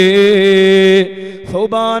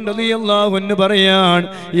 സൗബാൻ റളിയല്ലാഹു അൻഹു പറയാൻ,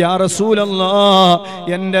 യാ റസൂലല്ലാഹ്,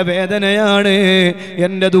 എൻ്റെ വേദനയാണ്,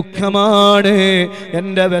 എൻ്റെ ദുഃഖമാണ്,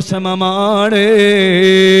 എൻ്റെ വിഷമമാണ്.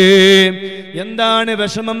 എന്താണ്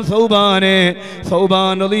വിഷമം സൗബാനെ?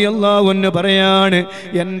 സൗബാൻ റളിയല്ലാഹു അൻഹു പറയാണ്,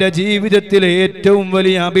 എൻ്റെ ജീവിതത്തിലെ ഏറ്റവും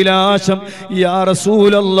വലിയ അഭിലാഷം യാ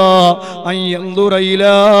റസൂലല്ലാഹ് അൻ യൻദുറ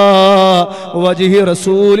ഇലാ വജ്ഹി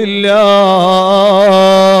റസൂലില്ലാഹ്,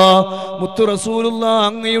 മുത്തു റസൂലുള്ളാഹ്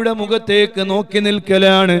അങ്ങയുടെ മുഖത്തേക്ക് നോക്കി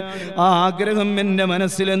നിൽക്കലാണ്. ആ ആഗ്രഹം എൻ്റെ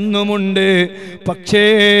മനസ്സിലെന്നുമുണ്ട്. പക്ഷേ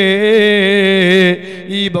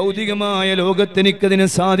ഈ ഭൗതികമായ ലോകത്തെനിക്കതിന്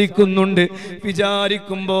സാധിക്കുന്നുണ്ട്.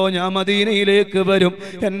 വിചാരിക്കുമ്പോൾ ഞാൻ മദീനയിലേക്ക് വരും,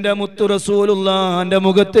 എൻ്റെ മുത്തു റസൂലുള്ളാഹിന്റെ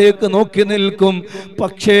മുഖത്തേക്ക് നോക്കി നിൽക്കും.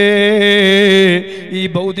 പക്ഷേ ഈ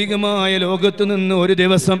ഭൗതികമായ ലോകത്ത് നിന്ന് ഒരു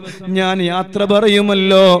ദിവസം ഞാൻ യാത്ര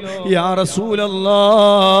പറയുമല്ലോ. യാ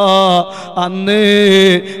റസൂലല്ലാഹ്, അന്ന്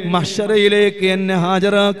മഹ്ശറയിലേക്ക് എന്നെ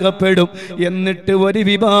ഹാജരാക്കപ്പെടും. എന്നിട്ട് ഒരു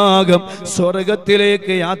വിഭാഗം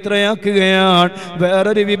സ്വർഗത്തിലേക്ക് യാത്രയാക്കുകയാണ്,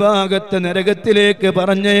 വേറൊരു വിഭാഗത്തെ നരകത്തിലേക്ക്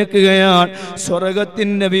പറഞ്ഞയക്കുകയാണ്.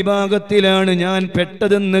 സ്വർഗത്തിന്റെ വിഭാഗത്തിലാണ് ഞാൻ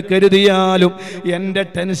പെട്ടതെന്ന് കരുതിയാലും എൻ്റെ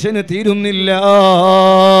ടെൻഷന് തീരുന്നില്ല.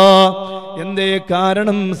 എന്തേ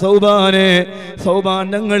കാരണം സൗബാനെ? സൗബാൻ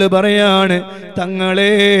തങ്ങൾ പറയാണ്,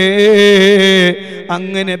 തങ്ങളെ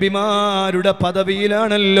അങ്ങ് നബിമാരുടെ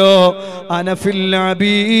പദവിയിലാണല്ലോ. അനഫിൽ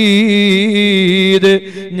അബീദ്,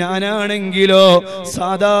 ഞാനാണെങ്കിലോ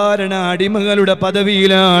സാധാരണ അടിമകളുടെ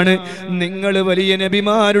പദവിയിലാണ്. നിങ്ങൾ വലിയ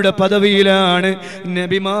നബിമാരുടെ പദവിയിലാണ്.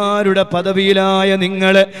 നബിമാരുടെ പദവിയിലായ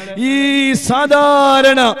നിങ്ങൾ ഈ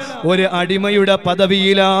സാധാരണ ഒരു അടിമയുടെ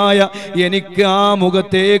പദവിയിലായ എനിക്ക് ആ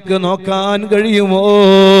മുഖത്തേക്ക് നോക്കാൻ കഴിയുമോ?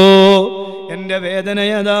 എൻ്റെ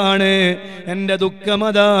വേദനയതാണ്, എൻ്റെ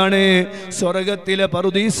ദുഃഖമതാണ്. സ്വർഗത്തിലെ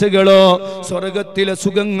പറുദീസുകളോ, സ്വർഗത്തിലെ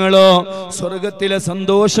സുഖങ്ങളോ, സ്വർഗത്തിലെ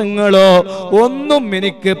സന്തോഷങ്ങളോ ഒന്നും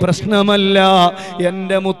എനിക്ക് പ്രശ്നമല്ല.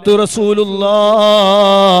 എൻ്റെ മുത്തു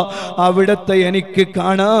റസൂലുള്ളാഹ് അവിടത്തെ എനിക്ക്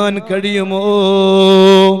കാണാൻ കഴിയുമോ?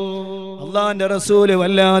 അള്ളാന്റെ റസൂല്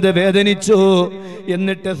വല്ലാതെ വേദനിച്ചു.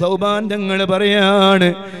 എന്നിട്ട് സൗബാൻ തങ്ങൾ പറയാണ്,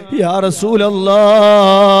 യാ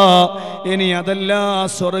റസൂലല്ലാഹ്, ഇനി അതല്ല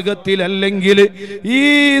സ്വർഗത്തിലല്ലെങ്കിൽ ഈ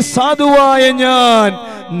സാധുവായ ഞാൻ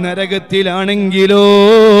നരകത്തിലാണെങ്കിലോ,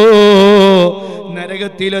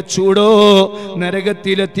 നരകത്തിലെ ചൂടോ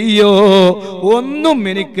നരകത്തിലെ തീയോ ഒന്നും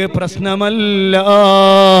എനിക്ക് പ്രശ്നമല്ല.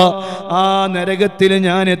 ആ നരകത്തിൽ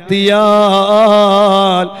ഞാൻ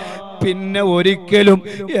എത്തിയാൽ പിന്നെ ഒരിക്കലും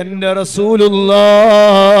എൻ്റെ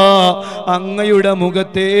റസൂലുള്ളാഹ് അങ്ങയുടെ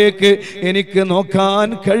മുഖത്തേക്ക് എനിക്ക് നോക്കാൻ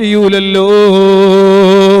കഴിയൂലല്ലോ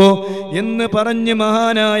എന്ന് പറഞ്ഞ്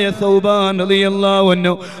മഹാനായ സൗബാൻ റളിയല്ലാഹു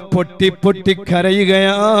അൻഹു പൊട്ടി പൊട്ടി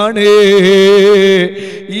കരയുകയാണ്.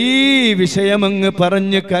 ഈ വിഷയമങ്ങ്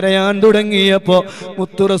പറഞ്ഞ് കരയാൻ തുടങ്ങിയപ്പോ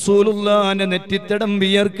മുത്തു റസൂലുള്ളാഹിന്റെ നെറ്റിത്തടം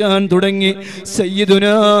വിയർക്കാൻ തുടങ്ങി.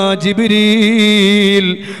 സയ്യിദുനാ ജിബ്രീൽ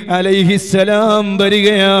അലൈഹിസ്സലാം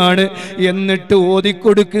വരികയാണ്. എന്നിട്ട്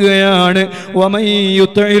ഓതിക്കൊടുക്കുകയാണ്,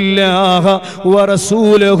 വമയ്യുതഇല്ലാഹ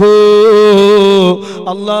വറസൂലഹു,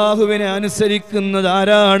 അല്ലാഹുവിനെ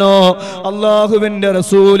അനുസരിക്കുന്നതാരാണോ, അല്ലാഹുവിന്റെ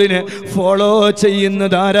റസൂലിനെ ഫോളോ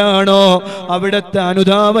ചെയ്യുന്നതാരാണോ, അവിടുത്തെ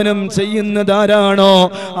അനുധാവനം ചെയ്യുന്നതാരാണോ,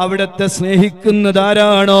 അവിടുത്തെ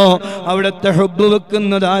സ്നേഹിക്കുന്നതാരാണോ, അവിടുത്തെ ഹുബ്ബ്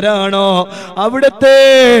വെക്കുന്നതാരാണോ, അവിടുത്തെ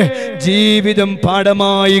ജീവിതം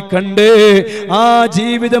പാഠമായി കണ്ട് ആ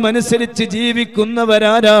ജീവിതം അനുസരിച്ച്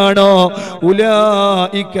ജീവിക്കുന്നവരാരാണോ,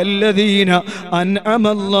 ഉലൈകല്ലദീന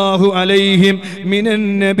അൻഅമല്ലാഹു അലൈഹിം മിനൻ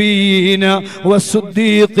നബിയ്യീന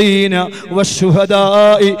വസ്സുദ്ദീഖീന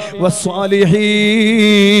വശുഹദാഇ വസ്സാലിഹീൻ,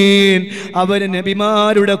 അവർ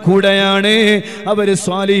നബിമാരുടെ കൂടെയാണ്, അവർ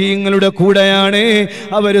സ്വാലിഹീങ്ങളുടെ കൂടെയാണ്,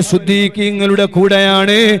 അവർ സുദ്ദീഖീങ്ങളുടെ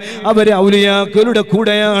കൂടെയാണ്, അവർ ഔലിയാക്കളുടെ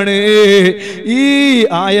കൂടെയാണ്. ഈ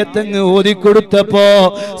ആയത്തങ്ങ് ഓതിക്കൊടുത്തപ്പോ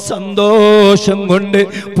സന്തോഷം കൊണ്ട്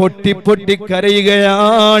പൊട്ടി പൊട്ടി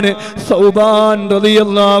കരയുകയാണ് സൗബാൻ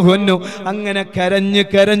റളിയല്ലാഹു അൻഹു. അങ്ങനെ കരഞ്ഞ്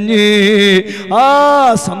കരഞ്ഞ് ആ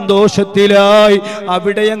സന്തോഷത്തിലായി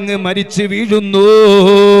അവിടെ അങ്ങ് മരിച്ചു വീഴുന്നു.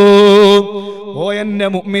 ഓ എന്റെ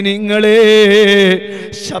എന്റെ മുഅ്മിനീങ്ങളെ,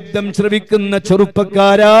 ശബ്ദം ശ്രവിക്കുന്ന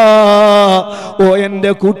ചെറുപ്പക്കാരാ, ഓ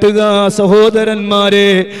എന്റെ കൂട്ടുകാർ സഹോദരന്മാരെ,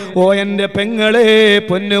 ഓ എന്റെ പെങ്ങളെ,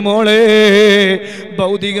 പൊന്നുമോളെ,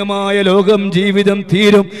 ഭൗതികമായ ലോകം ജീവിതം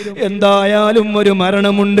തീരും, എന്തായാലും ഒരു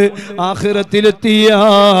മരണമുണ്ട്.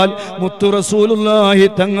 ആഖിറത്തിലെത്തിയാൽ മുത്തു റസൂലുള്ളാഹി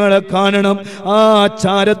തങ്ങളെ കാണണം, ആ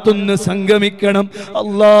ചാരത്തൊന്ന് സംഗമിക്കണം.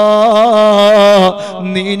 അല്ലാ,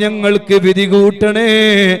 നീ ഞങ്ങൾക്ക് വിധി കൂട്ടണേ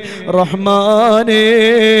റഹ്മാനേ.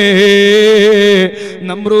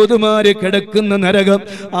 നമ്രൂദുമാര് കിടക്കുന്ന നരകം,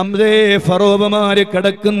 അംറേ ഫറോവമാര്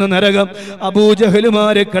കിടക്കുന്ന നരകം,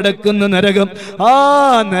 അബൂജഹലുമാര് കിടക്കുന്ന നരകം, ആ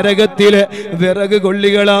നരകത്തിലെ വിറക്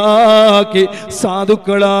കൊള്ളികളാക്കി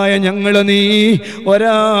സാധുക്കളായ ഞങ്ങളെ നീ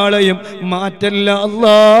ഒരാളെയും മാറ്റല്ല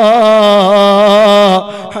അല്ലാ.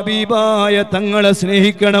 ഹബീബായ തങ്ങളെ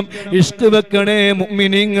സ്നേഹിക്കണം, ഇഷ്ക് വെക്കണേ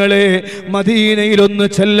മുഅ്മിനീങ്ങളെ. മദീനയിലൊന്ന്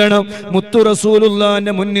ചെല്ലണം, മുത്തു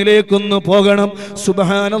റസൂലുള്ളാഹിന്റെ മുന്നിലേക്കൊന്ന് പോകണം.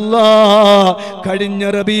 സുബ്ഹാനല്ലാഹ്, കഴിഞ്ഞ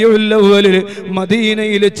റബീഉൽ അവ്വലിൽ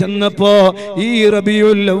മദീനയിൽ ചെന്നപ്പോ, ഈ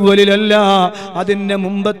റബീഉൽ അവ്വലിലല്ല, അതിന്റെ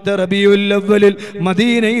മുമ്പത്തെ റബീഉൽ അവ്വലിൽ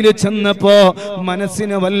മദീനയിൽ ചെന്നപ്പോ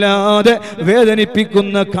മനസ്സിനെ വല്ലാതെ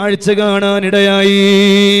വേദനിപ്പിക്കുന്ന കാഴ്ച കാണാനിടയായി.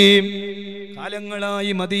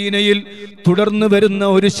 കാലങ്ങളായി മദീനയിൽ തുടർന്നു വരുന്ന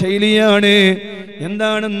ഒരു ശൈലിയാണ്.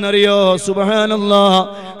 എന്താണെന്നറിയോ? സുബ്ഹാനല്ലാഹ്,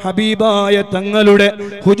 ഹബീബായ തങ്ങളുടെ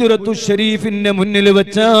ഹുജറത്തു ഷരീഫിന്റെ മുന്നിൽ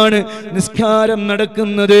വെച്ചാണ് നിസ്കാരം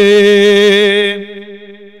നടക്കുന്നത്.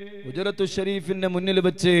 ഹുജറത്തു ഷരീഫിന്റെ മുന്നിൽ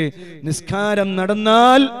വെച്ച് നിസ്കാരം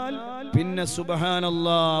നടന്നാൽ പിന്നെ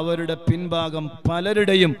സുബ്ഹാനല്ലാഹ്, അവരുടെ പിൻഭാഗം,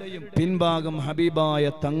 പലരുടെയും പിൻഭാഗം ഹബീബായ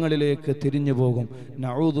തങ്ങളിലേക്ക് തിരിഞ്ഞു പോകും.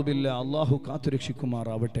 നഊദു ബില്ലാഹ്, അല്ലാഹു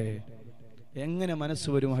കാത്തുരക്ഷിക്കുമാറാവട്ടെ. എങ്ങനെ മനസ്സ്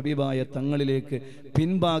വരും ഹബീബായ തങ്ങളിലേക്ക്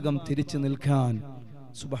പിൻഭാഗം തിരിച്ചു നിൽക്കാൻ?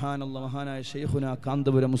 സുബ്ഹാനല്ലാഹ്, മഹാനായ ശൈഖുന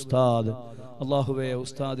കാന്തപുരം ഉസ്താദ്, അല്ലാഹുവേ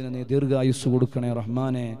ഉസ്താദിന് നീ ദീർഘായുസ്സ് കൊടുക്കണേ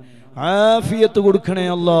റഹ്മാനെ, ആഫിയത്ത് കൊടുക്കണേ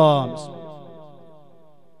അല്ലാഹ്.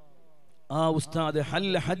 ആ ഉസ്താദ്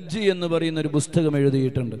ഹജ്ജ് എന്ന് പറയുന്ന ഒരു പുസ്തകം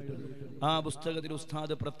എഴുതിയിട്ടുണ്ട്. ആ പുസ്തകത്തിൽ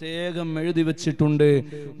ഉസ്താദ് പ്രത്യേകം എഴുതി വെച്ചിട്ടുണ്ട്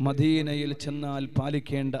മദീനയിൽ ചെന്നാൽ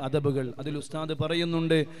പാലിക്കേണ്ട അദബുകൾ. അതിൽ ഉസ്താദ്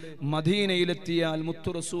പറയുന്നുണ്ട്, മദീനയിലെത്തിയാൽ മുത്തു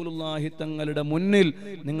റസൂലുള്ളാഹി തങ്ങളുടെ മുന്നിൽ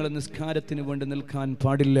നിങ്ങൾ നിസ്കാരത്തിന് വേണ്ടി നിൽക്കാൻ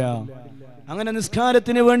പാടില്ല. അങ്ങനെ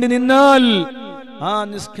നിസ്കാരത്തിന് വേണ്ടി നിന്നാൽ ആ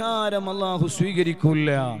നിസ്കാരം അല്ലാഹു സ്വീകരിക്കൂല.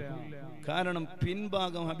 കാരണം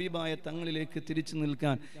പിൻഭാഗം ഹബീബായ തങ്ങളിലേക്ക് തിരിച്ചു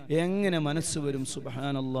നിൽക്കാൻ എങ്ങനെ മനസ്സ് വരും?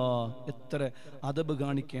 സുബ്ഹാനല്ലാഹ്, എത്ര അദബ്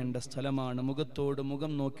കാണിക്കേണ്ട സ്ഥലമാണ്, മുഖത്തോട്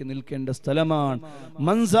മുഖം നോക്കി നിൽക്കേണ്ട സ്ഥലമാണ്.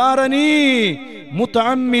 മൻസാറനി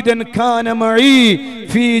മുതഅമ്മിദൻ കാന മഈ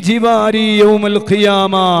ഫീ ജിവാരി യൗമൽ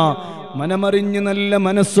ഖിയാമ. മനമറിഞ്ഞ് നല്ല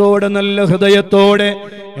മനസ്സോടെ നല്ല ഹൃദയത്തോടെ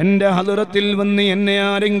എന്റെ ഹദറത്തിൽ വന്ന് എന്നെ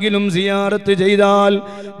ആരെങ്കിലും സിയാറത്ത് ചെയ്താൽ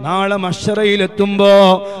നാളെ മഹ്ശറയിലെത്തുമ്പോ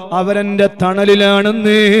അവരെന്റെ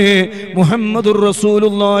തണലിലാണെന്ന് മുഹമ്മദുർ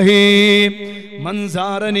റസൂലുള്ളാഹി. من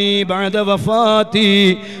زارني بعد وفاتي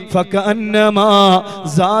فكأنما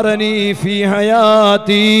زارني في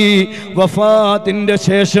حياتي. വഫാത്തിന്റെ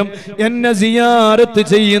ശേഷം എന്നെ സിയാറത്ത്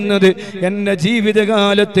ചെയ്യുന്നത് എന്റെ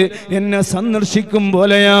ജീവിതകാലത്ത് എന്നെ സന്ദർശിക്കും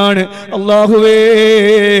പോലെയാണ്. അല്ലാഹുവേ,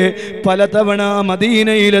 പലതവണ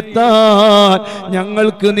മദീനയിലെത്താൻ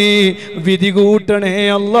ഞങ്ങൾക്ക് നീ വിധി കൂട്ടണേ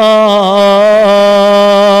അല്ലാഹ്.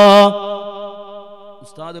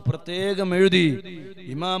 ഉസ്താദ് പ്രത്യേകം എഴുതി.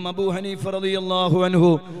 ഇമാം അബൂ ഹനീഫ റളിയല്ലാഹു അൻഹു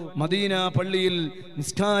മദീന പള്ളിയിൽ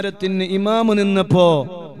നിസ്കാരത്തിന് ഇമാമ് നിന്നപ്പോ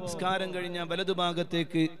നിസ്കാരം കഴിഞ്ഞ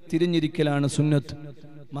വലതുഭാഗത്തേക്ക് തിരിഞ്ഞിരിക്കലാണ് സുന്നത്ത്.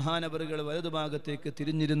 മഹാനവറുകൾ വലതുഭാഗത്തേക്ക്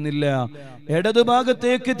തിരിഞ്ഞിരുന്നില്ല,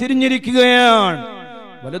 ഇടതുഭാഗത്തേക്ക് തിരിഞ്ഞിരിക്കുകയാണ്.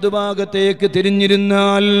 വലതുഭാഗത്തേക്ക്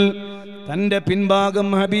തിരിഞ്ഞിരുന്നാൽ തന്റെ പിൻഭാഗം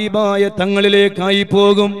ഹബീബായ തങ്ങളിലേക്കായി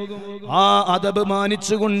പോകും. ആ അദബ്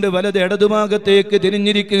മാനിച്ചുകൊണ്ട് വലത് ഇടതുഭാഗത്തേക്ക്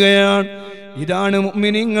തിരിഞ്ഞിരിക്കുകയാണ്. ഇതാണ്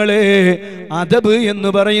മുഅ്മിനീങ്ങളെ അദബ് എന്ന്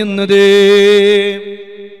പറയുന്നത്.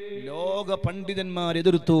 ലോക പണ്ഡിതന്മാർ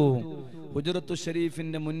എതിർത്തു ഹുജറത്തു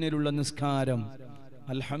ഷരീഫിന്റെ മുന്നിലുള്ള നിസ്കാരം.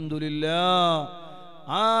 അൽഹംദുലില്ലാഹ്,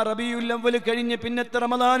 ആ റബീഉൽ അവ്വൽ കഴിഞ്ഞ് പിന്നത്തെ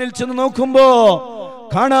റമദാനിൽ ചെന്ന് നോക്കുമ്പോ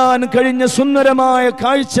കാണാൻ കഴിഞ്ഞ സുന്ദരമായ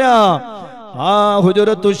കാഴ്ച ആ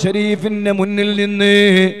ഹുജറത്തു ഷരീഫിന്റെ മുന്നിൽ നിന്ന്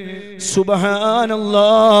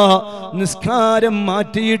സുബ്ഹാനല്ലാഹ് നിസ്കാരം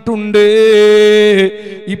മാറ്റിയിട്ടുണ്ട്.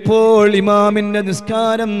 ഇപ്പോൾ ഇമാമിന്റെ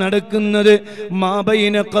നിസ്കാരം നടക്കുന്നത്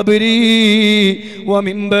മാബൈന ഖബരി വ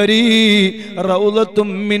മിംബരി റൗളത്തും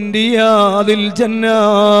മിൻ റിയാദിൽ ജന്ന.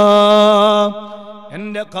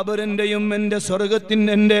 എന്റെ ഖബറിന്റെയും എന്റെ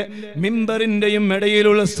സ്വർഗത്തിന്റെ എന്റെ മിമ്പറിന്റെയും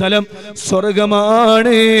ഇടയിലുള്ള സ്ഥലം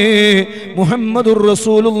സ്വർഗമാണ്. മുഹമ്മദുർ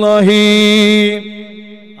റസൂലുള്ളാഹി.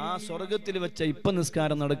 ആ സ്വർഗത്തിൽ വെച്ച ഇപ്പൊ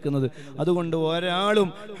നിസ്കാരം നടക്കുന്നത്. അതുകൊണ്ട് ഒരാളും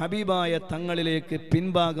ഹബീബായ തങ്ങളിലേക്ക്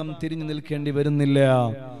പിൻഭാഗം തിരിഞ്ഞു നിൽക്കേണ്ടി വരുന്നില്ല.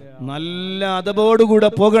 നല്ല അദബോടുകൂടെ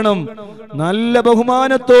പോകണം, നല്ല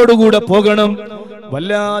ബഹുമാനത്തോടുകൂടെ പോകണം.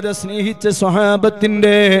 വല്ലാതെ സ്നേഹിച്ച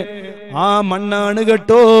സ്വഹാബത്തിന്റെ ആ മണ്ണാണ്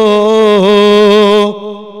കേട്ടോ.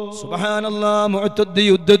 സുബ്ഹാനല്ലാഹ്, മുഅ്തദ്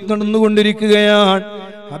യുദ്ധം നടന്നുകൊണ്ടിരിക്കുകയാണ്.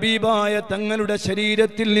 ഹബീബായ തങ്ങളുടെ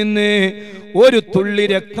ശരീരത്തിൽ നിന്ന് ഒരു തുള്ളി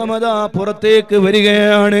രക്തമതാ പുറത്തേക്ക്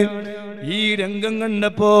വരികയാണ്. ഈ രംഗം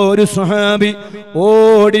കണ്ടപ്പോ ഒരു സ്വഹാബി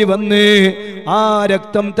ഓടി വന്ന് ആ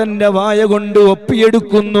രക്തം തന്റെ വായ കൊണ്ട്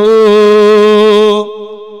ഒപ്പിയെടുക്കുന്നു.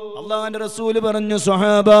 അല്ലാഹുവിന്റെ റസൂല് പറഞ്ഞു,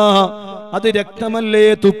 സ്വഹാബ, അത് രക്തമല്ലേ,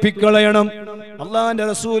 തുപ്പിക്കളയണം. അല്ലാഹുവിന്റെ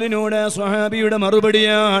റസൂലിനോട് സ്വഹാബിയുടെ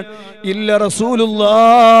മറുപടിയാണ്, ഇല്ല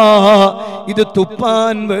റസൂലുള്ളാഹ്, ഇത്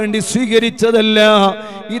തുപ്പാൻ വേണ്ടി സ്വീകരിച്ചതല്ല,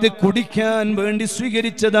 ഇത് കുടിക്കാൻ വേണ്ടി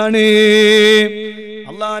സ്വീകരിച്ചതാണ്.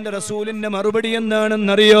 അള്ളാന്റെ റസൂലിന്റെ മറുപടി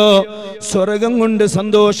എന്താണെന്നറിയോ? സ്വർഗം കൊണ്ട്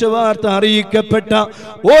സന്തോഷ വാർത്ത അറിയിക്കപ്പെട്ട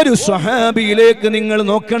ഒരു സ്വഹാബിയിലേക്ക് നിങ്ങൾ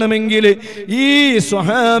നോക്കണമെങ്കിൽ ഈ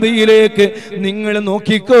സ്വഹാബിയിലേക്ക് നിങ്ങൾ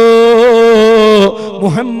നോക്കിക്കോ.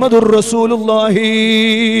 മുഹമ്മദുർ റസൂലുള്ളാഹി.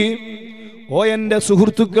 ഓ എന്റെ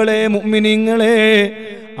സുഹൃത്തുക്കളെ, മുഅ്മിനീങ്ങളെ,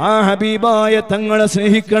 ആ ഹബീബായ തങ്ങളെ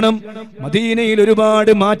സ്നേഹിക്കണം. മദീനയിൽ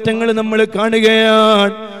ഒരുപാട് മാറ്റങ്ങൾ നമ്മൾ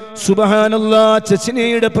കാണുകയാണ്. സുബ്ഹാനല്ലാഹ്,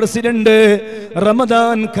 ചെച്നിയയുടെ പ്രസിഡന്റ്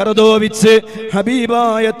റമദാൻ കർദോവിച്ച്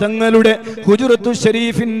ഹബീബായ തങ്ങളുടെ ഹുജറത്തു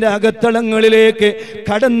ഷരീഫിന്റെ അകത്തളങ്ങളിലേക്ക്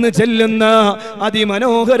കടന്നു ചെല്ലുന്ന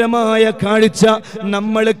അതിമനോഹരമായ കാഴ്ച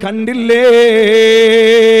നമ്മൾ കണ്ടില്ലേ?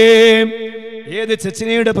 ഏത്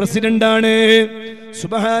ചെച്നിയയുടെ പ്രസിഡന്റാണ്?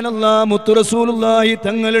 സുബ്ഹാനല്ലാഹ്, മുത്തു റസൂലുള്ളാഹി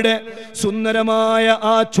തങ്ങളുടെ സുന്ദരമായ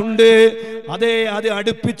ആ ചുണ്ട്, അതെ, അത്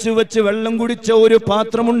അടുപ്പിച്ചു വെച്ച് വെള്ളം കുടിച്ച ഒരു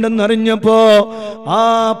പാത്രമുണ്ടെന്നറിഞ്ഞപ്പോ ആ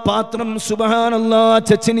പാത്രം സുബ്ഹാനല്ലാഹ്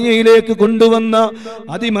ചെച്നിയയിലേക്ക് കൊണ്ടുവന്ന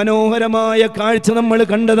അതിമനോഹരമായ കാഴ്ച നമ്മൾ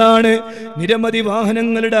കണ്ടതാണ്. നിരവധി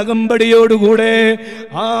വാഹനങ്ങളുടെ അകമ്പടിയോടുകൂടെ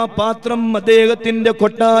ആ പാത്രം അദ്ദേഹത്തിന്റെ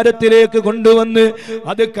കൊട്ടാരത്തിലേക്ക് കൊണ്ടുവന്ന്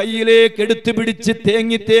അത് കയ്യിലേക്ക് എടുത്തു പിടിച്ച്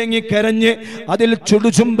തേങ്ങി തേങ്ങി കരഞ്ഞ് അതിൽ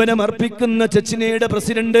ചുടുചുംബനം അർപ്പിക്കുന്ന ചെച്നിയയുടെ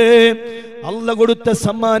പ്രസിഡന്റ്. അല്ലാഹ് കൊടുത്ത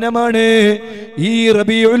സമ്മാനമാണ്. ഈ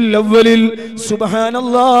റബീഉൽ അവ്വലിൽ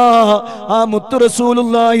സുബ്ഹാനല്ലാഹ് ആ മുത്തു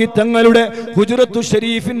റസൂലുള്ളാഹി തങ്ങളുടെ ഹുജറത്തു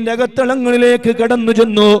ഷരീഫിന്റെ അകത്തളങ്ങളിലേക്ക് കടന്നു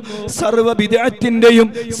ചെന്നു. സർവ്വ ബിദ്അത്തിന്റെയും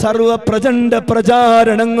സർവ്വ പ്രചണ്ഡ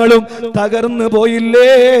പ്രചാരണങ്ങളും തകർന്നു പോയില്ലേ?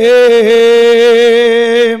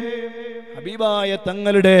 ഹബീബായ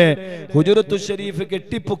തങ്ങളുടെ ഹുജറത്തു ഷരീഫ്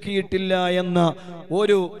കെട്ടിപ്പൊക്കിയിട്ടില്ല എന്ന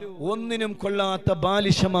ഒന്നിനും കൊള്ളാത്ത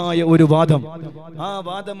ബാലിശമായ ഒരു വാദം. ആ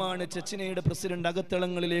വാദമാണ് ചെച്നിയയുടെ പ്രസിഡന്റ്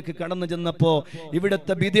അകത്തളങ്ങളിലേക്ക് കടന്നു ചെന്നപ്പോ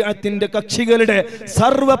ഇവിടുത്തെ ബിദ്അത്തിന്റെ കക്ഷികളുടെ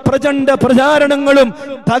സർവ്വ പ്രചണ്ഡ പ്രചാരണങ്ങളും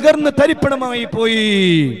തകർന്ന് തരിപ്പണമായി പോയി.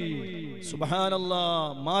 സുബ്ഹാനല്ലാഹ്,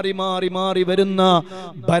 മാറി മാറി മാറി വരുന്ന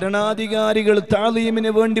ഭരണാധികാരികൾ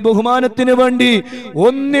താളീമിന് വേണ്ടി, ബഹുമാനത്തിന് വേണ്ടി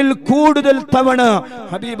ഒന്നിൽ കൂടുതൽ തവണ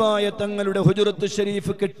ഹബീബായ തങ്ങളുടെ ഹുജറത്തു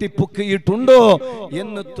ഷരീഫ് കെട്ടിപ്പൊക്കിയിട്ടുണ്ടോ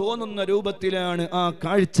എന്ന് തോന്നുന്ന രൂപത്തിലാണ് ആ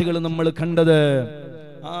കാഴ്ചകൾ നമ്മൾ കണ്ടത്.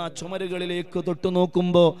 ആ ചുമരുകളിലേക്ക് തൊട്ടു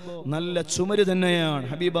നോക്കുമ്പോ നല്ല ചുമര് തന്നെയാണ്.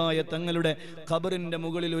 ഹബീബായ തങ്ങളുടെ ഖബറിന്റെ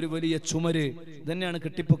മുകളിൽ ഒരു വലിയ ചുമര് തന്നെയാണ്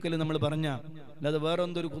കെട്ടിപ്പൊക്കൽ നമ്മൾ പറഞ്ഞ, അല്ലാതെ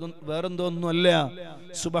വേറെന്തോ ഒന്നുമല്ല.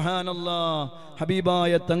 സുബ്ഹാനല്ലാഹ്,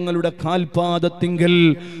 ഹബീബായ തങ്ങളുടെ കാൽപാദത്തിങ്കൽ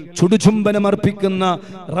ചുടുചുംബനം അർപ്പിക്കുന്ന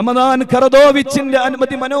റമദാൻ കർദോവിച്ചിന്റെ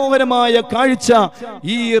അനുമതി മനോഹരമായ കാഴ്ച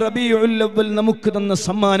ഈ റബീഉൽ അവ്വൽ നമുക്ക് തന്ന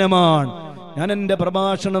സമ്മാനമാണ്. ഞാൻ എന്റെ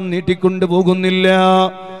പ്രഭാഷണം നീട്ടിക്കൊണ്ടു പോകുന്നില്ല.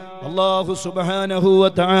 അല്ലാഹു സുബ്ഹാനഹു വ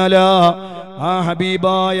തആല ആ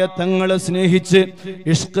ഹബീബായ തങ്ങളെ സ്നേഹിച്ച്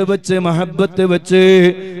ഇഷ്ഖ് വെച്ച് മഹബ്ബത്ത് വെച്ച്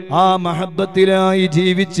ആ മഹബ്ബത്തിലായി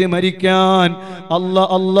ജീവിച്ച് മരിക്കാൻ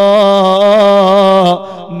അല്ലാ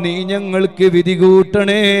നീ ഞങ്ങൾക്ക് വിധി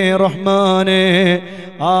കൂട്ടണേ റഹ്മാനേ.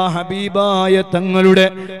 ആ ഹബീബായ തങ്ങളുടെ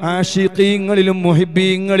ആശിഖീങ്ങളിലും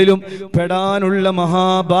മുഹിബ്ബീങ്ങളിലും പെടാനുള്ള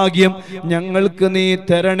മഹാഭാഗ്യം ഞങ്ങൾക്ക് നീ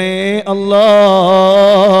തരണേ അല്ലാ.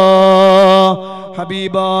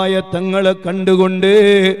 ഹബീബായ തങ്ങളെ കണ്ടുകൊണ്ട്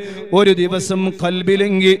ഒരു ദിവസം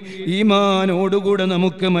ഖൽബിലെങ്കിൽ ഈമാനോടുകൂടെ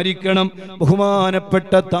നമുക്ക് മരിക്കണം.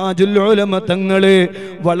 ബഹുമാനപ്പെട്ട താജുൽ ഉലമ തങ്ങള്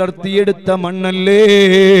വളർത്തിയെടുത്ത മണ്ണല്ലേ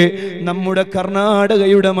നമ്മുടെ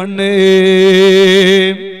കർണാടകയുടെ മണ്ണ്.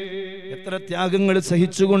 എത്ര ത്യാഗങ്ങൾ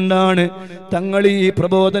സഹിച്ചുകൊണ്ടാണ് തങ്ങൾ ഈ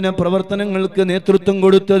പ്രബോധന പ്രവർത്തനങ്ങൾക്ക് നേതൃത്വം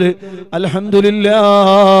കൊടുത്തത്.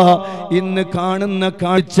 അൽഹംദുലില്ലാഹ്, ഇന്ന് കാണുന്ന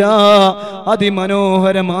കാഴ്ച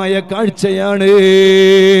അതിമനോഹരമായ കാഴ്ചയാണ്.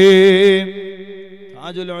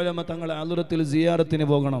 താജുൽ ഉലമ തങ്ങളെ ഹളറത്തിൽ സിയാറത്തിന്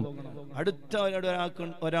പോകണം. അടുത്ത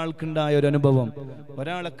ഒരാൾക്കുണ്ടായ ഒരു അനുഭവം,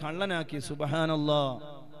 ഒരാളെ കള്ളനാക്കി. സുബ്ഹാനല്ലാഹ്,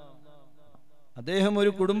 അദ്ദേഹം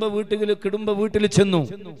ഒരു കുടുംബ വീട്ടിൽ ചെന്നു.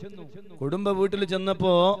 കുടുംബ വീട്ടിൽ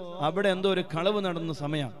ചെന്നപ്പോ അവിടെ എന്തോ ഒരു കളവ് നടന്ന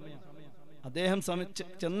സമയം. അദ്ദേഹം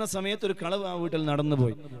ചെന്ന സമയത്ത് ഒരു കളവ് ആ വീട്ടിൽ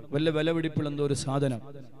നടന്നുപോയി. വല്ല വിലപിടിപ്പുള്ള എന്തോ ഒരു സാധനം.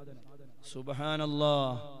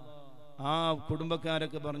 സുബ്ഹാനല്ലാഹ്, ആ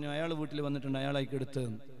കുടുംബക്കാരൊക്കെ പറഞ്ഞു അയാൾ വീട്ടിൽ വന്നിട്ടുണ്ട്, അയാളായിക്ക് എടുത്തത്.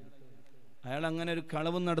 അയാൾ അങ്ങനെ ഒരു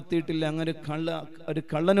കളവും നടത്തിയിട്ടില്ല, അങ്ങനെ ഒരു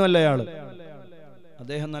കള്ളനുമല്ല അയാൾ.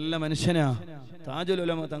 അദ്ദേഹം നല്ല മനുഷ്യനാ. താജുൽ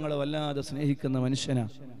ഉലമ തങ്ങളെ വല്ലാതെ സ്നേഹിക്കുന്ന മനുഷ്യനാ.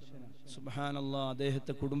 സുബ്ഹാനല്ലാഹ്,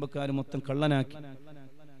 അദ്ദേഹത്തെ കുടുംബക്കാർ മൊത്തം കള്ളനാക്കി.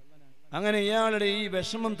 അങ്ങനെ ഇയാളുടെ ഈ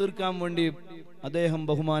വിഷമം തീർക്കാൻ വേണ്ടി അദ്ദേഹം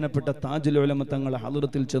ബഹുമാനപ്പെട്ട താജുൽ ഉലമ തങ്ങളെ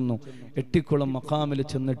ഹളറത്തിൽ ചെന്നു. എട്ടിക്കുളം മഖാമിൽ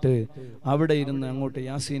ചെന്നിട്ട് അവിടെ ഇരുന്ന് അങ്ങോട്ട്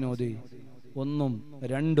യാസീൻ ഓതി. 1ഉം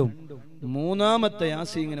 2ഉം 3ാമത്തെ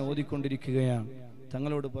യാസീൻ ഇങ്ങനെ ഓതിക്കൊണ്ടിരിക്കുകയാണ്.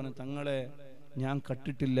 തങ്ങളോട് പറഞ്ഞു, തങ്ങളെ ഞാൻ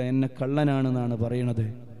കട്ടിട്ടില്ല, എന്നെ കള്ളനാണെന്നാണ് പറയണത്,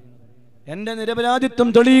 എന്റെ നിരപരാധിത്വം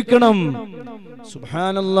തെളിയിക്കണം.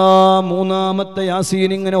 സുബ്ഹാനല്ലാഹ്, 3ാമത്തെ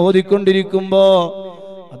യാസീൻ ഇങ്ങനെ ഓതിക്കൊണ്ടിരിക്കുമ്പോ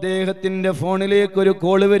അദ്ദേഹത്തിന്റെ ഫോണിലേക്ക് ഒരു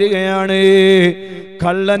കോള് വരികയാണ്.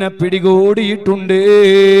 കള്ളനെ പിടികൂടിയിട്ടുണ്ട്.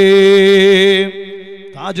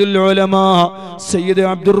 താജുൽ ഉലമ സയ്യിദ്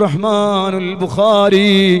അബ്ദുറഹ്മാനുൽ ബുഖാരി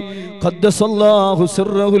ഖദ്ദസല്ലാഹു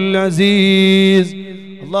സിർറഹുൽ അസീസ്.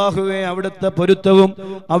 അല്ലാഹുവേ, അവിടുത്തെ പൊരുത്തവും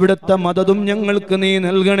അവിടുത്തെ മദതും ഞങ്ങൾക്ക് നീ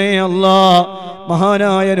നൽകണേ അല്ലാ.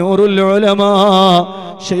 മഹാനായ നൂറുൽ ഉലമ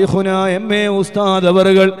ശൈഖുന എം.എ. ഉസ്താദ്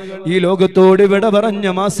അവറുകൾ ഈ ലോകത്തോട് വിട പറഞ്ഞ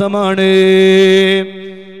മാസമാണ്.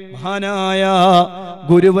 മഹാനായ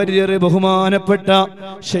ഗുരുവര്യർ ബഹുമാനപ്പെട്ട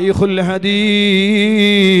ശൈഖുൽ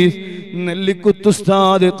ഹദീസ് നെല്ലിക്കുത്ത്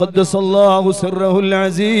ഉസ്താദ് ഖദ്ദസല്ലാഹു സിർറഹുൽ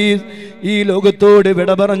അസീസ് ഈ ലോകത്തോട് വിട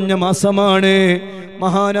പറഞ്ഞ മാസമാണ്.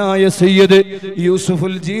 മഹാനായ സയ്യിദ്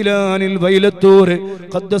യൂസുഫുൽ ജീലാനിൽ വൈലത്തൂർ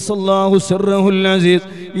ഖദ്ദസല്ലാഹു സിർറഹുൽ അസീസ്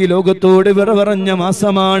ഈ ലോകത്തോട് വിട പറഞ്ഞ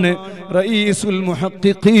മാസമാണ്. റഈസുൽ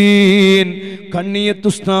മുഹഖ്ഖീൻ കണ്ണിയത്ത്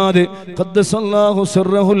ഉസ്താദ് ഖദ്ദസല്ലാഹു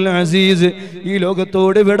സിർറഹുൽ അസീസ് ഈ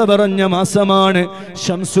ലോകത്തോട് വിട പറഞ്ഞ മാസമാണ്.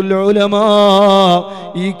 ശംസുൽ ഉലമാ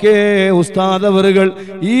ഇ.കെ. ഉസ്താദ് അവറുകൾ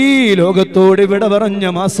ഈ ലോകത്തോട് വിട പറഞ്ഞ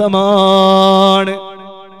മാസമാണ്.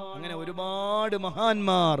 അങ്ങനെ ഒരുപാട്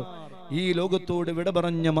മഹാന്മാർ ഈ ലോകത്തോട് വിട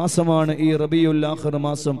പറഞ്ഞ മാസമാണ് ഈ റബീഉൽ ആഖിർ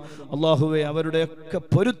മാസം. അല്ലാഹുവേ, അവരുടെയൊക്കെ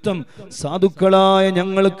പൊരുത്തം സാധുക്കളായ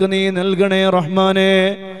ഞങ്ങൾക്ക് നീ നൽകണേ റഹ്മാനേ.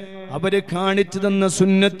 അവര് കാണിച്ചു തന്ന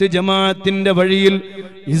സുന്നത്ത് ജമാഅത്തിന്റെ വഴിയിൽ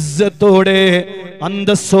ഇസ്സത്തോടെ,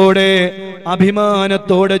 അന്തസ്സോടെ,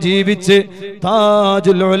 അഭിമാനത്തോടെ ജീവിച്ച്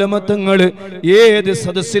താജുൽ ഉലമ തങ്ങൾ ഏത്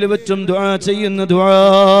സദസ്സിൽ വെച്ചും ദുആ ചെയ്യുന്ന ദുആ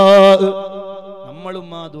നമ്മളും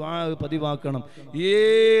ആ ദുആ പതിവാക്കണം.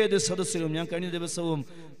 ഏത് സദസ്സിലും, ഞാൻ കഴിഞ്ഞ ദിവസവും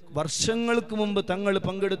വർഷങ്ങൾക്ക് മുമ്പ് തങ്ങൾ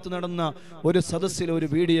പങ്കെടുത്ത് നടന്ന ഒരു സദസ്സിൽ ഒരു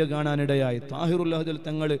വീഡിയോ കാണാനിടയായി. താഹിറുൽ അഹ്ദൽ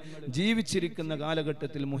തങ്ങൾ ജീവിച്ചിരിക്കുന്ന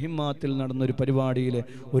കാലഘട്ടത്തിൽ മുഹിമ്മാത്തിൽ നടന്നൊരു പരിപാടിയിലെ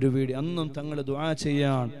ഒരു വീഡിയോ. അന്നും തങ്ങൾ ദുആ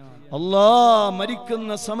ചെയ്യാൻ, അല്ലാ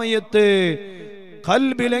മരിക്കുന്ന സമയത്ത്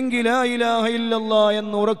ഖൽബിലെങ്കിൽ ലാ ഇലാഹ ഇല്ലല്ലാഹ്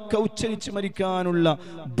എന്ന് ഉറക്കെ ഉച്ചരിച്ച് മരിക്കാനുള്ള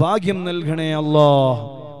ഭാഗ്യം നൽകണേ അല്ലാഹ്.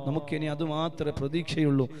 നമുക്കിനി അത് മാത്രമേ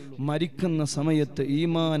പ്രതീക്ഷയുള്ളൂ. മരിക്കുന്ന സമയത്ത്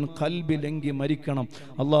ഈമാൻ ഖൽബിലെങ്കി മരിക്കണം.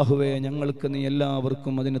 അല്ലാഹുവേ, ഞങ്ങൾക്ക് നീ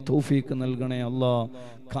എല്ലാവർക്കും അതിന് തൗഫീക്ക് നൽകണേ അല്ലാഹ്.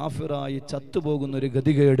 കാഫിറായി ചത്തുപോകുന്ന ഒരു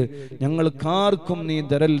ഗതികേട് ഞങ്ങൾക്കാർക്കും നീ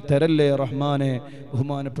തരല്ലേ റഹ്മാനെ.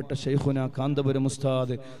 ബഹുമാനപ്പെട്ട ശൈഖുന കാന്തപുരം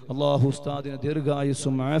ഉസ്താദ്, അല്ലാഹു ഉസ്താദിന്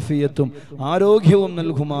ദീർഘായുസ്സും ആഫിയത്തും ആരോഗ്യവും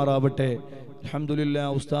നൽകുമാറാവട്ടെ.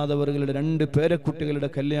 അൽഹംദുലില്ലാഹ്, ഉസ്താദ് അവരുടെ 2 പേരക്കുട്ടികളുടെ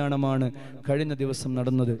കല്യാണമാണ് കഴിഞ്ഞ ദിവസം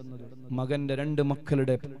നടന്നത്. മകന്റെ 2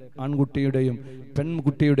 മക്കളുടെ, ആൺകുട്ടിയുടെയും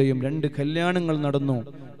പെൺകുട്ടിയുടെയും 2 കല്യാണങ്ങൾ നടന്നു.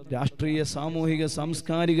 രാഷ്ട്രീയ, സാമൂഹിക,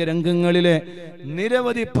 സാംസ്കാരിക രംഗങ്ങളിലെ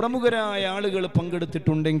നിരവധി പ്രമുഖരായ ആളുകൾ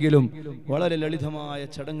പങ്കെടുത്തിട്ടുണ്ടെങ്കിലും വളരെ ലളിതമായ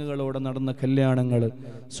ചടങ്ങുകളോടെ നടന്ന കല്യാണങ്ങൾ.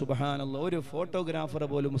 സുബ്ഹാനല്ലാഹ്, ഒരു ഫോട്ടോഗ്രാഫറെ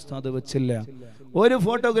പോലും ഉസ്താദ് വെച്ചില്ല. ഒരു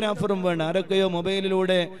ഫോട്ടോഗ്രാഫറും വേണ്ട. ആരൊക്കെയോ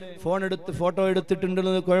മൊബൈലിലൂടെ ഫോട്ടോ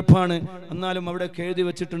എടുത്തിട്ടുണ്ടെന്നത് കുഴപ്പമാണ്, എന്നാലും അവിടെ എഴുതി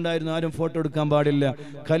വെച്ചിട്ടുണ്ടായിരുന്നു ആരും ഫോട്ടോ എടുക്കാൻ പാടില്ല.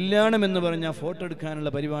 കല്യാണം എന്ന് പറഞ്ഞാൽ ഫോട്ടോ എടുക്കാനുള്ള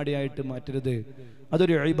പരിപാടിയായിട്ട് മാറ്റരുത്.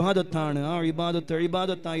 അതൊരു ഇബാദത്താണ്. ആ ഇബാദത്ത്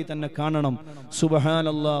ഇബാദത്തായി തന്നെ കാണണം.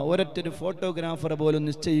 സുബ്ഹാനല്ലാഹ്, ഒരൊറ്റൊരു ഫോട്ടോഗ്രാഫറെ പോലും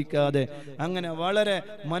നിശ്ചയിക്കാതെ അങ്ങനെ വളരെ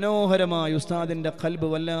മനോഹരമായി ഉസ്താദിന്റെ ഖൽബ്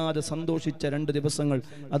വല്ലാതെ സന്തോഷിച്ച 2 ദിവസങ്ങൾ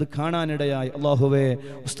അത് കാണാനിടയായി. അല്ലാഹുവേ,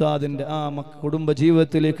 ഉസ്താദിന്റെ ആ കുടുംബ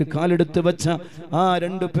ജീവിതത്തിലേക്ക് കാലെടുത്ത് വെച്ച ആ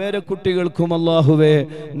 2 പേരക്കുട്ടികൾക്കും അല്ലാഹുവേ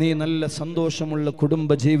നീ നല്ല സന്തോഷമുള്ള കുടുംബ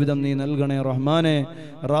ജീവിതം നീ നൽകണേ റഹ്മാനെ.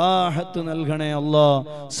 റാഹത്ത് നൽകണേ അല്ലാഹ്,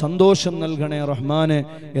 സന്തോഷം നൽകണേ റഹ്മാനെ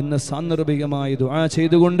എന്ന് സാന്ദർഭികമായി ദുആ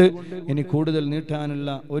ചെയ്തുകൊണ്ട് ഇനി കൂടുതൽ നീട്ടാനുള്ള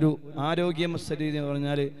ഒരു ആരോഗ്യം ശരീരം എന്ന്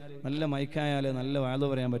പറഞ്ഞാൽ നല്ല മൈക്കായാലേ നല്ല വാഴ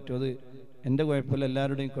പറയാൻ പറ്റും. അത് എൻ്റെ കുഴപ്പമില്ല,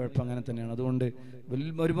 എല്ലാവരുടെയും കുഴപ്പം അങ്ങനെ തന്നെയാണ്. അതുകൊണ്ട്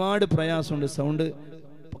ഒരുപാട് പ്രയാസമുണ്ട്. സൗണ്ട്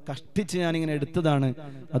കഷ്ടിച്ച് ഞാനിങ്ങനെ എടുത്തതാണ്.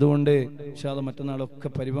 അതുകൊണ്ട് ഇൻഷാ അല്ലാഹ്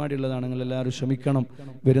മറ്റന്നാളൊക്കെ പരിപാടി ഉള്ളതാണ്. നിങ്ങൾ എല്ലാവരും ക്ഷമിക്കണം.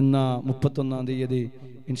 വരുന്ന 31-ാം തീയതി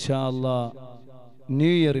ഇൻഷാ അല്ലാഹ്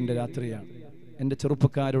ന്യൂ ഇയറിൻ്റെ രാത്രിയാണ്. എൻ്റെ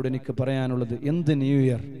ചെറുപ്പക്കാരോട് എനിക്ക് പറയാനുള്ളത്, എന്ത് ന്യൂ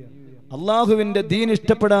ഇയർ? അള്ളാഹുവിന്റെ ദീൻ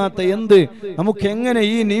ഇഷ്ടപ്പെടാത്ത എന്ത് നമുക്ക് എങ്ങനെ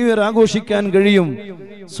ഈ ന്യൂ ഇയർ ആഘോഷിക്കാൻ കഴിയും?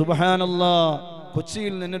 സുബ്ഹാനല്ലാഹ്,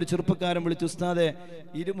 കൊച്ചിയിൽ നിന്നൊരു ചെറുപ്പക്കാരൻ വിളിച്ചു, ഉസ്താദെ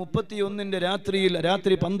 31-ന്റെ രാത്രി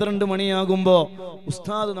 12 മണിയാകുമ്പോ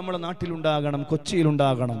ഉസ്താദ് നമ്മുടെ നാട്ടിലുണ്ടാകണം,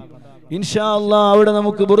 കൊച്ചിയിലുണ്ടാകണം. ഇൻഷാ അല്ലാഹ് അവിടെ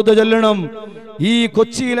നമുക്ക് ബുർദ ചൊല്ലണം. ഈ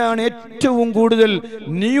കൊച്ചിയിലാണ് ഏറ്റവും കൂടുതൽ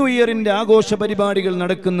ന്യൂ ഇയറിന്റെ ആഘോഷ പരിപാടികൾ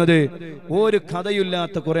നടക്കുന്നത്. ഒരു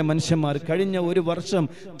കഥയില്ലാത്ത കുറെ മനുഷ്യന്മാർ. കഴിഞ്ഞ ഒരു വർഷം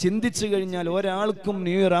ചിന്തിച്ചു കഴിഞ്ഞാൽ ഒരാൾക്കും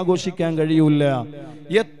ന്യൂ ഇയർ ആഘോഷിക്കാൻ കഴിയൂല.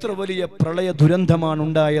 എത്ര വലിയ പ്രളയ ദുരന്തമാണ്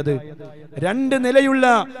ഉണ്ടായത്. 2 നിലയുള്ള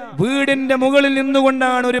വീടിന്റെ മുകളിൽ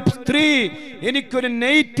നിന്നുകൊണ്ടാണ് ഒരു സ്ത്രീ എനിക്കൊരു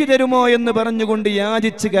നെയ്റ്റ് തരുമോ എന്ന് പറഞ്ഞുകൊണ്ട്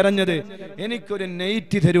യാചിച്ച് കരഞ്ഞത്. എനിക്കൊരു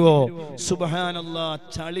നെയ്റ്റ് തരുമോ? സുബ്ഹാനല്ലാഹ്,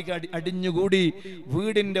 ചളി അടിഞ്ഞുകൂടി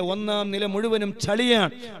വീടിന്റെ 1-ാം നില മുഴുവനും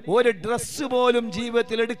ചളിയാണ്. ഒരു ഡ്രസ്സ് പോലും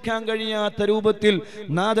ജീവിതത്തിൽ എടുക്കാൻ കഴിയാത്ത രൂപത്തിൽ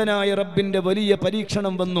നാഥനായ റബ്ബിന്റെ വലിയ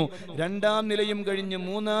പരീക്ഷണം വന്നു. 2-ാം നിലയും കഴിഞ്ഞ്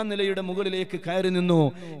 3-ാം നിലയുടെ മുകളിലേക്ക് കയറി നിന്നു.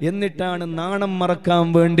 എന്നിട്ടാണ് നാണം മറക്കാൻ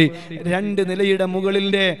വേണ്ടി 2 നിലയുടെ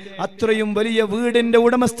മുകളിലെ അത്രയും വലിയ വീടിന്റെ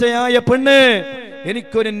ഉടമസ്ഥയായ പെണ്ണ്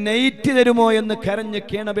എനിക്കൊരു നെയ്റ്റ് തരുമോ എന്ന് കരഞ്ഞ്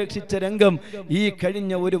കേണപേക്ഷിച്ച രംഗം ഈ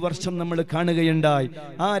കഴിഞ്ഞ ഒരു വർഷം നമ്മൾ കാണുകയുണ്ടായി.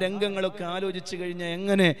 ആ രംഗങ്ങളൊക്കെ ആലോചിച്ചു കഴിഞ്ഞാൽ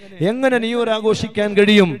എങ്ങനെ ന്യൂ ഇയർ ആഘോഷിക്കാൻ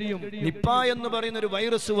കഴിയും? നിപ്പ എന്ന് പറയുന്ന ഒരു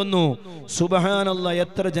വൈറസ് വന്നു. സുബ്ഹാനല്ലാഹ്,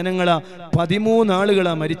 എത്ര ജനങ്ങളാ? 13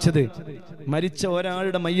 ആളുകളാ മരിച്ചത്. മരിച്ച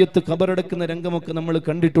ഒരാളുടെ മയ്യത്ത് ഖബറടക്കുന്ന രംഗമൊക്കെ നമ്മൾ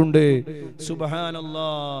കണ്ടിട്ടുണ്ട്.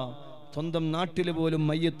 സുബ്ഹാനല്ലാഹ്, സ്വന്തം നാട്ടിൽ പോലും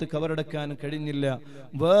മയ്യത്ത് കവറടക്കാൻ കഴിഞ്ഞില്ല.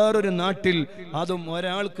 വേറൊരു നാട്ടിൽ അതും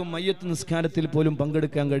ഒരാൾക്കും മയ്യത്ത് നിസ്കാരത്തിൽ പോലും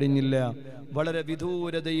പങ്കെടുക്കാൻ കഴിഞ്ഞില്ല. വളരെ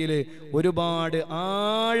വിദൂരതയിൽ ഒരുപാട്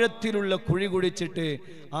ആഴത്തിലുള്ള കുഴി കുഴിച്ചിട്ട്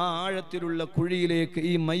ആ ആഴത്തിലുള്ള കുഴിയിലേക്ക്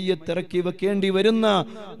ഈ മയ്യത്തിറക്കി വെക്കേണ്ടി വരുന്ന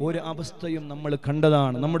ഒരു അവസ്ഥയും നമ്മൾ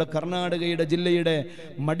കണ്ടതാണ്. നമ്മുടെ കർണാടകയുടെ ജില്ലയുടെ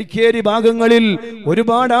മടിക്കേരി ഭാഗങ്ങളിൽ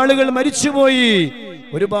ഒരുപാട് ആളുകൾ മരിച്ചുപോയി.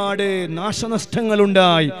 ഒരുപാട്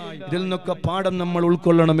നാശനഷ്ടങ്ങളുണ്ടായി. ഇതിൽ നിന്നൊക്കെ പാഠം നമ്മൾ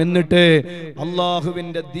ഉൾക്കൊള്ളണം. എന്നിട്ട്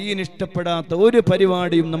അള്ളാഹുവിന്റെ ദീൻ ഇഷ്ടപ്പെടാത്ത ഒരു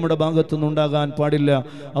പരിപാടിയും നമ്മുടെ ഭാഗത്തുനിന്ന് ഉണ്ടാകാൻ പാടില്ല.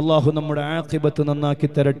 അള്ളാഹു നമ്മുടെ ആഖിബത്ത് നന്നാക്കി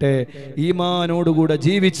തരട്ടെ. ഈമാനോടുകൂടെ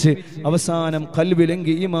ജീവിച്ച് അവസാനം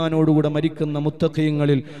ഖൽബിലെങ്കി ഈമാനോടുകൂടെ മരിക്കുന്ന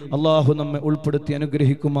മുത്തഖീങ്ങളിൽ അള്ളാഹു നമ്മെ ഉൾപ്പെടുത്തി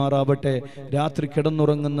അനുഗ്രഹിക്കുമാറാവട്ടെ. രാത്രി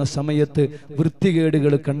കിടന്നുറങ്ങുന്ന സമയത്ത്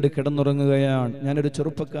വൃത്തികേടുകൾ കണ്ട് കിടന്നുറങ്ങുകയാണ്. ഞാനൊരു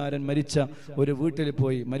ചെറുപ്പക്കാരൻ മരിച്ച ഒരു വീട്ടിൽ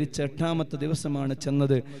പോയി. മരിച്ച 8ാമത്തെ ദിവസമാണ്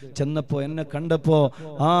ചെന്നപ്പോ എന്നെ കണ്ടപ്പോ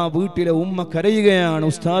ആ വീട്ടിലെ ഉമ്മ കരയുകയാണ്.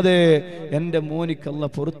 ഉസ്താദേ, എന്റെ മോനിക്ക്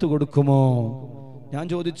അല്ലാഹ് പുറത്തു കൊടുക്കുമോ? ഞാൻ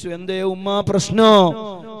ചോദിച്ചു, എന്തേ ഉമ്മ പ്രശ്നോ?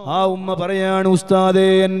 ആ ഉമ്മ പറയാണ്, ഉസ്താദേ,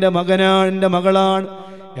 എന്റെ മകളാണ്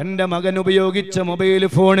എന്റെ മകൻ ഉപയോഗിച്ച മൊബൈൽ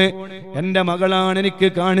ഫോണ് എന്റെ മകളാണ് എനിക്ക്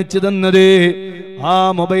കാണിച്ചു തന്നത്. ആ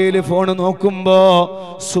മൊബൈൽ ഫോണ് നോക്കുമ്പോ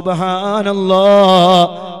സുബ്ഹാനല്ലാഹ്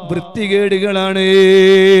വൃത്തികേടുകളാണ്,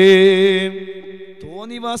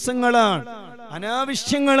 തോന്നിവാസങ്ങളാണ്,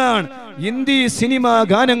 അനാവശ്യങ്ങളാണ്, ഹിന്ദി സിനിമാ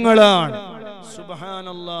ഗാനങ്ങളാണ്.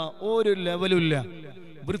 സുബ്ഹാനല്ലാഹ്, ഒരു ലെവലുമില്ല.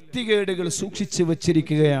 വൃത്തികേടുകൾ സൂക്ഷിച്ചു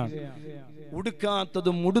വച്ചിരിക്കുകയാണ്.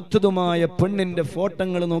 ഉടുക്കാത്തതും ഉടുത്തതുമായ പെണ്ണിന്റെ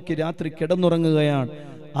ഫോട്ടോകൾ നോക്കി രാത്രി കിടന്നുറങ്ങുകയാണ്,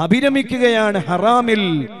 അഭിരമിക്കുകയാണ് ഹറാമിൽ.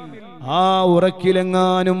 ആ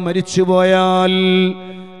ഉറക്കിലെങ്ങാനും മരിച്ചുപോയാൽ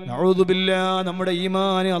നഊദു ബില്ലാഹ്, നമ്മുടെ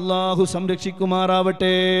ഈമാൻ അല്ലാഹു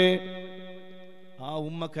സംരക്ഷിക്കുമാറാവട്ടെ. ആ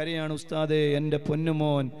ഉമ്മ കരയാണ്, ഉസ്താദേ, എന്റെ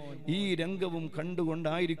പൊന്നുമോൻ ഈ രംഗവും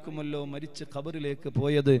കണ്ടുകൊണ്ടായിരിക്കുമല്ലോ മരിച്ച് ഖബറിലേക്ക്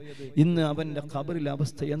പോയത്. ഇന്ന് അവന്റെ ഖബറിലെ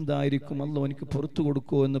അവസ്ഥ എന്തായിരിക്കും? അല്ലാഹു എനിക്ക് പുറത്തു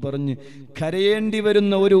കൊടുക്കൂ എന്ന് പറഞ്ഞ് കരയേണ്ടി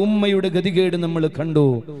വരുന്ന ഒരു ഉമ്മയുടെ ഗതികേട് നമ്മൾ കണ്ടു.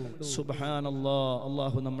 സുബ്ഹാനല്ലാഹ്,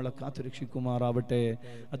 അല്ലാഹു നമ്മളെ കാത്തുരക്ഷിക്കുമാറാവട്ടെ.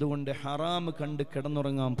 അതുകൊണ്ട് ഹറാം കണ്ട്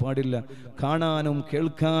കിടന്നുറങ്ങാൻ പാടില്ല. കാണാനും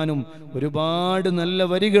കേൾക്കാനും ഒരുപാട് നല്ല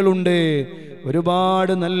വരികളുണ്ട്,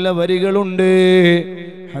 ഒരുപാട് നല്ല വരികളുണ്ട്.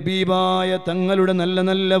 ഹബീബായ തങ്ങളുടെ നല്ല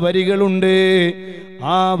നല്ല വരികളുണ്ട്.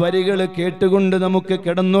 ആ വരികൾ കേട്ടുകൊണ്ട് നമുക്ക്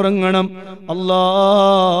കിടന്നുറങ്ങണം.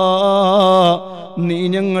 അല്ലാഹ്, നീ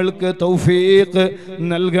ഞങ്ങൾക്ക് തൗഫീഖ്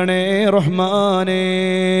നൽകണേ റഹ്മാനേ.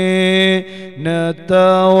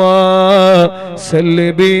 നതവസ്സൽ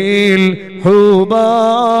ബിൽ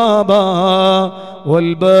ഹുബാബാ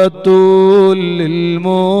والبتول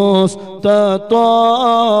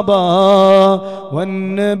للمستطابا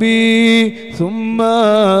والنبي ثم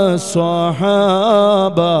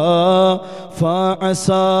الصحابة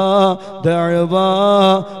فعسى دعوى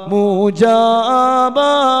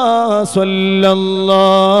مجابا صلى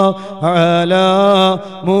الله على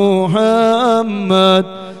محمد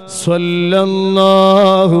صلى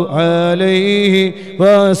الله عليه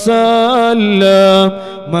وسلم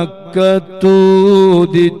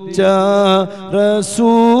മക്കത്തൂദിച്ച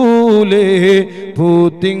റസൂലേ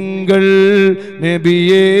പൂത്തിങ്കൾ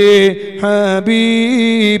നബിയേ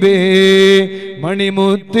ഹബീബേ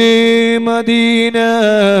മണിമുത്തേ മദീന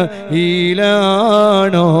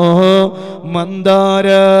ഈലാണോ മന്ദാര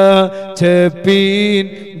ചെപ്പീൻ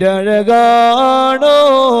അഴകാണോ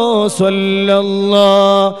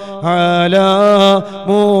സ്വല്ലല്ലാഹു അലാ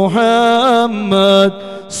മുഹമ്മദ്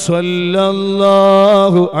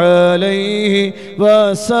സ്വല്ലല്ലാഹു അലൈഹി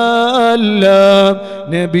വസല്ലം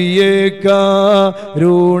നബിയേ കരുണാക്കടലോരേ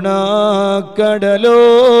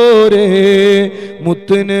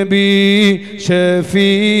മുത്തുനബി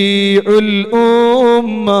ഷഫീഉൽ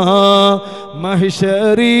ഉമ്മ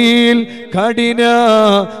മഹ്ശറിൽ കഠിന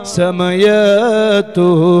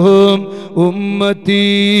സമയത്തും ഉമ്മത്തി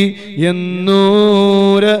എന്നൂരത്തോരേ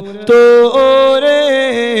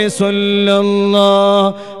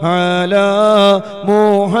സ്വല്ലല്ലാഹു അലാ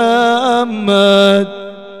മുഹമ്മദ്.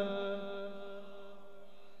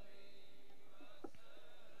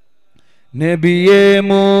 നബിയേ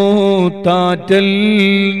മൂത്താറ്റൽ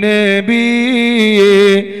നബിയേ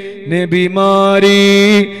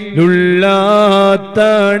നബിമാരിലുള്ള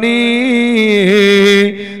തണിയേ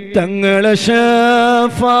തങ്ങളെ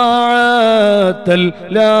ശഫാഅത്തല്ലാതെ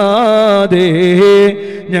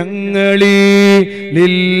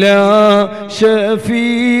ഞങ്ങളിലില്ല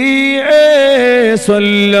ഷഫീഅേ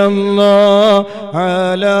സ്വല്ലല്ലാഹു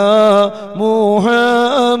അലാ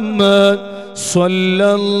മുഹമ്മദ്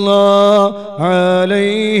സ്വല്ലല്ലാഹു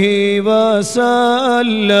അലൈഹി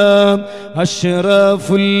വസല്ലം.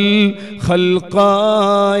 അഷ്റഫുൽ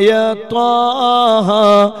ഖൽഖായ ത്വാഹ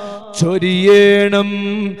ചൊരിയേണം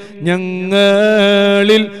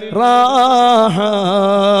ഞങ്ങളിൽ റാഹ.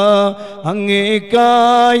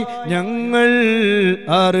 അങ്ങേക്കായി ഞങ്ങൾ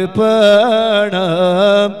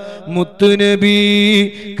അർപ്പണം മുത്തുനബി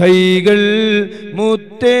കൈകൾ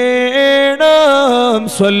മുത്തേണം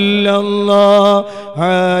സ്വല്ലല്ലാഹു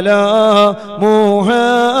അലാ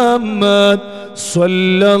മുഹമ്മദ്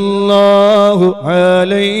സ്വല്ലല്ലാഹു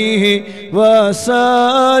അലൈഹി വസല്ലം.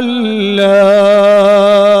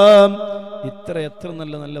 എത്ര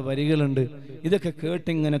നല്ല നല്ല വരികളുണ്ട്. ഇതൊക്കെ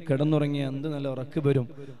കേട്ടിങ്ങനെ കിടന്നുറങ്ങിയ എന്ത് നല്ല ഉറക്ക് വരും.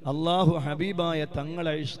 അള്ളാഹു ഹബീബായ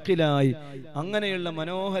തങ്ങളെ ഇഷ്കിലായി അങ്ങനെയുള്ള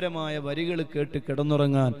മനോഹരമായ വരികൾ കേട്ട്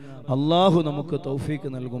കിടന്നുറങ്ങാൻ അള്ളാഹു നമുക്ക് തൗഫീക്ക്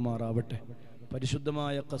നൽകുമാറാവട്ടെ.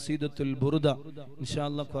 പരിശുദ്ധമായ ഖസീദത്തുൽ ബുർദ ഇൻഷാ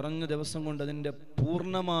അല്ലാഹ് കുറഞ്ഞ ദിവസം കൊണ്ട് അതിൻ്റെ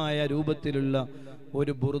പൂർണ്ണമായ രൂപത്തിലുള്ള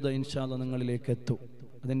ഒരു ബുർദ ഇൻഷാ അല്ലാഹ് നിങ്ങളിലേക്ക് എത്തും.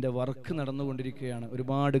 അതിൻ്റെ വർക്ക് നടന്നുകൊണ്ടിരിക്കുകയാണ്.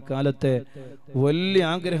 ഒരുപാട് കാലത്തെ വലിയ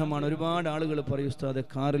ആഗ്രഹമാണ്. ഒരുപാട് ആളുകൾ പറയും ഉസ്താദെ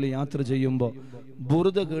കാറിൽ യാത്ര ചെയ്യുമ്പോൾ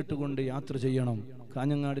ബുർദ കേട്ടുകൊണ്ട് യാത്ര ചെയ്യണം.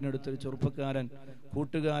 കാഞ്ഞങ്ങാടിനടുത്തൊരു ചെറുപ്പക്കാരൻ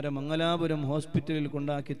കൂട്ടുകാരൻ മംഗലാപുരം ഹോസ്പിറ്റലിൽ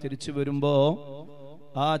കൊണ്ടാക്കി തിരിച്ചു വരുമ്പോൾ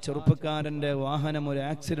ആ ചെറുപ്പക്കാരൻ്റെ വാഹനം ഒരു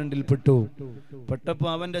ആക്സിഡന്റിൽ പെട്ടപ്പോൾ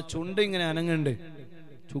അവൻ്റെ ചുണ്ട് ഇങ്ങനെ അനങ്ങുന്നുണ്ട്.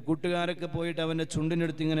 കൂട്ടുകാരൊക്കെ പോയിട്ട് അവൻ്റെ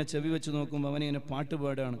ചുണ്ടിനടുത്ത് ഇങ്ങനെ ചെവി വെച്ച് നോക്കുമ്പോൾ അവനിങ്ങനെ പാട്ട്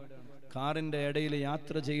പാടാണ്. കാറിൻ്റെ ഇടയിൽ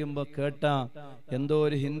യാത്ര ചെയ്യുമ്പോൾ കേട്ട എന്തോ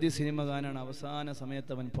ഒരു ഹിന്ദി സിനിമ ഗാനാണ് അവസാന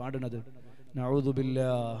സമയത്ത് അവൻ പാടുന്നത്. നഊദു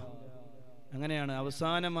ബില്ലാഹ്. അങ്ങനെയാണ്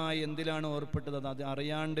അവസാനമായി എന്തിലാണ് ഓർപ്പെട്ടത് അത്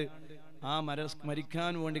അറിയാണ്ട് ആ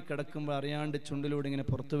മരിക്കാൻ വേണ്ടി കിടക്കുമ്പോൾ അറിയാണ്ട് ചുണ്ടിലൂടെ ഇങ്ങനെ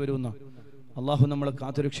പുറത്തു വരുന്ന അള്ളാഹു നമ്മളെ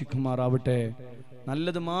കാത്തുരക്ഷിക്കുമാറാവട്ടെ.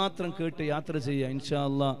 നല്ലത് മാത്രം കേട്ട് യാത്ര ചെയ്യുക ഇൻഷാ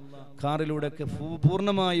അല്ലാഹ്. കാറിലൂടെയൊക്കെ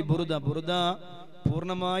പൂർണ്ണമായി ബുർദ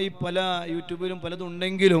പൂർണ്ണമായി പല യൂട്യൂബിലും പലതും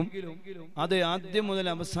ഉണ്ടെങ്കിലും അത് ആദ്യം മുതൽ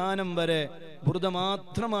അവസാനം വരെ ബുർദ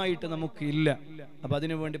മാത്രമായിട്ട് നമുക്ക് ഇല്ല. അപ്പം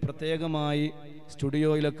അതിനുവേണ്ടി പ്രത്യേകമായി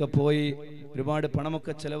സ്റ്റുഡിയോയിലൊക്കെ പോയി ഒരുപാട്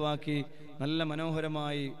പണമൊക്കെ ചെലവാക്കി നല്ല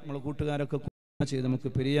മനോഹരമായി നമ്മളെ കൂട്ടുകാരൊക്കെ ചെയ്ത് നമുക്ക്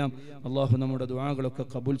പിരിയാം. അള്ളാഹു നമ്മുടെ ദുആകളൊക്കെ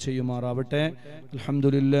ഖബൂൽ ചെയ്യുമാറാവട്ടെ.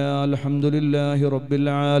 അൽഹംദുലില്ലാഹി റബ്ബിൽ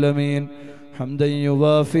ആലമീൻ حمدا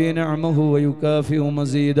يوافي نعمه ويكافئ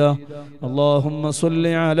مزيدا. اللهم صل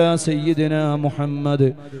على سيدنا محمد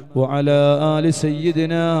وعلى آل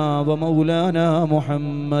سيدنا ومولانا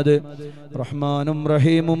محمد. റഹ്മാനും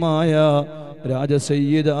റഹീമുമായ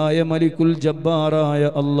രാജസയ്യിദായ മലിക്കുൽ ജബ്ബാറായ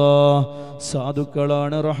അല്ലാഹ്,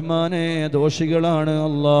 സാധുക്കളാണ് റഹ്മാനെ, ദോഷികളാണ്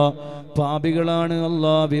അല്ലാഹ്, പാപികളാണ്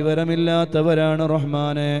അല്ലാഹ്, വിവരമില്ലാത്തവരാണ്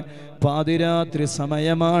റഹ്മാനെ. പാതിരാത്രി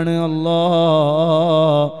സമയമാണ്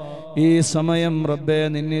അല്ലാഹ്. ഈ സമയം റബ്ബേ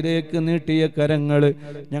നിന്നിലേക്ക് നീട്ടിയ കരങ്ങൾ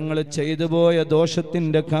ഞങ്ങൾ ചെയ്തു പോയ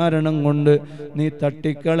ദോഷത്തിൻ്റെ കാരണം കൊണ്ട് നീ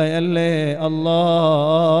തട്ടിക്കളയല്ലേ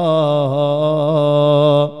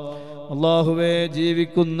അല്ലാഹുവേ.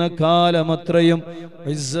 ജീവിക്കുന്ന കാലമത്രയും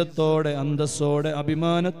ഇസ്സത്തോടെ അന്തസ്സോടെ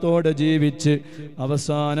അഭിമാനത്തോടെ ജീവിച്ച്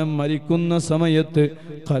അവസാനം മരിക്കുന്ന സമയത്ത്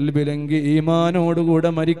ഖൽബിലെങ്കി ഈമാനോടുകൂടെ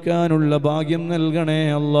മരിക്കാനുള്ള ഭാഗ്യം നൽകണേ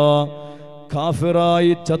അല്ലാഹ്.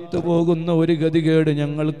 കാഫിറായി ചത്തുപോകുന്ന ഒരു ഗതികേട്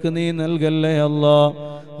ഞങ്ങൾക്ക് നീ നൽകല്ലേ അല്ലാഹ്.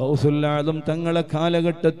 ഗൗസുൽ ആദം തങ്ങളെ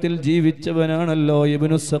കാലഘട്ടത്തിൽ ജീവിച്ചവനാണല്ലോ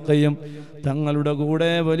ഇബ്നു സഖയ്യം. തങ്ങളുടെ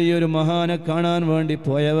കൂടെ വലിയൊരു മഹാനെ കാണാൻ വേണ്ടി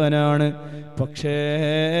പോയവനാണ്. പക്ഷേ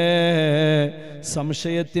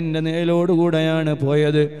സംശയത്തിൻ്റെ നേലോടുകൂടെയാണ്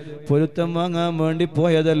പോയത്. പൊരുത്തം വാങ്ങാൻ വേണ്ടി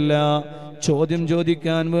പോയതല്ല, ചോദ്യം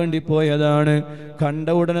ചോദിക്കാൻ വേണ്ടി പോയതാണ്. കണ്ട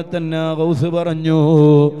ഉടനെ തന്നെ ഗൗസ് പറഞ്ഞു,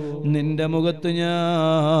 നിന്റെ മുഖത്ത്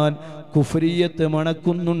ഞാൻ കുഫ്രിയത്ത്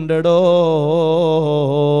മണക്കുന്നുണ്ടടോ.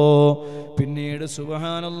 പിന്നീട്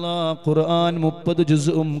സുബ്ഹാനല്ലാഹ് ഖുർആൻ 30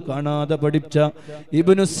 ജുസും കാണാതെ പഠിച്ച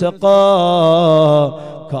ഇബ്നു സഖാ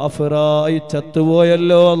കാഫിറായി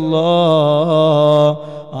ചത്തുപോയല്ലോ അല്ലാഹ്.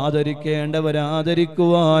 ആദരിക്കേണ്ടവരെ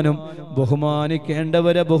ആദരിക്കുവാനും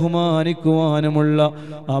ബഹുമാനിക്കേണ്ടവരെ ബഹുമാനിക്കുവാനുമുള്ള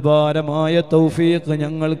അപാരമായ തൗഫീഖ്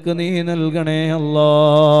ഞങ്ങൾക്ക് നീ നൽകണേ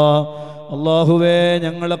അല്ലാഹ്. അല്ലാഹുവേ,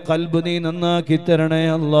 ഞങ്ങളെ ഖൽബ് നീ നന്നാക്കി തരണേ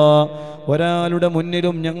അല്ലാഹ്. ഒരാളുടെ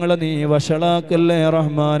മുന്നിലും ഞങ്ങളെ നീ വഷളാക്കല്ലേ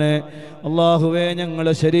റഹ്മാനെ. അല്ലാഹുവേ,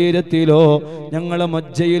 ഞങ്ങളെ ശരീരത്തിലോ ഞങ്ങളെ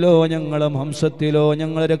മജ്ജയിലോ ഞങ്ങളെ മാംസത്തിലോ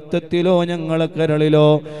ഞങ്ങളെ രക്തത്തിലോ ഞങ്ങളെ കരളിലോ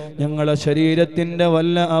ഞങ്ങളെ ശരീരത്തിൻ്റെ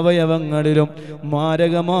വല്ല അവയവങ്ങളിലും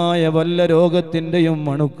മാരകമായ വല്ല രോഗത്തിൻ്റെയും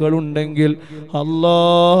അണുക്കളുണ്ടെങ്കിൽ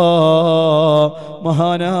അല്ലാഹ്,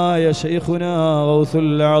 മഹാനായ ശൈഖുനാ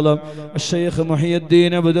ഗൗസുൽ ആലം ശൈഖ്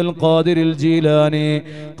മുഹിയുദ്ദീൻ അബ്ദുൽ ഖാദിറിൽ ജീലാനി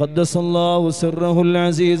ഖദ്ദസല്ലാഹു സിർറഹുൽ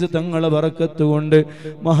അസീസ് തങ്ങളെ ബറക്കത്ത് കൊണ്ട്,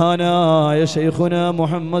 മഹാനായ ശൈഖുനാ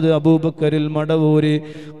മുഹമ്മദ് അബൂബക്കറിൽ മടവൂരി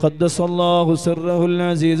ഖദ്ദസല്ലാഹു സിർറഹുൽ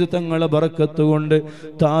അസീസ് തങ്ങളെ ബറക്കത്ത് കൊണ്ട്,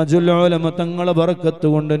 താജുൽ ഉലമ തങ്ങളെ ബറക്കത്ത്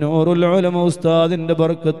കൊണ്ട്, നൂറുൽ ഉലമ ഉസ്താദിന്റെ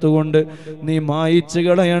ബറക്കത്ത് കൊണ്ട് നീ മായിച്ചു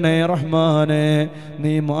കളയണേ റഹ്മാനെ,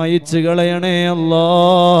 നീ മായിച്ചു കളയണേ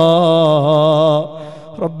അല്ലാഹ്.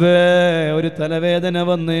 റബ്ബേ, ഒരു തലവേദന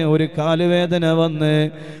വന്ന്, ഒരു കാലുവേദന വന്ന്,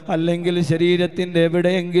 അല്ലെങ്കിൽ ശരീരത്തിൻ്റെ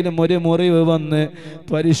എവിടെയെങ്കിലും ഒരു മുറിവ് വന്ന്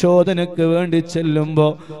പരിശോധനയ്ക്ക് വേണ്ടി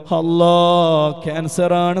ചെല്ലുമ്പോൾ അല്ലാഹ്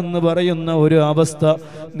ക്യാൻസറാണെന്ന് പറയുന്ന ഒരു അവസ്ഥ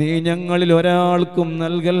നീ ഞങ്ങളിൽ ഒരാൾക്കും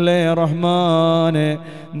നൽകല്ലേ റഹ്മാനെ,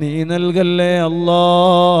 നീ നൽകല്ലേ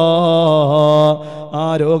അല്ലാഹ്. ആ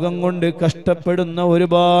രോഗം കൊണ്ട് കഷ്ടപ്പെടുന്ന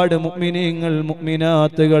ഒരുപാട് മുഅ്മിനീങ്ങൾ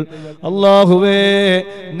മുഅ്മിനാത്തുകൾ അല്ലാഹുവേ,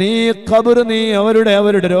 നീ ഖബർ നീ അവരുടെ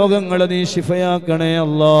രോഗങ്ങളെ നീ ശിഫയാക്കണേ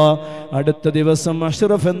അല്ലാഹ്. അടുത്ത ദിവസം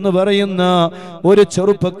അഷ്റഫ് എന്ന് പറയുന്ന ഒരു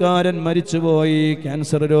ചെറുപ്പക്കാരൻ മരിച്ചുപോയി,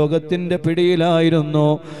 ക്യാൻസർ രോഗത്തിന്റെ പിടിയിലായിരുന്നു.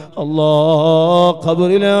 അല്ലാഹ്,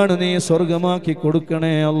 ഖബറിലാണ് നീ സ്വർഗമാക്കി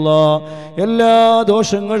കൊടുക്കണേ അല്ലാഹ്. എല്ലാ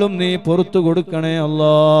ദോഷങ്ങളും നീ പുറത്തു കൊടുക്കണേ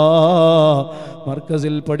അല്ലാഹ്.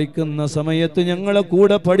 മർക്കസിൽ പഠിക്കുന്ന സമയത്ത് ഞങ്ങളെ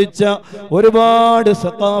കൂടെ പഠിച്ച ഒരുപാട്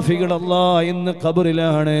സഖാഫികൾ അല്ലാഹ് ഇന്ന്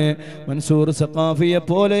ഖബറിലാണ്. മൻസൂർ സഖാഫിയെ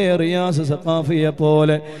പോലെ, റിയാസ് സഖാഫിയെ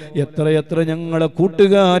പോലെ എത്രയെത്ര ഞങ്ങളെ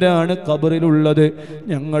കൂട്ടുകാരാണ് ഖബറിലുള്ളത്.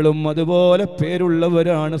 ഞങ്ങളും അതുപോലെ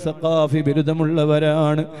പേരുള്ളവരാണ്, സഖാഫി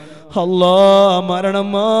ബിരുദമുള്ളവരാണ്. അല്ലാഹ്,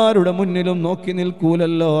 മരണന്മാരുടെ മുന്നിലും നോക്കി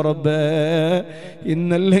നിൽക്കൂലല്ലോ റബ്ബേ.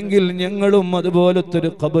 ഇന്നല്ലെങ്കിൽ ഞങ്ങളും അതുപോലത്തെ ഒരു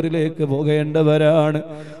ഖബറിലേക്ക് പോകേണ്ടവരാണ്.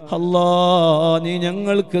 അല്ലാഹ്, നീ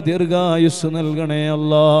ഞങ്ങൾക്ക് ദീർഘായുസ് നൽകണേ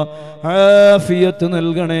അല്ലാഹ്, ആഫിയത്ത്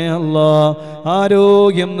നൽകണേ അല്ലാഹ്,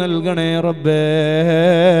 ആരോഗ്യം നൽകണേ റബ്ബേ.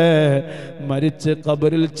 മരിച്ച്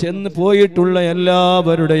ഖബറിൽ ചെന്ന് പോയിട്ടുള്ള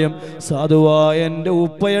എല്ലാവരുടെയും സാധുവായ എൻ്റെ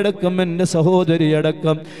ഉപ്പയടക്കം എൻ്റെ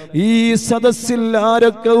സഹോദരിയടക്കം ഈ സദസ്സിൽ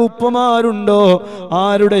ആരൊക്കെ ഉപ്പമാരുണ്ടോ,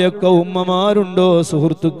 ആരുടെയൊക്കെ ഉമ്മമാരുണ്ടോ,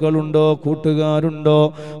 സുഹൃത്തുക്കളുണ്ടോ, കൂട്ടുകാരുണ്ടോ,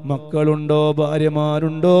 മക്കളുണ്ടോ,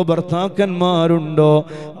 ഭാര്യമാരുണ്ടോ, ഭർത്താക്കന്മാരുണ്ടോ,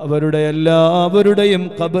 അവരുടെ എല്ലാവരുടെയും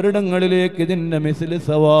ഖബറിടങ്ങളിലേക്ക് ഇതിൻ്റെ മിസ്ലി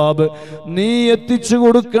സവാബ് നീ എത്തിച്ചു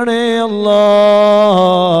കൊടുക്കണേ അല്ലാഹ്.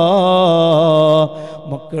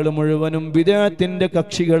 മക്കൾ മുഴുവനും ബിദഅത്തിന്റെ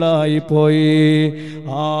കക്ഷികളായി പോയി.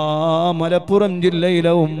 ആ മലപ്പുറം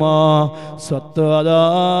ജില്ലയിലെ ഉമ്മ സ്വത്ത്, അതാ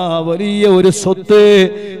വലിയ ഒരു സ്വത്ത്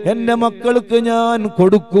എൻ്റെ മക്കൾക്ക് ഞാൻ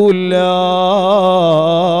കൊടുക്കൂല.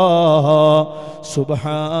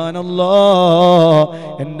 സുബ്ഹാനല്ലാഹ്,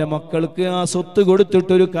 എൻ്റെ മക്കൾക്ക് ആ സ്വത്ത്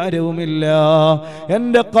കൊടുത്തിട്ടൊരു കാര്യവുമില്ല.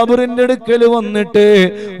 എൻ്റെ ഖബറിൻ്റെ അടുക്കൽ വന്നിട്ട്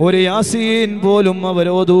ഒരു യാസീൻ പോലും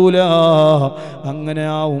അവരോധൂല. അങ്ങനെ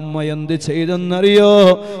ആ ഉമ്മ എന്ത് ചെയ്തെന്നറിയോ?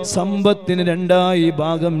 സമ്പത്തിന് രണ്ടായി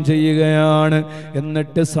ഭാഗം ചെയ്യുകയാണ്.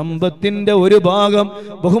 എന്നിട്ട് സമ്പത്തിൻ്റെ ഒരു ഭാഗം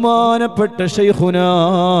ബഹുമാനപ്പെട്ട ശൈഖുനാ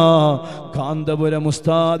കാന്തപുരം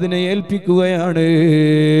ഉസ്താദിനെ ഏൽപ്പിക്കുകയാണ്.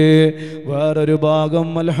 വേറൊരു ഭാഗം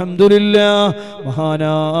അൽഹംദുലില്ലാഹ്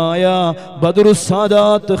മഹാനായ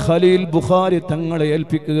ബദ്റുസ്സാദാത്ത് ഖലീൽ ബുഖാരി തങ്ങളെ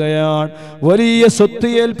ഏൽപ്പിക്കുകയാണ്. വലിയ സ്വത്ത്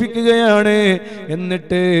ഏൽപ്പിക്കുകയാണ്.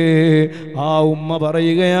 എന്നിട്ട് ആ ഉമ്മ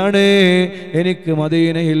പറയുകയാണ്, എനിക്ക്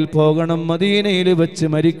മദീനയിൽ പോകണം, മദീനയിൽ വെച്ച്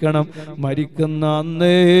മരിക്കണം. മരിക്കുന്ന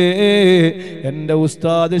അന്ന് എൻ്റെ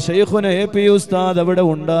ഉസ്താദ് ശൈഖുന AP ഉസ്താദ് അവിടെ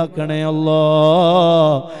ഉണ്ടാക്കണേ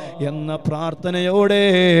അല്ലാഹ് എന്ന പ്രാർത്ഥനയോടെ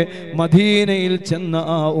മദീനയിൽ ചെന്ന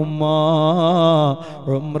ആ ഉമ്മ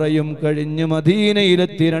ഉംറയും കഴിഞ്ഞ്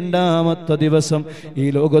മദീനയിലെത്തി രണ്ടാമത്തെ ദിവസം ഈ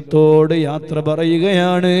ലോകത്തോട് യാത്ര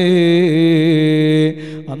പറയുകയാണ്.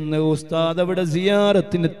 അന്ന് ഉസ്താദ് അവിടെ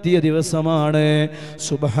സിയാറത്തിനെത്തിയ ദിവസമാണ്.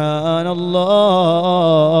 സുബ്ഹാനല്ലാഹ്,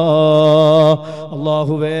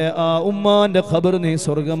 അല്ലാഹുവേ, ആ ഉമ്മാന്റെ ഖബർ നീ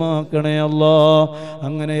സ്വർഗമാക്കണേ അല്ലാഹ്.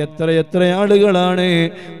 അങ്ങനെ എത്ര ആളുകളാണ്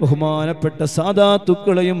ബഹുമാനപ്പെട്ട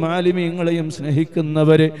സാദാത്തുക്കളെയും ആലിമീങ്ങളെയും ആലിമീങ്ങളെയും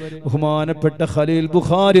സ്നേഹിക്കുന്നവര്, ബഹുമാനപ്പെട്ട ഖലീൽ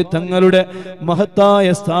ബുഖാരി തങ്ങളുടെ മഹത്തായ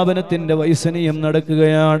സ്ഥാപനത്തിന്റെ വൈസനീയം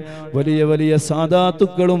നടക്കുകയാണ്. വലിയ വലിയ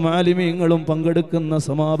സാദാത്തുക്കളും ആലിമീങ്ങളും പങ്കെടുക്കുന്ന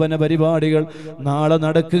സമാപന പരിപാടികൾ നാളെ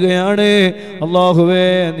നടക്കുകയാണ്. അല്ലാഹുവേ,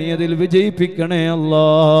 നീ അതിൽ വിജയിപ്പിക്കണേ അല്ലാ.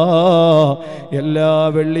 എല്ലാ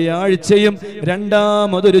വെള്ളിയാഴ്ചയും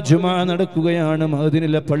രണ്ടാമതൊരു ജുമാ നടക്കുകയാണ്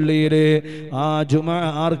മദീനയിലെ പള്ളിയിലെ. ആ ജുമാ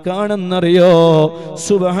ആർക്കാണെന്നറിയോ?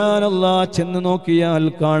 സുബ്ഹാനല്ലാഹ്, ചെന്ന് നോക്കിയാൽ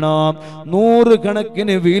കാണാം 100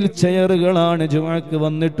 കണക്കിന് വീൽ ചെയറുകളാണ് ജുമാക്ക്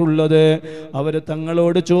വന്നിട്ടുള്ളത്. അവര്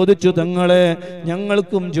തങ്ങളോട് ചോദിച്ചു, തങ്ങളെ,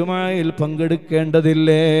 ഞങ്ങൾക്കും ജുമായിൽ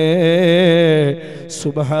പങ്കെടുക്കേണ്ടതില്ലേ?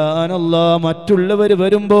 സുബ്ഹാനല്ലാഹ്, മറ്റുള്ളവർ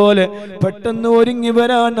വരും പോലെ പെട്ടെന്ന് ഒരുങ്ങി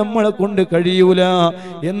വരാൻ നമ്മളെ കൊണ്ട് കഴിയൂല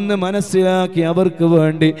എന്ന് മനസ്സിലാക്കി അവർക്ക്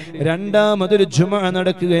വേണ്ടി രണ്ടാമതൊരു ജുമാ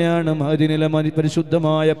നടക്കുകയാണ് മദീനയിലെ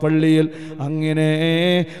പരിശുദ്ധമായ പള്ളിയിൽ. അങ്ങനെ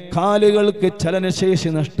കാലുകൾക്ക് ചലനശേഷി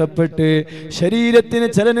നഷ്ടപ്പെട്ട്, ശരീരത്തിന്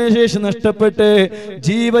ചലനശേഷി നഷ്ടപ്പെട്ട്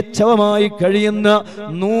ജീവച്ഛവമായി കഴിയുന്ന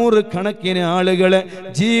 100 കണക്കിന് ആളുകളെ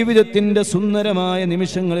ജീവിതത്തിന്റെ സുന്ദരമായ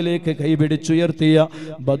നിമിഷങ്ങളിലേക്ക് കൈപിടിച്ചുയർത്തിയ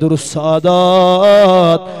ബദറുസ്സാദാത്ത്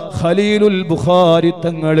ഖലീലുൽ ബുഖാരി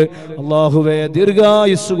തങ്ങൾ, അല്ലാഹുവേ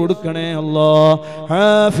ദീർഘായുസ് കൊടുക്കണേ അല്ലാ,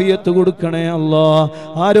 ആഫിയത്ത് കൊടുക്കണേ അല്ലാ,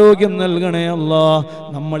 ആരോഗ്യം നൽകണേ അല്ലാ.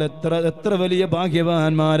 നമ്മൾ എത്ര വലിയ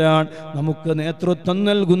ഭാഗ്യവാന്മാരാണ്. നമുക്ക് നേതൃത്വം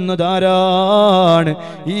നൽകുന്നതാരാണ്?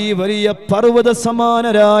 ഈ വലിയ പർവ്വത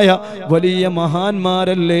സമാനരായ വലിയ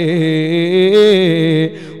മഹാന്മാരല്ലേ?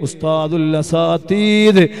 ഉസ്താദുൽ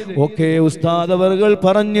അസാതീദ് ഒക്കെ ഉസ്താദ് അവർകൾ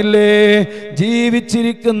പറഞ്ഞില്ലേ,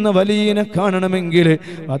 ജീവിച്ചിരിക്കുന്ന വലിയനെ കാണണമെങ്കിൽ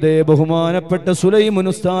അതേ ബഹുമാനപ്പെട്ട സുലൈമാൻ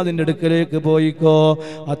ഉസ്താദിന്റെ അടുക്കലേക്ക് പോയിക്കോ.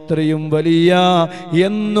 അത്രയും വലിയ,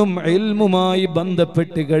 എന്നും ഇൽമുമായി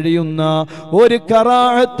ബന്ധപ്പെട്ട് കഴിയുന്ന, ഒരു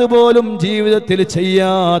ഖറാഅത്ത് പോലും ജീവിതത്തിൽ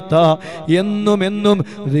ചെയ്യാത്ത, എന്നും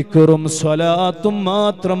ദിക്റും സ്വലാത്തും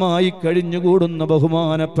മാത്രമായി കഴിഞ്ഞുകൂടുന്ന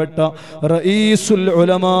ബഹുമാനപ്പെട്ട റഈസുൽ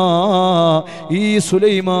ഉലമാ ഈ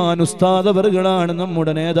സുലൈമാൻ ഉസ്താദ് അവർകളാണ്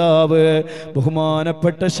നമ്മുടെ നേതാവ്.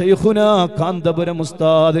 ബഹുമാനപ്പെട്ട ശൈഖുനാ കാന്തപുരം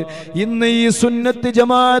ഉസ്താദ് ഇന്ന് ഈ സുന്നത്ത്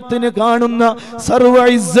ജമാഅത്തിന് കാണുന്ന സർവ്വ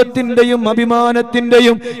ഇസ്സത്തിന്റെയും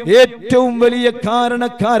അഭിമാനത്തിന്റെയും ഏറ്റവും വലിയ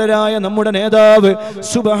കാരണക്കാരനായ നമ്മുടെ നേതാവ്,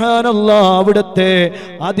 സുബ്ഹാനല്ലാഹ്, അവിടുത്തെ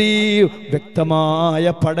വ്യക്തമായ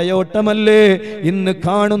പടയോട്ടമല്ലേ ഇന്ന്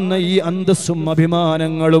കാണുന്ന ഈ അന്തസ്സും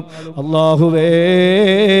അഭിമാനങ്ങളും. അല്ലാഹുവേ,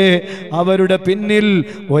 അവരുടെ പിന്നിൽ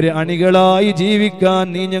ഒരു അണികളായി ജീവിക്കാൻ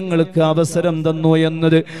നീ ഞങ്ങൾക്ക് അവസരം തന്നു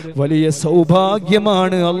എന്നത് വലിയ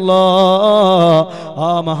സൗഭാഗ്യമാണ് അല്ലാ. ആ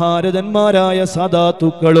മഹാരഥന്മാരായ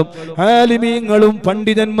സാദാത്തുക്കളും ആലിമീങ്ങളും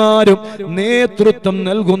പണ്ഡിതന്മാരും നേതൃത്വം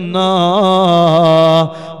നൽകുന്ന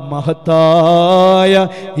മഹത്തായ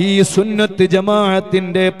ഈ സുന്നത്ത്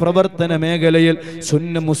ജമാഅത്തിന്റെ പ്രവർത്തന മേഖലയിൽ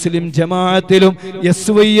സുന്ന മുസ്ലിം ജമാഅത്തിലും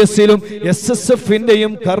SYS-ലും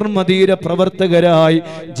SSF-ന്റെയും കർമ്മധീര പ്രവർത്തകരായി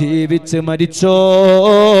ജീവിച്ച് മരിച്ചോ.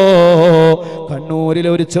 കണ്ണൂരിലെ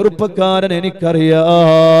ഒരു ചെറുപ്പക്കാരൻ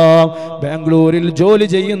എനിക്കറിയാം, ബാംഗ്ലൂരിൽ ജോലി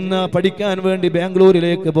ചെയ്യുന്ന, പഠിക്കാൻ വേണ്ടി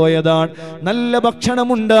ബാംഗ്ലൂരിലേക്ക് പോയതാണ്. നല്ല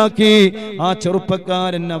ഭക്ഷണമുണ്ടാക്കി ആ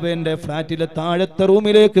ചെറുപ്പക്കാരൻ അവന്റെ ഫ്ലാറ്റിലെ താഴത്തെ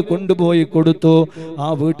റൂമിലേക്ക് കൊണ്ടുപോയി കൊടുത്തു. ആ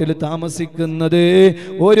വീട്ടിൽ താമസിക്കുന്നത്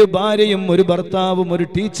ഒരു ഭാര്യയും ഒരു ഭർത്താവും ഒരു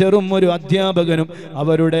ടീച്ചറും ഒരു അധ്യാപകനും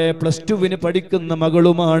അവരുടെ +2 പഠിക്കുന്ന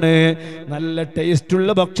മകളുമാണ്. നല്ല ടേസ്റ്റുള്ള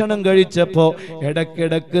ഭക്ഷണം കഴിച്ചപ്പോ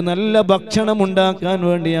ഇടയ്ക്കിടക്ക് നല്ല ഭക്ഷണം ഉണ്ടാക്കാൻ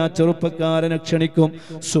വേണ്ടി ആ ചെറുപ്പക്കാരനെ ക്ഷണിക്കും.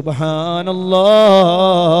 സുബ്ഹാനല്ലാഹ്,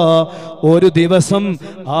 ഒരു ദിവസം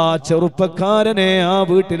ആ ചെറുപ്പക്കാരനെ ആ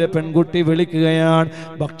വീട്ടിലെ പെൺകുട്ടി വിളിക്കുകയാണ്,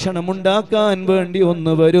 ഭക്ഷണം ഉണ്ടാക്കാൻ വേണ്ടി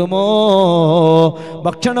ഒന്ന് വരുമോ?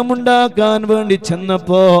 ഭക്ഷണം ഉണ്ടാക്കാൻ വേണ്ടി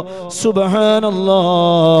ചെന്നപ്പോ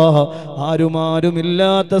സുബ്ഹാനല്ലാഹ്,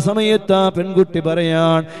 ആരുമില്ലാത്ത സമയത്ത് ആ പെൺകുട്ടി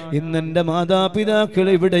പറയാൻ, ഇന്നെന്റെ മാതാപിതാക്കൾ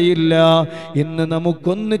ഇവിടെയില്ല, ഇന്ന്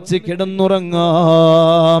നമുക്കൊന്നിച്ച്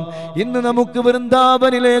കിടന്നുറങ്ങാം, ഇന്ന് നമുക്ക്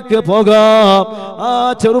വൃന്ദാവനിലേക്ക് പോകാം. ആ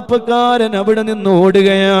ചെറുപ്പക്കാരൻ അവിടെ നിന്ന്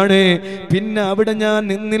ഓടുകയാണ്. പിന്നെ അവിടെ ഞാൻ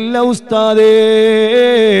നിന്നില്ല ഉസ്താദേ,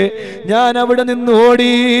 ഞാൻ അവിടെ നിന്ന്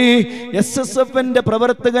ഓടി. SSF-ന്റെ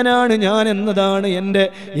പ്രവർത്തകനാണ് ഞാൻ എന്നതാണ്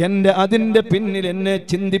എൻ്റെ അതിൻ്റെ പിന്നിൽ എന്നെ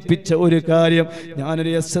ചിന്തിപ്പിച്ച ഒരു കാര്യം.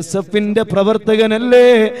 ഞാനൊരു SSF-ന്റെ പ്രവർത്തകനല്ലേ,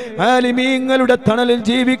 ആലിമീങ്ങളുടെ തണലിൽ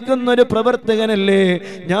ജീവിക്കുന്ന ഒരു പ്രവർത്തകനല്ലേ,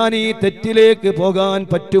 ഞാൻ ഈ തെറ്റിലേക്ക് പോകാൻ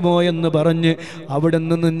പറ്റുമോ എന്ന് പറഞ്ഞ് അവിടെ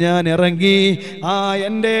നിന്ന് ഞാൻ ഇറങ്ങി.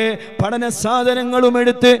 എൻ്റെ പഠന സാധനങ്ങളും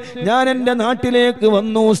എടുത്ത് ഞാൻ എൻ്റെ നാട്ടിലേക്ക്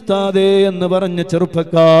വന്നു ഉസ്താദേ എന്ന് പറഞ്ഞ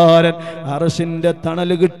ചെറുപ്പക്കാരൻ, അർശിന്റെ തണൽ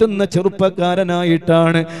കിട്ടുന്ന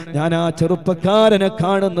ചെറുപ്പക്കാരനായിട്ടാണ് ഞാൻ ആ ചെറുപ്പക്കാരനെ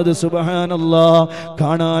കാണുന്നത്. സുബ്ഹാനല്ലാഹ്,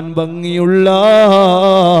 കാണാൻ ഭംഗിയുള്ള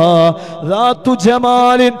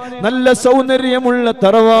ജമാലിൻ, നല്ല സൗന്ദര്യമുള്ള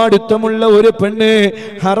തറവാടിത്തമുള്ള ഒരു പെണ്ണ്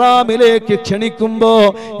ഹറാമിലേക്ക് ക്ഷണിക്കുമ്പോ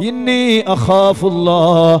ഇന്നി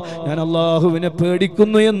അഖാഫുല്ലാഹ്, ഞാൻ അല്ലാഹുവിനെ പേടി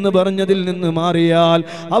പേടിക്കുന്നു എന്ന് പറഞ്ഞതിൽ നിന്ന് മാറിയാൽ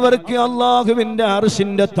അവർക്ക് അല്ലാഹുവിന്റെ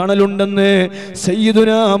അർശിന്റെ തണലുണ്ടെന്ന്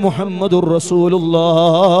സയ്യിദുനാ മുഹമ്മദുർ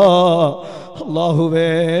റസൂലുള്ളാഹ്. അല്ലാഹുവേ,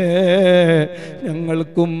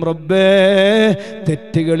 ഞങ്ങൾക്കും റബ്ബേ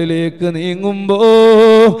തെറ്റുകളിലേക്ക് നീങ്ങുമ്പോ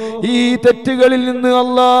ഈ തെറ്റുകളിൽ നിന്ന്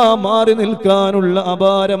അല്ലാഹ് മാറി നിൽക്കാനുള്ള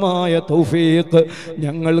അപാരമായ തൗഫീഖ്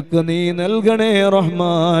ഞങ്ങൾക്ക് നീ നൽകണേ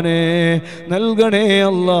റഹ്മാനേ, നൽകണേ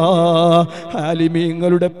അല്ലാഹ്.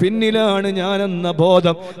 ആലിമീങ്ങളുടെ പിന്നിലാണ് ഞാനെന്ന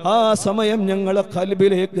ബോധം ആ സമയം ഞങ്ങളെ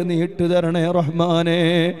ഖൽബിലേക്ക് നീ ഇട്ടു തരണേ റഹ്മാനേ.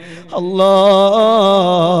 അല്ലാഹ്,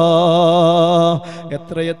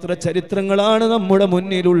 എത്രയെത്ര ചരിത്രങ്ങളാണ് നമ്മുടെ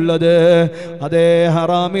മുന്നിലുള്ളത്. അതേ,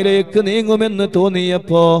 ഹറാമിലേക്ക് നീങ്ങുമെന്ന്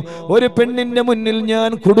തോന്നിയപ്പോ, ഒരു പെണ്ണിന്റെ മുന്നിൽ ഞാൻ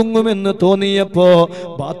കുടുങ്ങുമെന്ന് തോന്നിയപ്പോ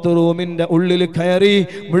ബാത്റൂമിന്റെ ഉള്ളിൽ കയറി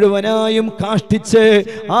മുഴുവനായും കാഷ്ടിച്ച്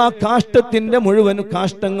ആ കാഷ്ടത്തിന്റെ മുഴുവൻ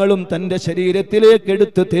കാഷ്ടങ്ങളും തന്റെ ശരീരത്തിലേക്ക്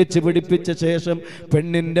എടുത്ത് തേച്ച് പിടിപ്പിച്ച ശേഷം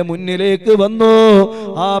പെണ്ണിന്റെ മുന്നിലേക്ക് വന്നു.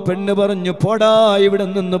 ആ പെണ്ണ് പറഞ്ഞു, പോടാ ഇവിടെ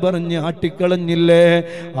നിന്ന് പറഞ്ഞ് ആട്ടിക്കളഞ്ഞില്ലേ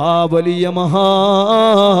ആ വലിയ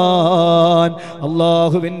മഹാൻ.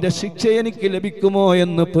 അള്ളാഹുവിന്റെ ശിക്ഷ എനിക്ക് ലഭിക്കുമോ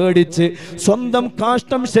എന്ന് പേടിച്ച് സ്വന്തം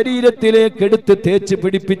കാഷ്ടം ശരീരത്തിലേക്ക് എടുത്ത് തേച്ച്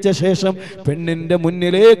പിടിപ്പിച്ച ശേഷം പെണ്ണിന്റെ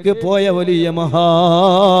മുന്നിലേക്ക് പോയ വലിയ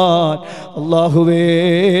മഹാൻ. അല്ലാഹുവേ,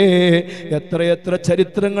 എത്രയെത്ര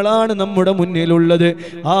ചരിത്രങ്ങളാണ് നമ്മുടെ മുന്നിലുള്ളത്.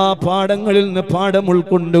 ആ പാഠങ്ങളിൽ നിന്ന് പാഠം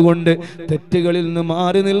ഉൾക്കൊണ്ടുകൊണ്ട് തെറ്റുകളിൽ നിന്ന്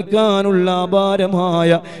മാറി നിൽക്കാനുള്ള അപാരമായ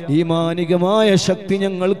ഈമാനികമായ ശക്തി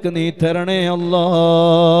ഞങ്ങൾക്ക് നീ തരണേ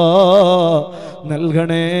അല്ലാഹ്,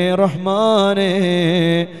 നൽകണേ റഹ്മാനേ.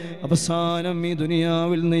 അവസാനം ഈ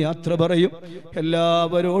ദുനിയാവിൽ നിന്ന് യാത്ര പറയും.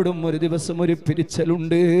 എല്ലാവരോടും ഒരു ദിവസം ഒരു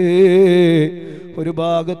പിരിച്ചലുണ്ട്. ഒരു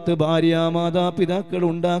ഭാഗത്ത് ഭാര്യ മാതാപിതാക്കൾ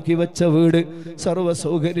ഉണ്ടാക്കി വെച്ച വീട് സർവ്വ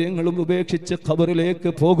സൗകര്യങ്ങളും ഉപേക്ഷിച്ച് ഖബറിലേക്ക്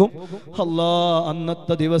പോകും. അല്ലാ,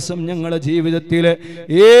 അന്നത്തെ ദിവസം ഞങ്ങളുടെ ജീവിതത്തിലെ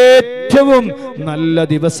ഏറ്റവും നല്ല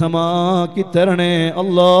ദിവസമാക്കി തരണേ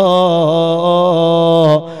അല്ലാ.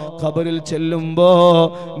 ഖബറിൽ ചെല്ലുമ്പോ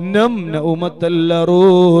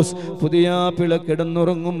പുതിയ പിള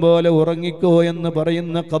കിടന്നുറങ്ങും പോലെ ഉറങ്ങിക്കോ എന്ന്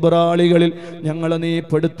പറയുന്ന ഖബറാളികളിൽ ഞങ്ങളെ നീ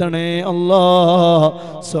പെടുത്തണേ അല്ലാ.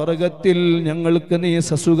 സ്വർഗത്തിൽ ഞങ്ങൾക്ക് നീ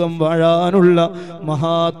സസുഖം വാഴാനുള്ള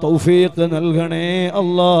മഹാ തൗഫീഖ് നൽകണേ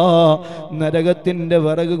അല്ലാ. നരകത്തിന്റെ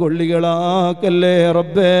വിറക് കൊള്ളികളാക്കല്ലേ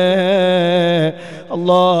റബ്ബേ.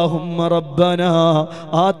 അല്ലാഹുമ്മ റബ്ബനാ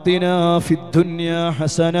ആതിനാ ഫിദ്ദുനിയാ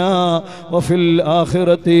ഹസന വഫിൽ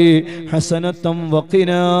ആഖിറതി ഹസനതൻ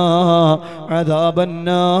വഖിനാ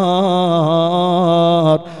അദാബന്നാർ.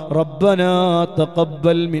 ربنا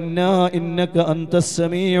تقبل منا إنك أنت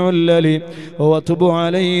السميع العليم وتب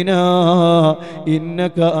علينا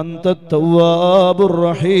إنك أنت التواب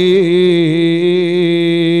الرحيم.